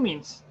 by no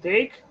means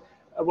take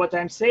what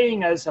I'm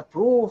saying as a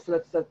proof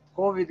that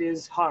COVID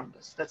is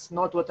harmless. That's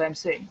not what I'm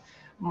saying.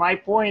 My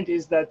point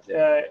is that,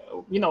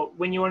 you know,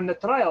 when you're in a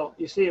trial,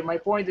 you see, my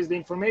point is the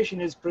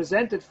information is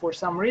presented for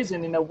some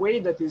reason in a way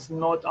that is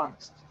not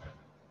honest.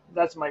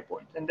 That's my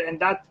point. And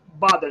that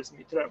bothers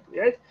me terribly,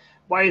 right?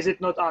 Why is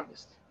it not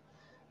honest,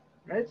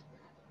 right?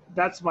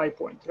 That's my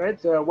point, right?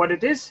 What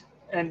it is,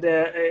 and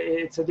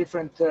it's a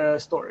different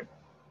story.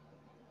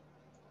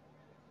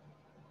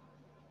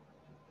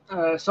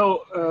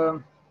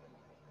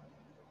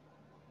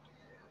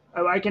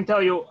 I can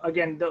tell you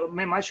again,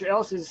 much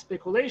else is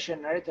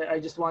speculation, right? I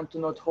just want to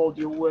not hold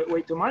you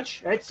way too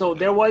much, right? So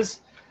there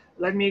was,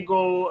 let me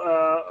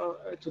go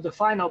to the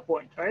final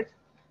point, right?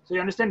 So you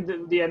understand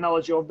the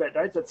analogy of bed,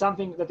 right? That's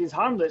something that is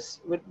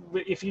harmless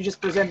if you just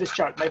present this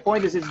chart. My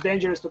point is it's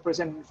dangerous to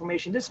present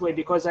information this way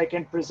because I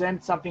can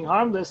present something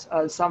harmless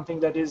as something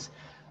that is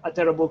a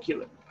terrible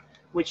killer,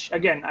 which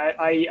again,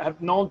 I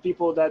have known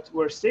people that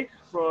were sick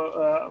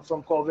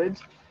from COVID,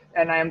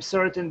 and I am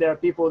certain there are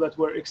people that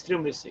were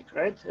extremely sick,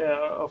 right,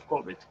 of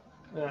COVID,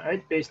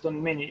 right, based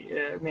on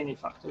many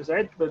factors,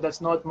 right? But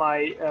that's not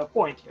my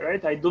point here,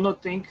 right? I do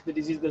not think the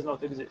disease does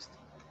not exist.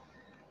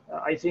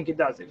 I think it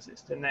does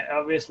exist, and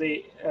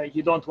obviously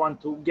you don't want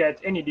to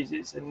get any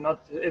disease, and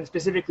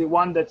specifically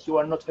one that you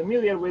are not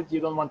familiar with. You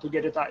don't want to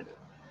get it either.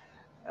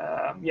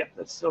 Yeah,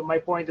 so my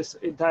point is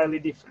entirely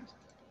different.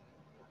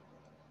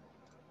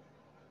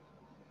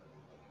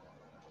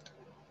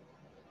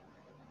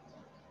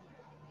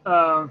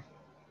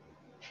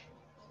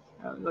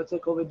 Let's say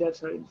COVID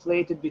deaths are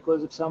inflated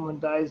because if someone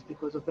dies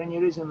because of any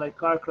reason, like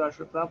car crash,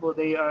 for example,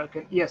 they are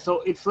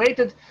so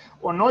inflated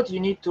or not, you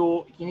need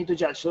to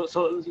judge.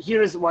 So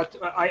here is what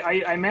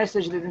I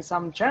messaged it in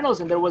some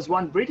channels, and there was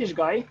one British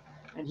guy,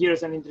 and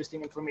here's an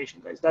interesting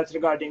information, guys. That's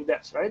regarding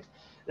deaths, right?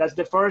 That's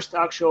the first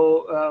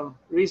actual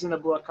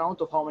reasonable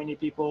account of how many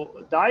people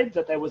died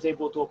that I was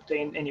able to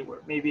obtain anywhere.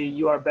 Maybe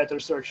you are better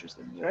searchers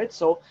than me, right?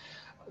 So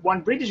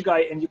one British guy,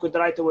 and you could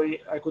right away,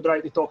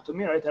 talk to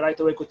me, right? I right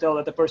away could tell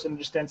that the person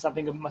understands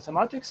something of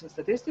mathematics and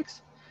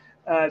statistics.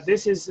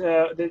 This is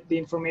the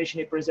information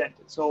he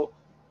presented. So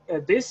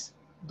this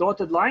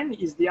dotted line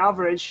is the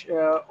average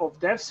of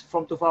deaths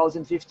from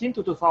 2015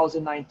 to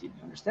 2019.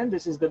 You understand?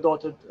 This is the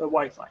dotted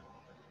white line.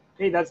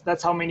 Okay,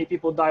 that's how many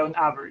people die on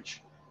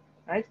average,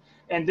 right?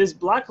 And this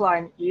black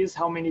line is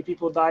how many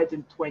people died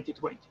in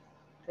 2020.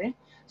 Okay,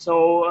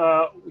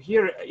 so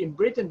here in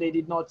Britain, they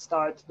did not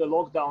start the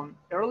lockdown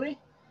early.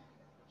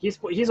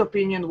 His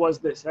opinion was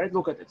this, right?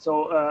 Look at it.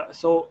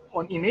 So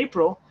in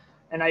April,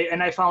 and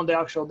I found the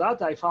actual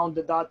data. I found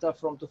the data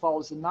from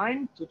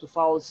 2009 to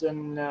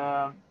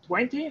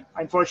 2020.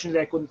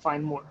 Unfortunately, I couldn't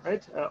find more,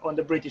 right, on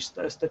the British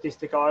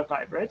Statistical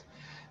Archive, right?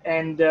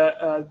 And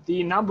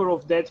the number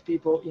of dead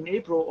people in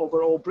April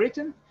overall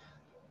Britain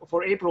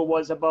for April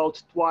was about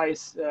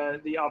twice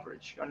the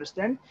average. You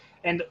understand?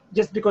 And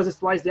just because it's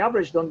twice the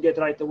average, don't get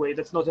right away.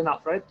 That's not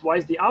enough, right?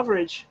 Twice the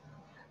average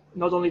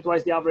not only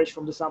twice the average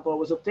from the sample that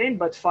was obtained,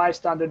 but 5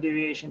 standard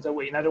deviations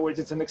away. In other words,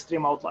 it's an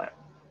extreme outlier.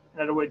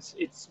 In other words,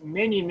 it's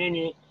many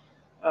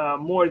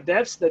more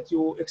deaths that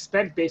you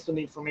expect based on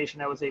the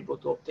information I was able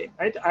to obtain,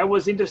 right? I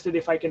was interested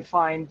if I can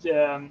find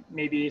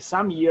maybe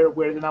some year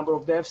where the number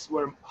of deaths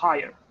were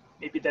higher,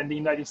 maybe than the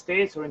United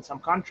States or in some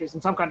countries.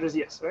 In some countries,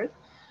 yes, right?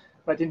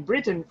 But in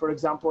Britain, for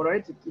example,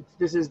 right,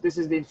 this is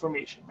the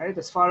information, right?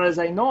 As far as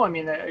I know, I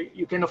mean,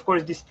 you can of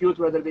course dispute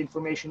whether the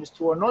information is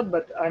true or not,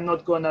 but I'm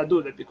not gonna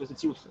do that because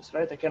it's useless,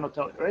 right? I cannot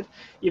tell you, right?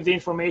 If the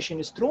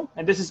information is true,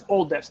 and this is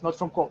all deaths, not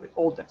from COVID,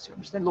 all deaths, you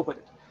understand? Look at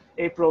it,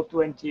 April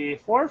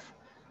 24th,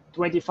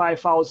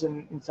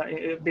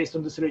 25,000 based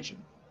on this region,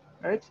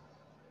 right?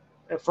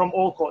 From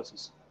all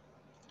causes.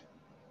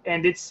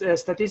 And it's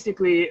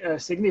statistically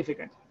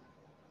significant.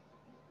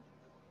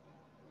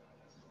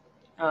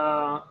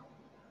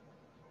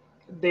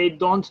 They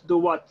don't do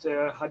what,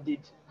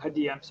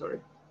 Hadi, I'm sorry.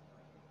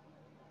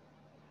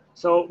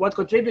 So what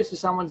contributes to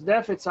someone's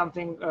death, it's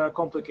something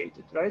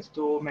complicated, right,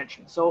 to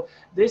mention. So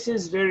this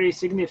is very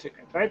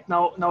significant, right?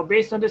 Now,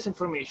 based on this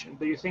information,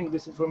 do you think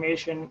this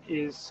information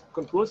is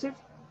conclusive?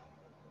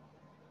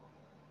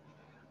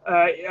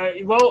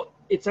 Well,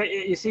 it's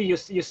you see,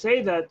 you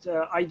say that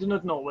I do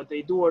not know what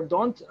they do or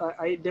don't.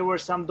 There were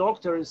some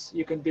doctors,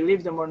 you can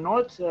believe them or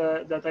not,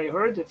 that I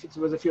heard, if it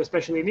was a few,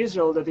 especially in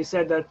Israel, that they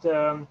said that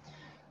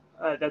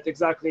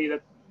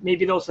that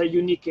maybe those are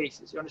unique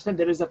cases. You understand?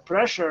 There is a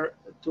pressure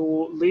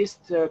to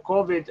list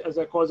COVID as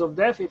a cause of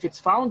death if it's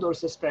found or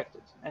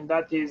suspected, and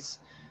that is,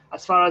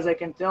 as far as I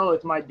can tell,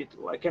 it might be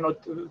true. I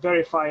cannot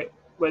verify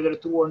whether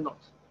true or not.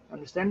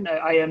 Understand?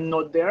 I am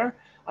not there.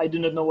 I do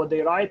not know what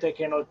they write. I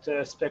cannot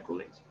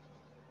speculate,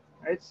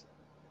 right?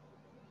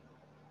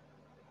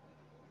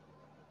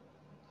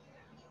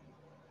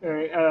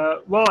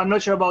 Well, I'm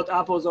not sure about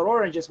apples or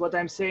oranges. What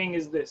I'm saying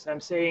is this. I'm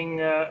saying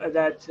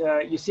that,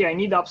 you see, I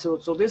need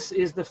absolute. So this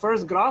is the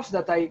first graph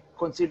that I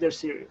consider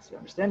serious. You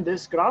understand?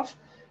 This graph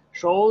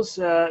shows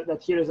that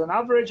here is an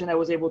average, and I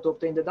was able to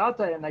obtain the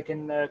data, and I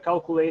can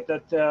calculate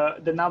that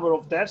the number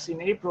of deaths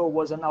in April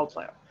was an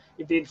outlier.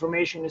 If the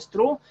information is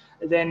true,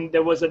 then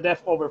there was a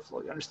death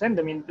overflow. You understand?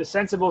 I mean, the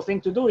sensible thing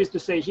to do is to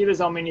say, here is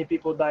how many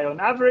people die on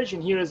average,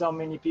 and here is how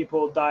many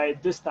people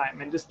died this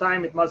time. And this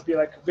time it must be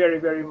like very,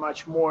 very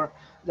much more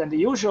than the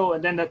usual.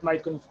 And then that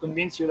might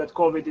convince you that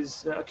COVID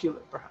is a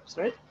killer, perhaps,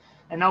 right?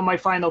 And now my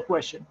final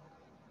question.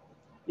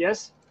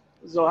 Yes,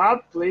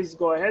 Zohab, please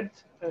go ahead.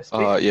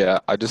 Speak. Yeah,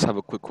 I just have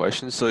a quick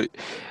question. So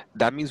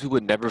that means we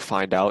would never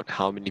find out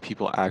how many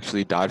people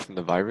actually died from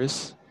the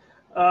virus?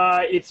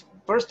 It's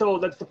first of all,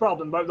 that's the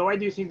problem. But why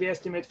do you think the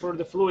estimate for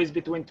the flu is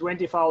between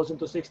 20,000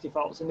 to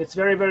 60,000? It's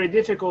very, very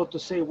difficult to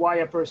say why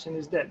a person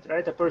is dead,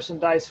 right? A person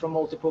dies from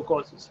multiple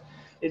causes.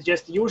 It's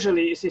just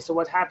usually, you see, so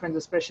what happens,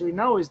 especially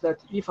now, is that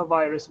if a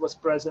virus was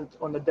present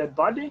on a dead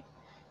body,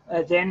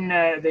 then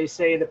they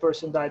say the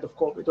person died of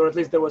COVID, or at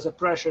least there was a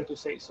pressure to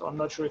say so. I'm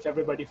not sure if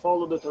everybody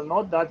followed it or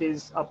not. That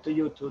is up to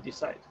you to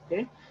decide,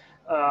 okay?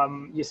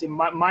 You see,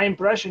 my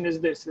impression is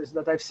this, is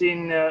that I've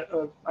seen,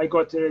 I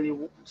got really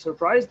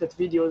surprised that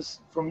videos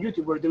from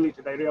YouTube were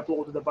deleted. I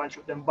re-uploaded a bunch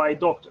of them by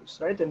doctors,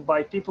 right? And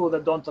by people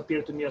that don't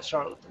appear to me as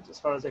charlatans, as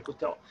far as I could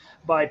tell.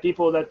 By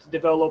people that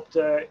developed,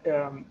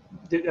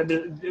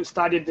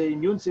 studied the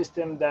immune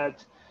system,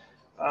 that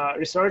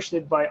researched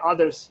it by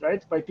others,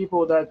 right? By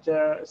people that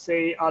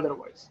say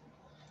otherwise,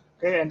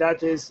 okay? And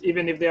that is,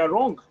 even if they are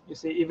wrong, you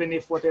see, even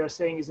if what they are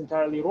saying is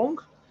entirely wrong,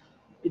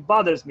 it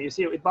bothers me. You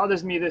see, it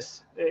bothers me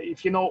this,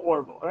 if you know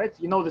Orwell, right?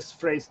 You know this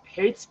phrase,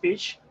 hate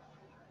speech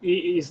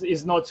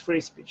is not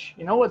free speech.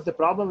 You know what's the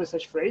problem with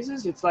such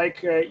phrases? It's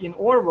like in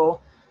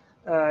Orwell,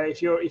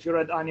 if you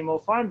read Animal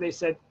Farm, they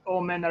said all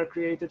men are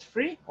created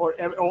free, or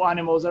all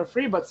animals are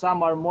free, but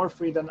some are more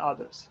free than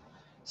others.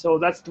 So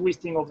that's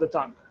twisting of the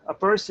tongue. A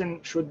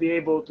person should be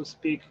able to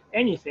speak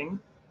anything,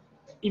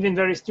 even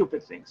very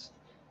stupid things.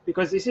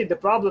 Because you see, the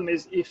problem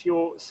is if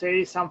you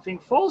say something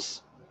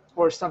false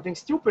or something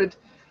stupid,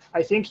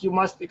 I think you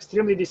must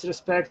extremely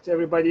disrespect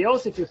everybody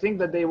else if you think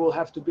that they will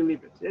have to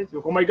believe it. Right?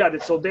 Oh my God,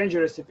 it's so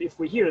dangerous if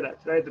we hear that,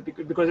 right?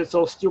 Because it's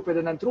so stupid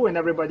and untrue, and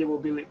everybody will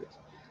believe it.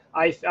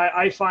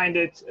 I find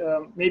it,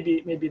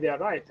 maybe they are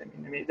right.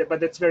 I mean, but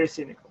that's very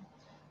cynical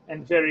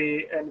and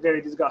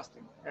very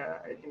disgusting,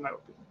 in my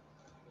opinion.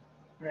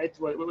 Right?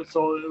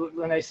 So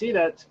when I see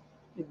that,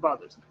 it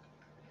bothers me.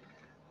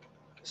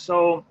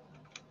 So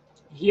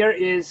here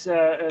is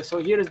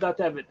that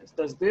evidence.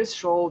 Does this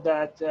show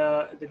that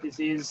the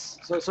disease?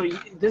 So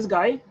this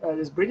guy,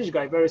 this British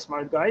guy, very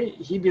smart guy,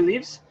 he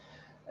believes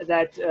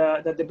that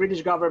that the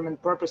British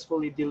government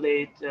purposefully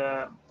delayed,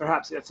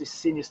 perhaps that's a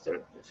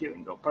sinister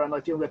feeling, though,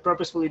 paranoid feeling, that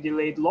purposefully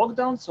delayed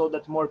lockdown so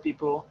that more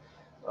people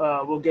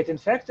will get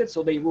infected,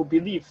 so they will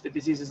believe the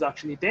disease is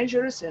actually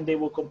dangerous and they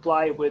will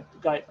comply with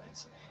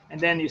guidelines. And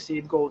then you see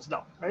it goes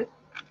down, right?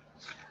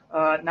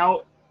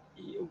 Now,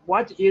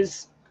 what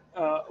is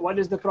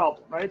the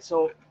problem, right?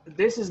 So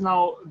this is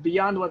now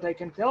beyond what I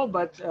can tell,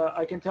 but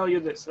I can tell you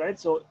this, right?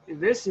 So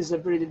this is a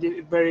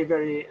very,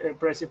 very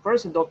impressive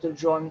person, Dr.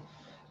 John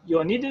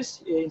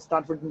Ioannidis in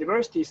Stanford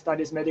University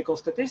studies medical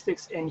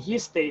statistics, and he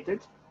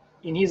stated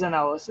in his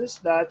analysis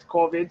that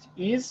COVID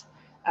is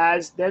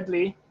as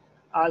deadly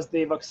as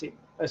the vaccine,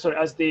 as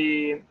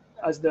the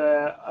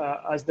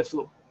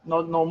flu.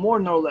 No more,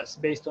 no less,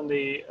 based on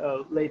the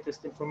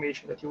latest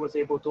information that he was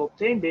able to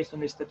obtain based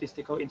on his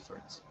statistical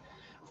inference.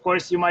 Of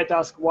course, you might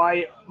ask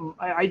why.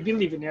 I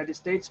believe in the United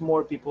States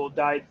more people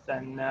died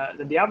than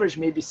the average,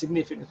 maybe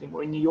significantly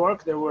more. In New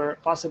York, there were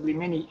possibly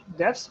many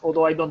deaths,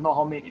 although I don't know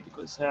how many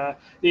because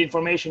the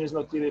information is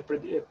not clearly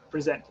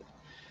presented.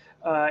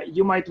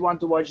 You might want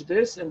to watch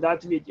this and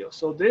that video.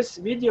 So this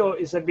video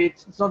is a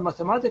bit, it's not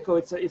mathematical,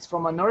 it's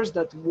from a nurse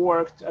that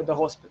worked at the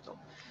hospital.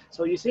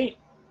 So you see,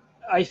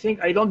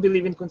 I don't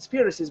believe in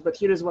conspiracies, but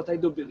here is what I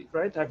do believe,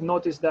 right? I've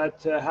noticed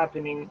that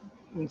happening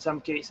in some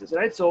cases,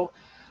 right? So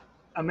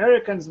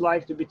Americans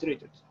like to be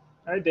treated,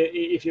 right?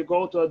 If you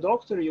go to a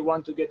doctor, you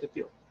want to get a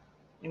pill.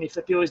 And if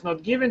the pill is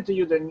not given to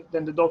you,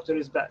 then the doctor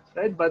is bad,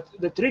 right? But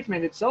the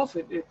treatment itself,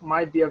 it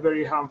might be a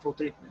very harmful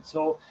treatment.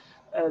 So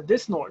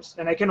this nurse,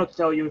 and I cannot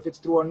tell you if it's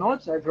true or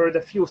not, I've heard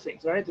a few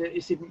things, right?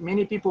 You see,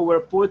 many people were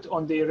put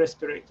on the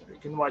respirator. You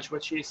can watch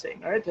what she's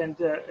saying, right? And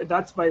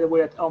that's, by the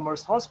way, at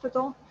Elmhurst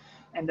Hospital.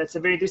 And that's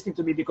very interesting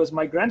to me because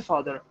my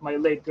grandfather, my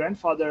late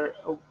grandfather,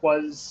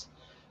 was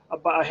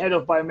a head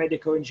of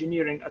biomedical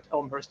engineering at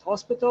Elmhurst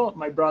Hospital.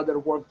 My brother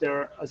worked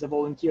there as a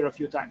volunteer a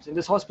few times. And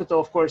this hospital,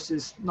 of course,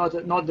 is not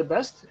the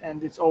best,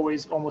 and it's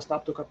always almost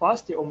up to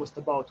capacity, almost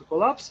about to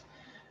collapse.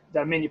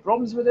 There are many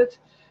problems with it.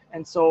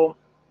 And so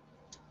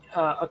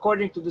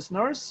according to this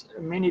nurse,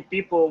 many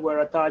people were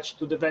attached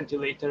to the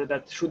ventilator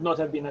that should not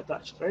have been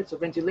attached, right? So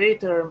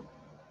ventilator,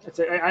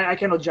 I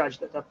cannot judge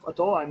that at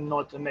all. I'm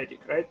not a medic,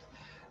 right?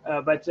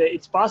 But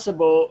it's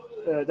possible,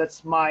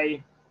 that's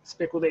my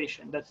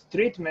speculation, that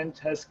treatment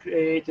has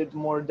created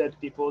more dead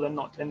people than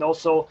not. And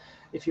also,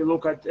 if you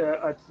look at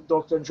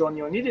Dr. John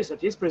Ioannidis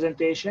at his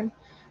presentation,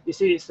 you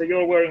see, so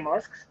you're wearing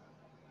masks,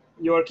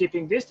 you're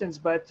keeping distance,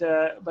 but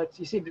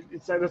you see,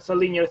 that's a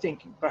linear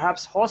thinking.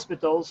 Perhaps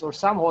hospitals or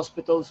some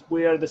hospitals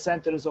were the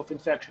centers of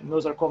infection.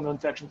 Those are common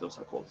infections, those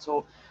are called.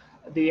 So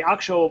the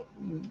actual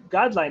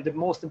guideline, the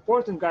most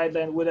important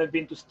guideline would have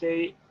been to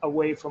stay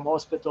away from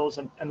hospitals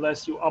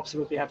unless you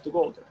absolutely have to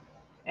go there.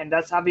 And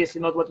that's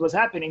obviously not what was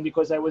happening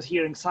because I was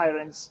hearing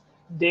sirens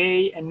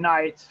day and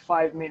night,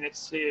 5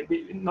 minutes,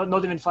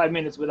 not even 5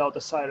 minutes without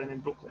a siren in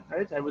Brooklyn,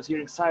 right? I was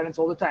hearing sirens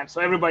all the time.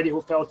 So everybody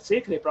who felt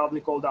sick, they probably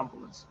called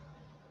ambulance.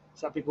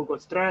 Some people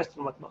got stressed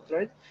and whatnot,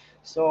 right?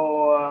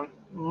 So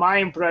my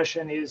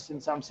impression is, in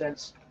some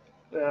sense,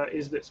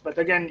 is this. But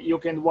again, you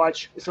can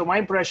watch. So my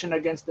impression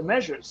against the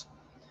measures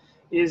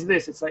is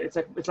this.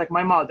 It's like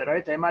my mother,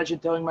 right? I imagine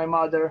telling my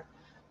mother,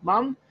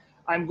 "Mom,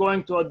 I'm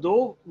going to a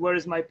duel. Where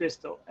is my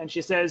pistol?" And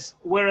she says,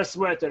 "Wear a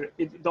sweater.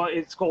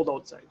 It's cold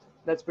outside."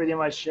 That's pretty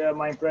much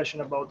my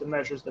impression about the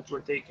measures that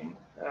we're taking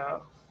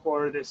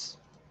for this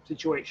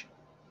situation.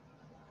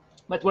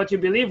 But what you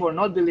believe or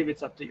not believe,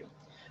 it's up to you.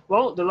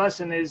 Well, the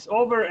lesson is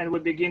over and we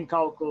begin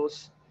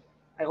calculus.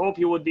 I hope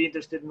you would be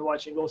interested in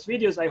watching those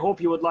videos. I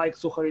hope you would like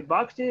Sucharit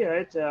Bhakti,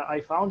 right?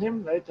 I found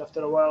him, right,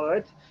 after a while,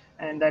 right?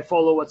 And I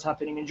follow what's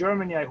happening in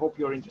Germany. I hope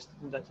you're interested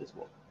in that as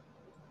well.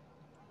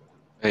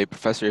 Hey,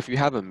 Professor, if you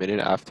have a minute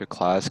after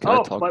class, can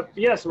I talk? But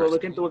yes, well, we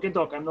can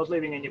talk. I'm not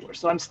leaving anywhere.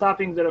 So I'm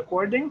stopping the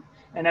recording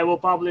and I will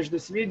publish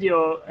this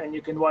video and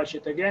you can watch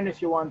it again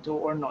if you want to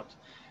or not.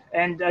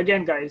 And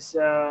again, guys,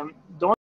 don't